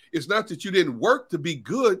give. It's not that you didn't work to be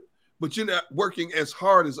good, but you're not working as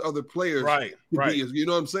hard as other players. Right. You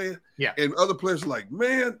know what I'm saying? Yeah. And other players are like,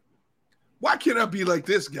 man, why can't I be like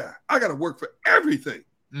this guy? I got to work for everything.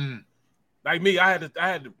 Like me,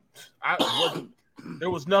 there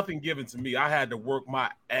was nothing given to me. I had to work my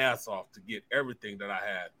ass off to get everything that I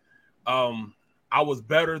had. I was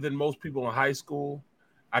better than most people in high school.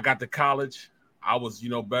 I got to college. I was,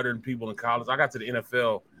 better than people in college. I got to the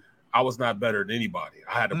NFL. I was not better than anybody.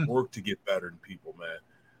 I had to work to get better than people, man.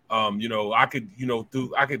 I could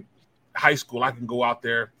high school, I can go out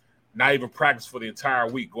there, not even practice for the entire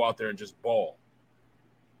week, go out there and just ball.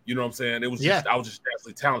 You know what I'm saying? It was I was just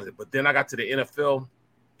naturally talented. But then I got to the NFL,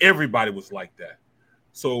 everybody was like that.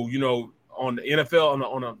 So, on the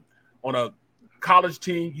NFL, on a college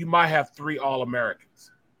team, you might have 3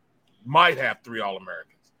 All-Americans.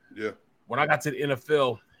 Yeah. When I got to the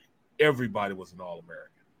NFL, everybody was an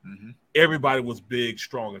All-American. Everybody was big,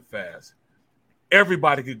 strong, and fast.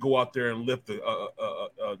 Everybody could go out there and lift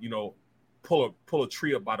pull a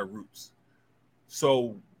tree up by the roots.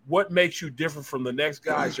 So what makes you different from the next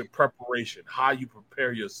guy is your preparation, how you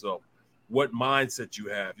prepare yourself, what mindset you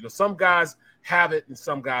have. Some guys have it and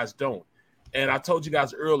some guys don't. And I told you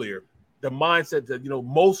guys earlier, the mindset that,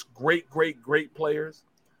 most great players,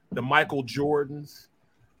 the Michael Jordans,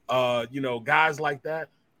 guys like that,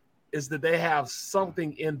 is that they have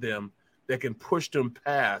something in them that can push them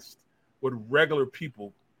past what regular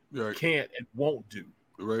people can't and won't do.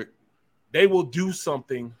 Right. They will do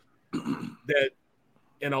something that,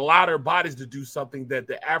 and allow their bodies to do something that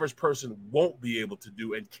the average person won't be able to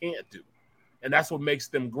do and can't do. And that's what makes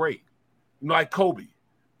them great. Like Kobe,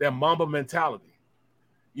 that Mamba mentality.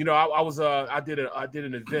 I did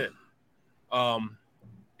an event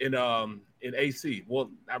in AC,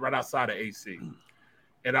 right outside of AC.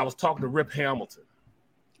 And I was talking to Rip Hamilton.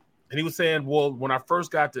 And he was saying, well, when I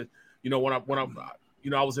first got to, when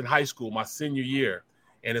I was in high school, my senior year,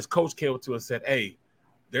 and his coach came up to us and said, hey,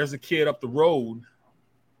 there's a kid up the road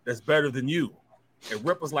that's better than you. And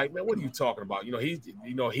Rip was like, man, what are you talking about?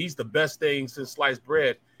 He's the best thing since sliced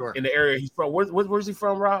bread in the area he's from. Where's he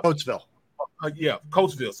from, Rob? Coatesville.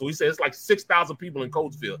 Coatesville. So he said it's like 6,000 people in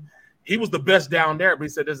Coatesville. He was the best down there, but he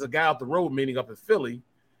said there's a guy up the road, meaning up in Philly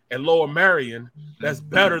and Lower Marion, that's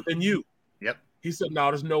better than you. Yep. He said, no,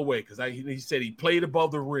 there's no way, because he said he played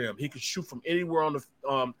above the rim. He could shoot from anywhere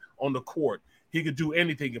on the court. He could do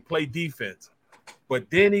anything. He could play defense. But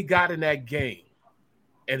then he got in that game,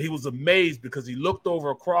 and he was amazed because he looked over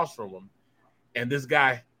across from him, and this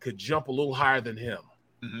guy could jump a little higher than him.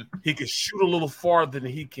 He could shoot a little farther than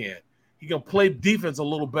he can. He can play defense a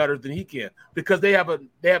little better than he can because they have the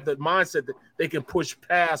mindset that they can push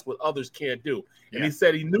past what others can't do. And he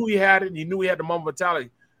said he knew he had it, and he knew he had the Mamba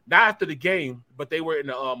mentality not after the game, but they were in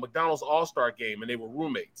the McDonald's All-Star game, and they were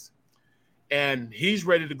roommates. And he's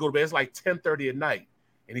ready to go to bed. It's like 10:30 at night.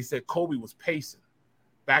 And he said Kobe was pacing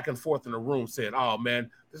back and forth in the room, saying, oh, man,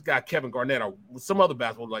 this guy Kevin Garnett or some other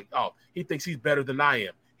basketball, like, oh, he thinks he's better than I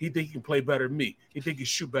am. He thinks he can play better than me. He thinks he can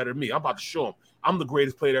shoot better than me. I'm about to show him. I'm the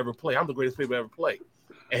greatest player to ever play. I'm the greatest player to ever play.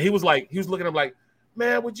 And he was looking at him like,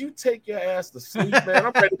 man, would you take your ass to sleep, man?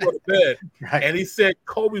 I'm ready to go to bed. Right. And he said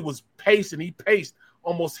Kobe was pacing. He paced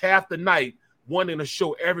almost half the night, wanting to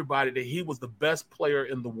show everybody that he was the best player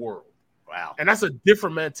in the world. Wow. And that's a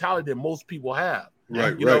different mentality than most people have.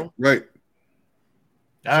 Right.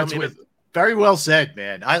 That's very well said,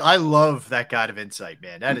 man. I love that kind of insight,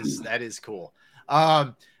 man. That is cool.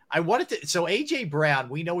 I wanted to, so AJ Brown,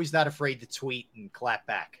 we know he's not afraid to tweet and clap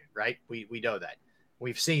back, right? We know that.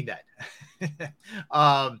 We've seen that.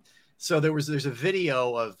 So there's a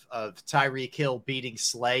video of Tyreek Hill beating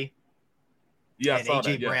Slay. Yeah, and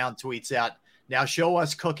AJ Brown tweets out, now show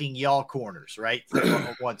us cooking y'all corners, right?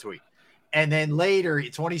 One tweet. And then later,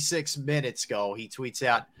 26 minutes ago, he tweets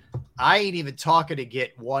out, I ain't even talking to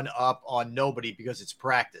get one up on nobody because it's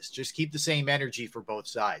practice. Just keep the same energy for both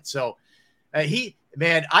sides. So he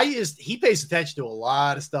pays attention to a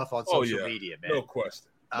lot of stuff on social media, man. No question.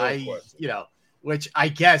 Which I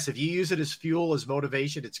guess if you use it as fuel, as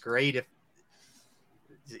motivation, it's great. If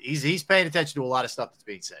he's paying attention to a lot of stuff that's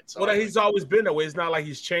being said. So he's always been that way. It's not like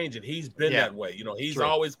he's changing. He's been that way. He's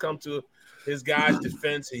always come to his guys'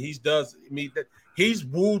 defense, and he's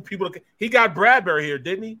wooed people. He got Bradbury here,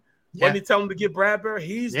 didn't he? Yeah. When he tell him to get Bradbury,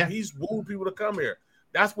 he's wooed people to come here.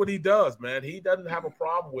 That's what he does, man. He doesn't have a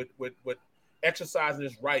problem with exercising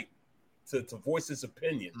his right to voice his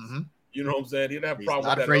opinions. Mm-hmm. You know what I'm saying? He didn't have a problem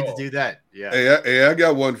with that. Not afraid to do that. Yeah. Hey, I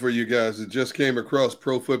got one for you guys. It just came across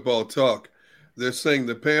Pro Football Talk. They're saying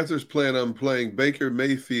the Panthers plan on playing Baker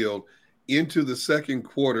Mayfield into the second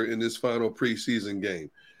quarter in this final preseason game.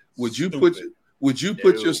 Would you put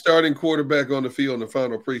your starting quarterback on the field in the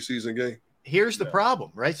final preseason game? Here's the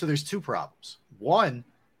problem, right? So there's two problems. One,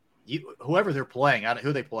 whoever they're playing, who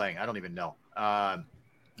are they playing? I don't even know.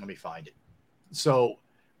 Let me find it. So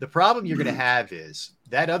the problem you're going to have is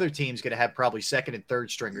that other team's going to have probably second and third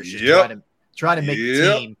stringers just trying to make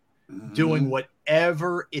the team doing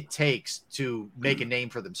whatever it takes to make a name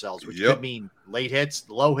for themselves, which could mean late hits,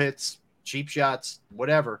 low hits, cheap shots,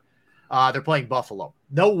 whatever. They're playing Buffalo.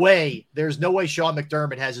 There's no way Sean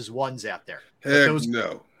McDermott has his ones out there.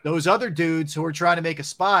 No. Those other dudes who are trying to make a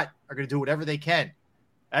spot are going to do whatever they can.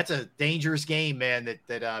 That's a dangerous game, man,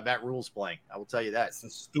 that Matt Rule's playing. I will tell you that. It's a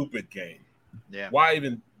stupid game. Yeah. Why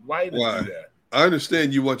even do that? I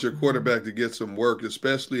understand you want your quarterback to get some work,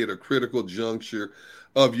 especially at a critical juncture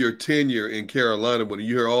of your tenure in Carolina when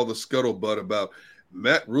you hear all the scuttlebutt about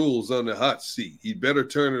Matt Rule's on the hot seat. He better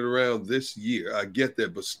turn it around this year. I get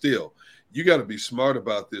that, but still, you got to be smart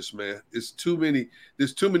about this, man. There's too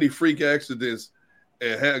many freak accidents.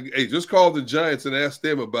 And just call the Giants and ask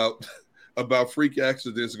them about freak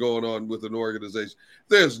accidents going on with an organization.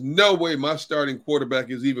 There's no way my starting quarterback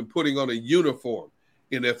is even putting on a uniform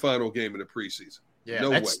in that final game in the preseason. Yeah, no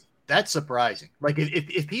way. That's surprising. Like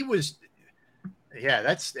if he was, you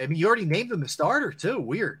already named him the starter too.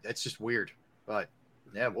 Weird. That's just weird. But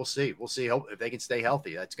yeah, we'll see. We'll see if they can stay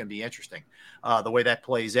healthy. That's going to be interesting, the way that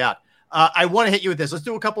plays out. I want to hit you with this. Let's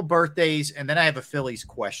do a couple birthdays, and then I have a Phillies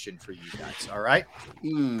question for you guys. All right?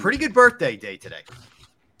 Pretty good birthday day today.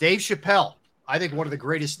 Dave Chappelle, I think one of the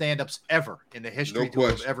greatest stand-ups ever in the history to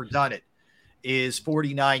have ever done it, is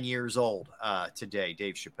 49 years old today,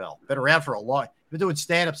 Dave Chappelle. Been around for a long – been doing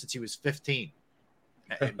stand-up since he was 15.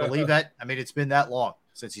 Believe that? I mean, it's been that long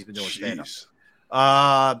since he's been doing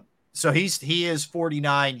stand-up. So he is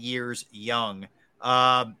 49 years young.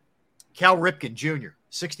 Cal Ripken Jr.,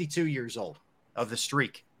 62 years old of the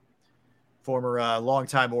Streak, former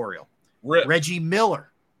longtime Oriole. Reggie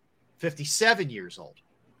Miller, 57 years old.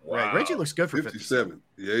 Wow. Right. Reggie looks good for 57.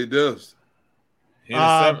 Yeah, he does. He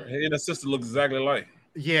and his sister look exactly alike.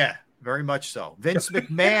 Yeah, very much so. Vince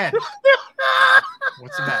McMahon.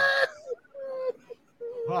 What's the matter?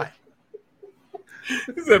 Why?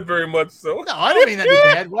 Is that very much so? No, I didn't mean that in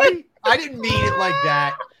a bad way. I didn't mean it like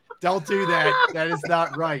that. Don't do that. That is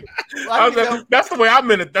not right. That's the way I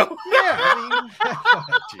meant it, though. Yeah,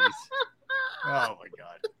 jeez. Oh my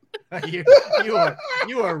God.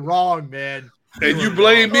 You are wrong, man. And you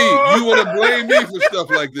blame me. You want to blame me for stuff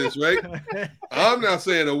like this, right? I'm not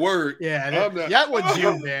saying a word. Yeah, that one's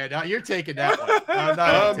you, man. You're taking that one. I'm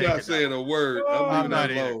not saying a word. I'm leaving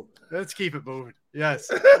that alone. Let's keep it moving.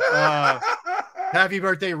 Yes. Happy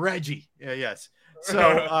birthday, Reggie. Yeah, yes.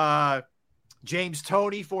 So James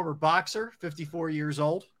Toney, former boxer, 54 years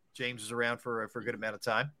old. James was around for a good amount of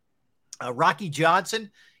time. Rocky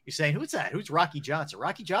Johnson. You're saying, who's that? Who's Rocky Johnson?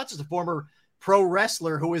 Rocky Johnson is a former pro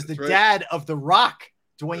wrestler who is the dad of The Rock,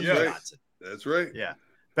 Dwayne Johnson. That's right. Yeah.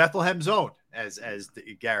 Bethlehem's Own, as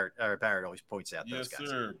Barrett always points out. Yes, those guys.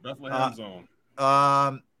 Sir. Bethlehem's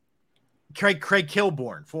Own. Craig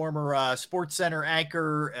Kilborn, former Sports Center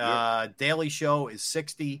anchor, Daily Show, is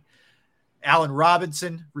 60. Allen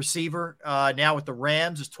Robinson, receiver, now with the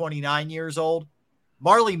Rams, is 29 years old.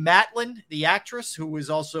 Marlee Matlin, the actress, who is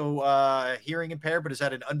also hearing impaired but has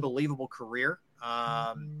had an unbelievable career.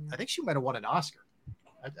 I think she might have won an Oscar.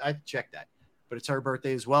 I checked that. But it's her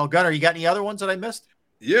birthday as well. Gunnar, you got any other ones that I missed?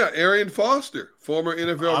 Yeah, Arian Foster, former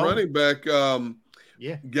NFL running back,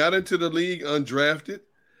 got into the league undrafted.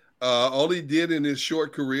 All he did in his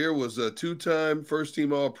short career was a 2-time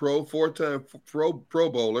first-team All-Pro, 4-time Pro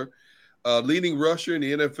Bowler, leading rusher in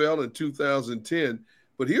the NFL in 2010.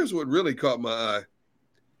 But here's what really caught my eye.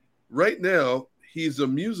 Right now, he's a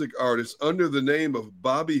music artist under the name of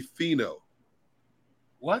Bobby Fino.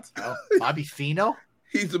 What? Oh, Bobby Fino?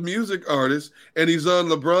 He's a music artist, and he's on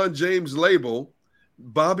LeBron James' label,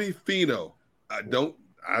 Bobby Fino. Don't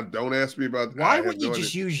ask me about that. Why wouldn't you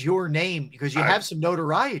just use your name? Because you have some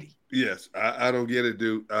notoriety. Yes, I don't get it,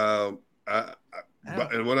 dude. And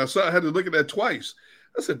when I saw, I had to look at that twice.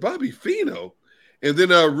 I said, Bobby Fino. And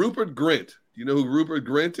then Rupert Grint. Do you know who Rupert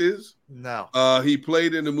Grint is? No. He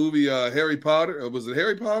played in the movie Harry Potter. Was it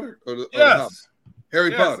Harry Potter? Yes.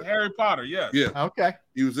 Harry Potter. Harry Potter, yes. Yeah. Okay.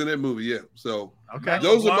 He was in that movie, yeah. So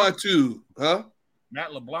those are my two. Huh?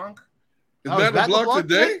 Matt LeBlanc. Is Matt LeBlanc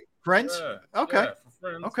today? Friends? Yeah. Okay. Yeah, for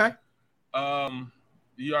Friends. Okay.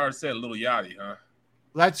 You already said Little Yachty, huh?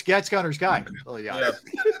 That's Gunner's guy. Little Yachty.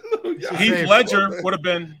 Yeah. Heath Ledger would have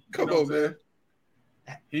been. Come on, man.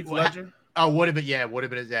 Heath Ledger. Oh, would have been. Yeah, would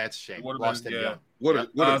have been. That's a shame. Lost him young. What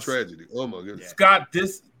a tragedy. Oh, my goodness. Scott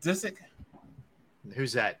Disick.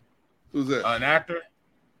 Who's that? Who's that? An actor.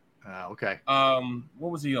 Okay.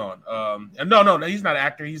 What was he on? No, he's not an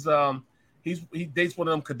actor. He dates one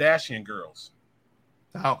of them Kardashian girls.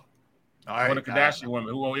 Oh, all right. One of the Kardashian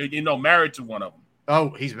women who married to one of them.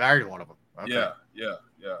 Oh, he's married to one of them. Okay. Yeah.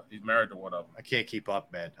 He's married to one of them. I can't keep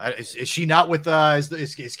up, man. Is she not with?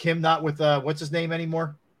 Is Kim not with? What's his name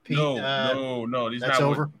anymore? Pete, no. He's that's not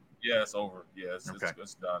over. Yeah, it's over. Yeah,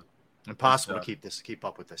 it's done. Impossible to keep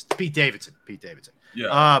up with this. Pete Davidson. Yeah.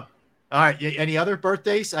 All right. Any other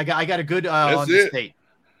birthdays? I got a good on this date.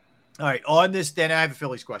 All right. On this date, I have a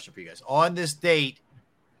Phillies question for you guys. On this date,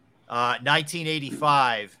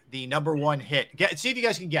 1985, the number one hit. See if you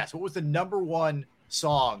guys can guess. What was the number one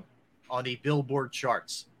song on the Billboard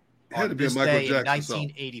charts? It had to be a Michael Jackson in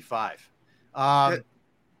 1985. I'll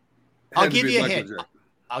give you a hint.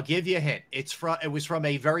 I'll give you a hint. It was from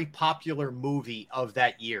a very popular movie of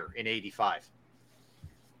that year in 85.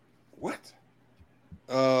 What?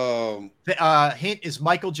 The hint is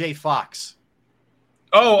Michael J. Fox.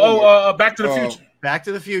 Back to the Future. Back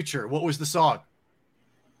to the Future. What was the song?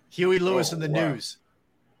 Huey Lewis and the News.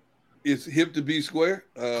 It's Hip to Be Square.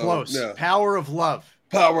 Close. No. Power of Love.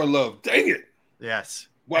 Power of Love. Dang it. Yes.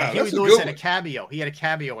 Wow. And Huey Lewis had a cameo. He had a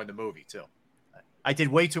cameo in the movie too. I did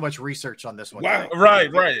way too much research on this one. Wow.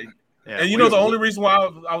 Right. Yeah, and the only reason why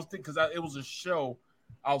I was thinking, because it was a show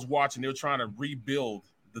I was watching. They were trying to rebuild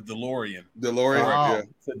the DeLorean.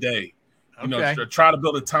 Today. Okay. Try to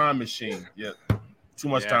build a time machine. Yeah. Too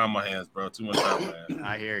much time on my hands, bro. Too much time, man.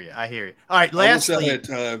 I hear you. All right. Lastly, I wish I had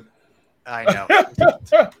time. I know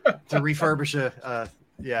to refurbish a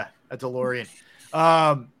DeLorean.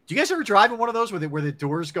 Do you guys ever drive in one of those where the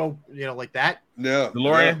doors go, like that? No.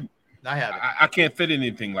 DeLorean? No. I haven't. I can't fit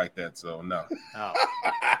anything like that, so no. Oh,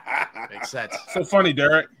 makes sense. So funny,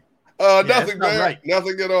 Derrick. Nothing, man. Right.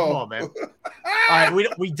 Nothing at all. Come on, man. All right,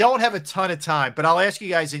 we don't have a ton of time, but I'll ask you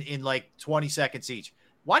guys in like 20 seconds each.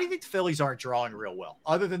 Why do you think the Phillies aren't drawing real well,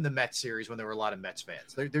 other than the Mets series when there were a lot of Mets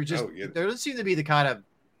fans? They're just there doesn't seem to be the kind of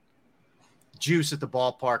juice at the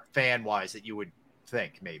ballpark fan wise that you would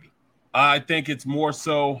think maybe. I think it's more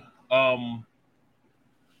so.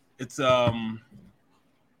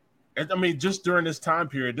 Just during this time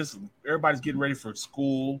period, everybody's getting ready for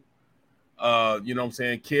school. You know what I'm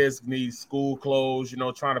saying? Kids need school clothes,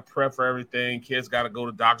 trying to prep for everything. Kids got to go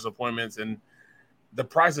to doctor's appointments, and the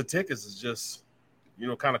price of tickets is just,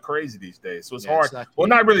 kind of crazy these days. So it's hard.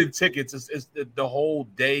 Not really the tickets. It's the whole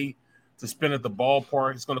day to spend at the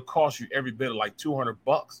ballpark. It's going to cost you every bit of like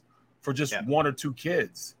 $200 for just one or two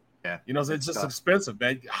kids. Yeah. It's just expensive,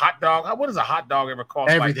 man. Hot dog. What does a hot dog ever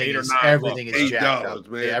cost? Everything like is $8 or $9. Everything is jacked up,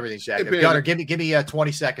 man. Yeah, everything's jacked up. Gunner, give me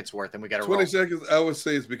 20 seconds worth, and we got to 20 seconds. I would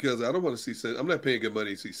say it's because I don't want to see. I'm not paying good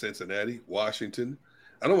money to see Cincinnati, Washington.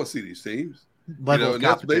 I don't want to see these teams. level of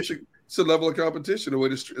that's competition. basic. It's a level of competition, the way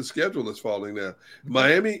the schedule is falling now.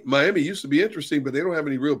 Miami used to be interesting, but they don't have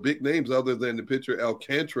any real big names other than the pitcher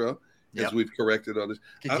Alcantara, as we've corrected on this.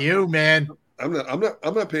 Man. I'm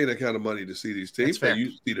not paying that kind of money to see these teams.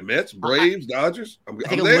 You see the Mets, Braves, Dodgers. I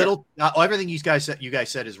think everything you guys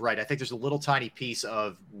said is right. I think there's a little tiny piece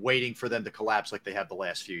of waiting for them to collapse like they have the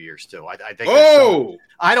last few years too. I think.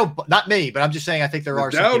 I don't. Not me, but I'm just saying. I think there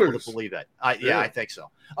are some people that believe that. I think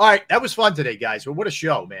so. All right, that was fun today, guys. But what a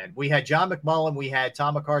show, man! We had John McMullen, we had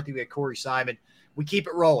Tom McCarthy, we had Corey Simon. We keep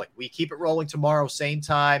it rolling. We keep it rolling tomorrow, same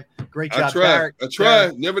time. Great job, Barrett. I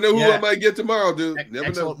try. Never know who I might get tomorrow, dude.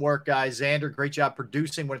 Excellent work, guys. Xander, great job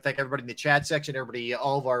producing. Want to thank everybody in the chat section, everybody,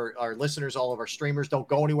 all of our listeners, all of our streamers. Don't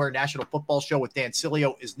go anywhere. National Football Show with Dan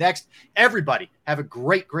Cilio is next. Everybody, have a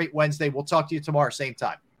great, great Wednesday. We'll talk to you tomorrow, same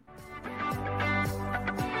time.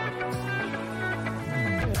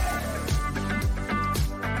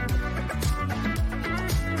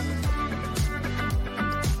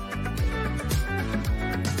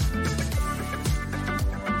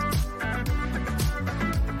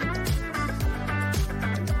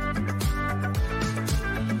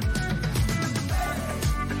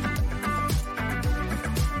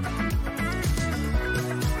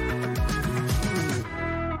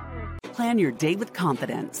 Plan your day with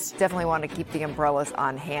confidence. Definitely want to keep the umbrellas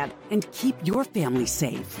on hand. And keep your family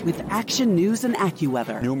safe with Action News and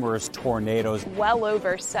AccuWeather. Numerous tornadoes. Well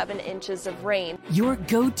over 7 inches of rain. Your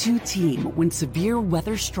go-to team when severe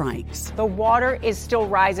weather strikes. The water is still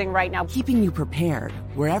rising right now. Keeping you prepared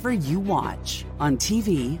wherever you watch. On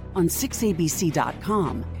TV, on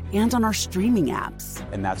 6abc.com, and on our streaming apps.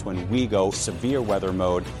 And that's when we go severe weather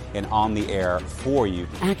mode and on the air for you.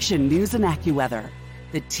 Action News and AccuWeather.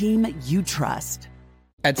 The team you trust.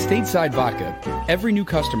 At Stateside Vodka, every new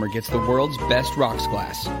customer gets the world's best rocks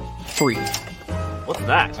glass. Free. What's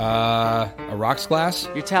that? A rocks glass?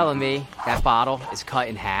 You're telling me that bottle is cut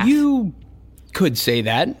in half? You could say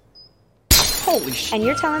that. Holy shit. And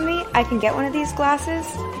you're telling me I can get one of these glasses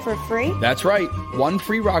for free? That's right. 1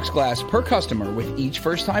 free rocks glass per customer with each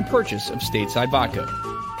first-time purchase of Stateside Vodka.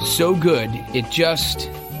 So good, it just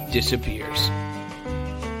disappears.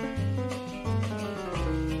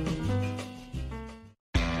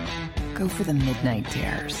 Go for the midnight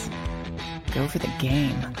dares. Go for the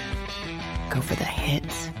game. Go for the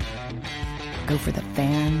hits. Go for the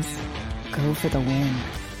fans. Go for the win.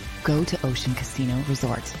 Go to Ocean Casino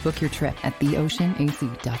Resort. Book your trip at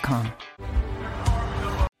theoceanac.com.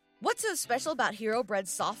 What's so special about Hero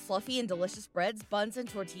Bread's soft, fluffy, and delicious breads, buns, and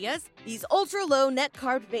tortillas? These ultra-low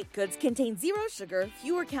net-carb baked goods contain 0 sugar,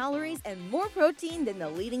 fewer calories, and more protein than the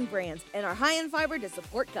leading brands, and are high in fiber to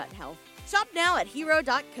support gut health. Shop now at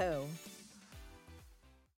hero.co.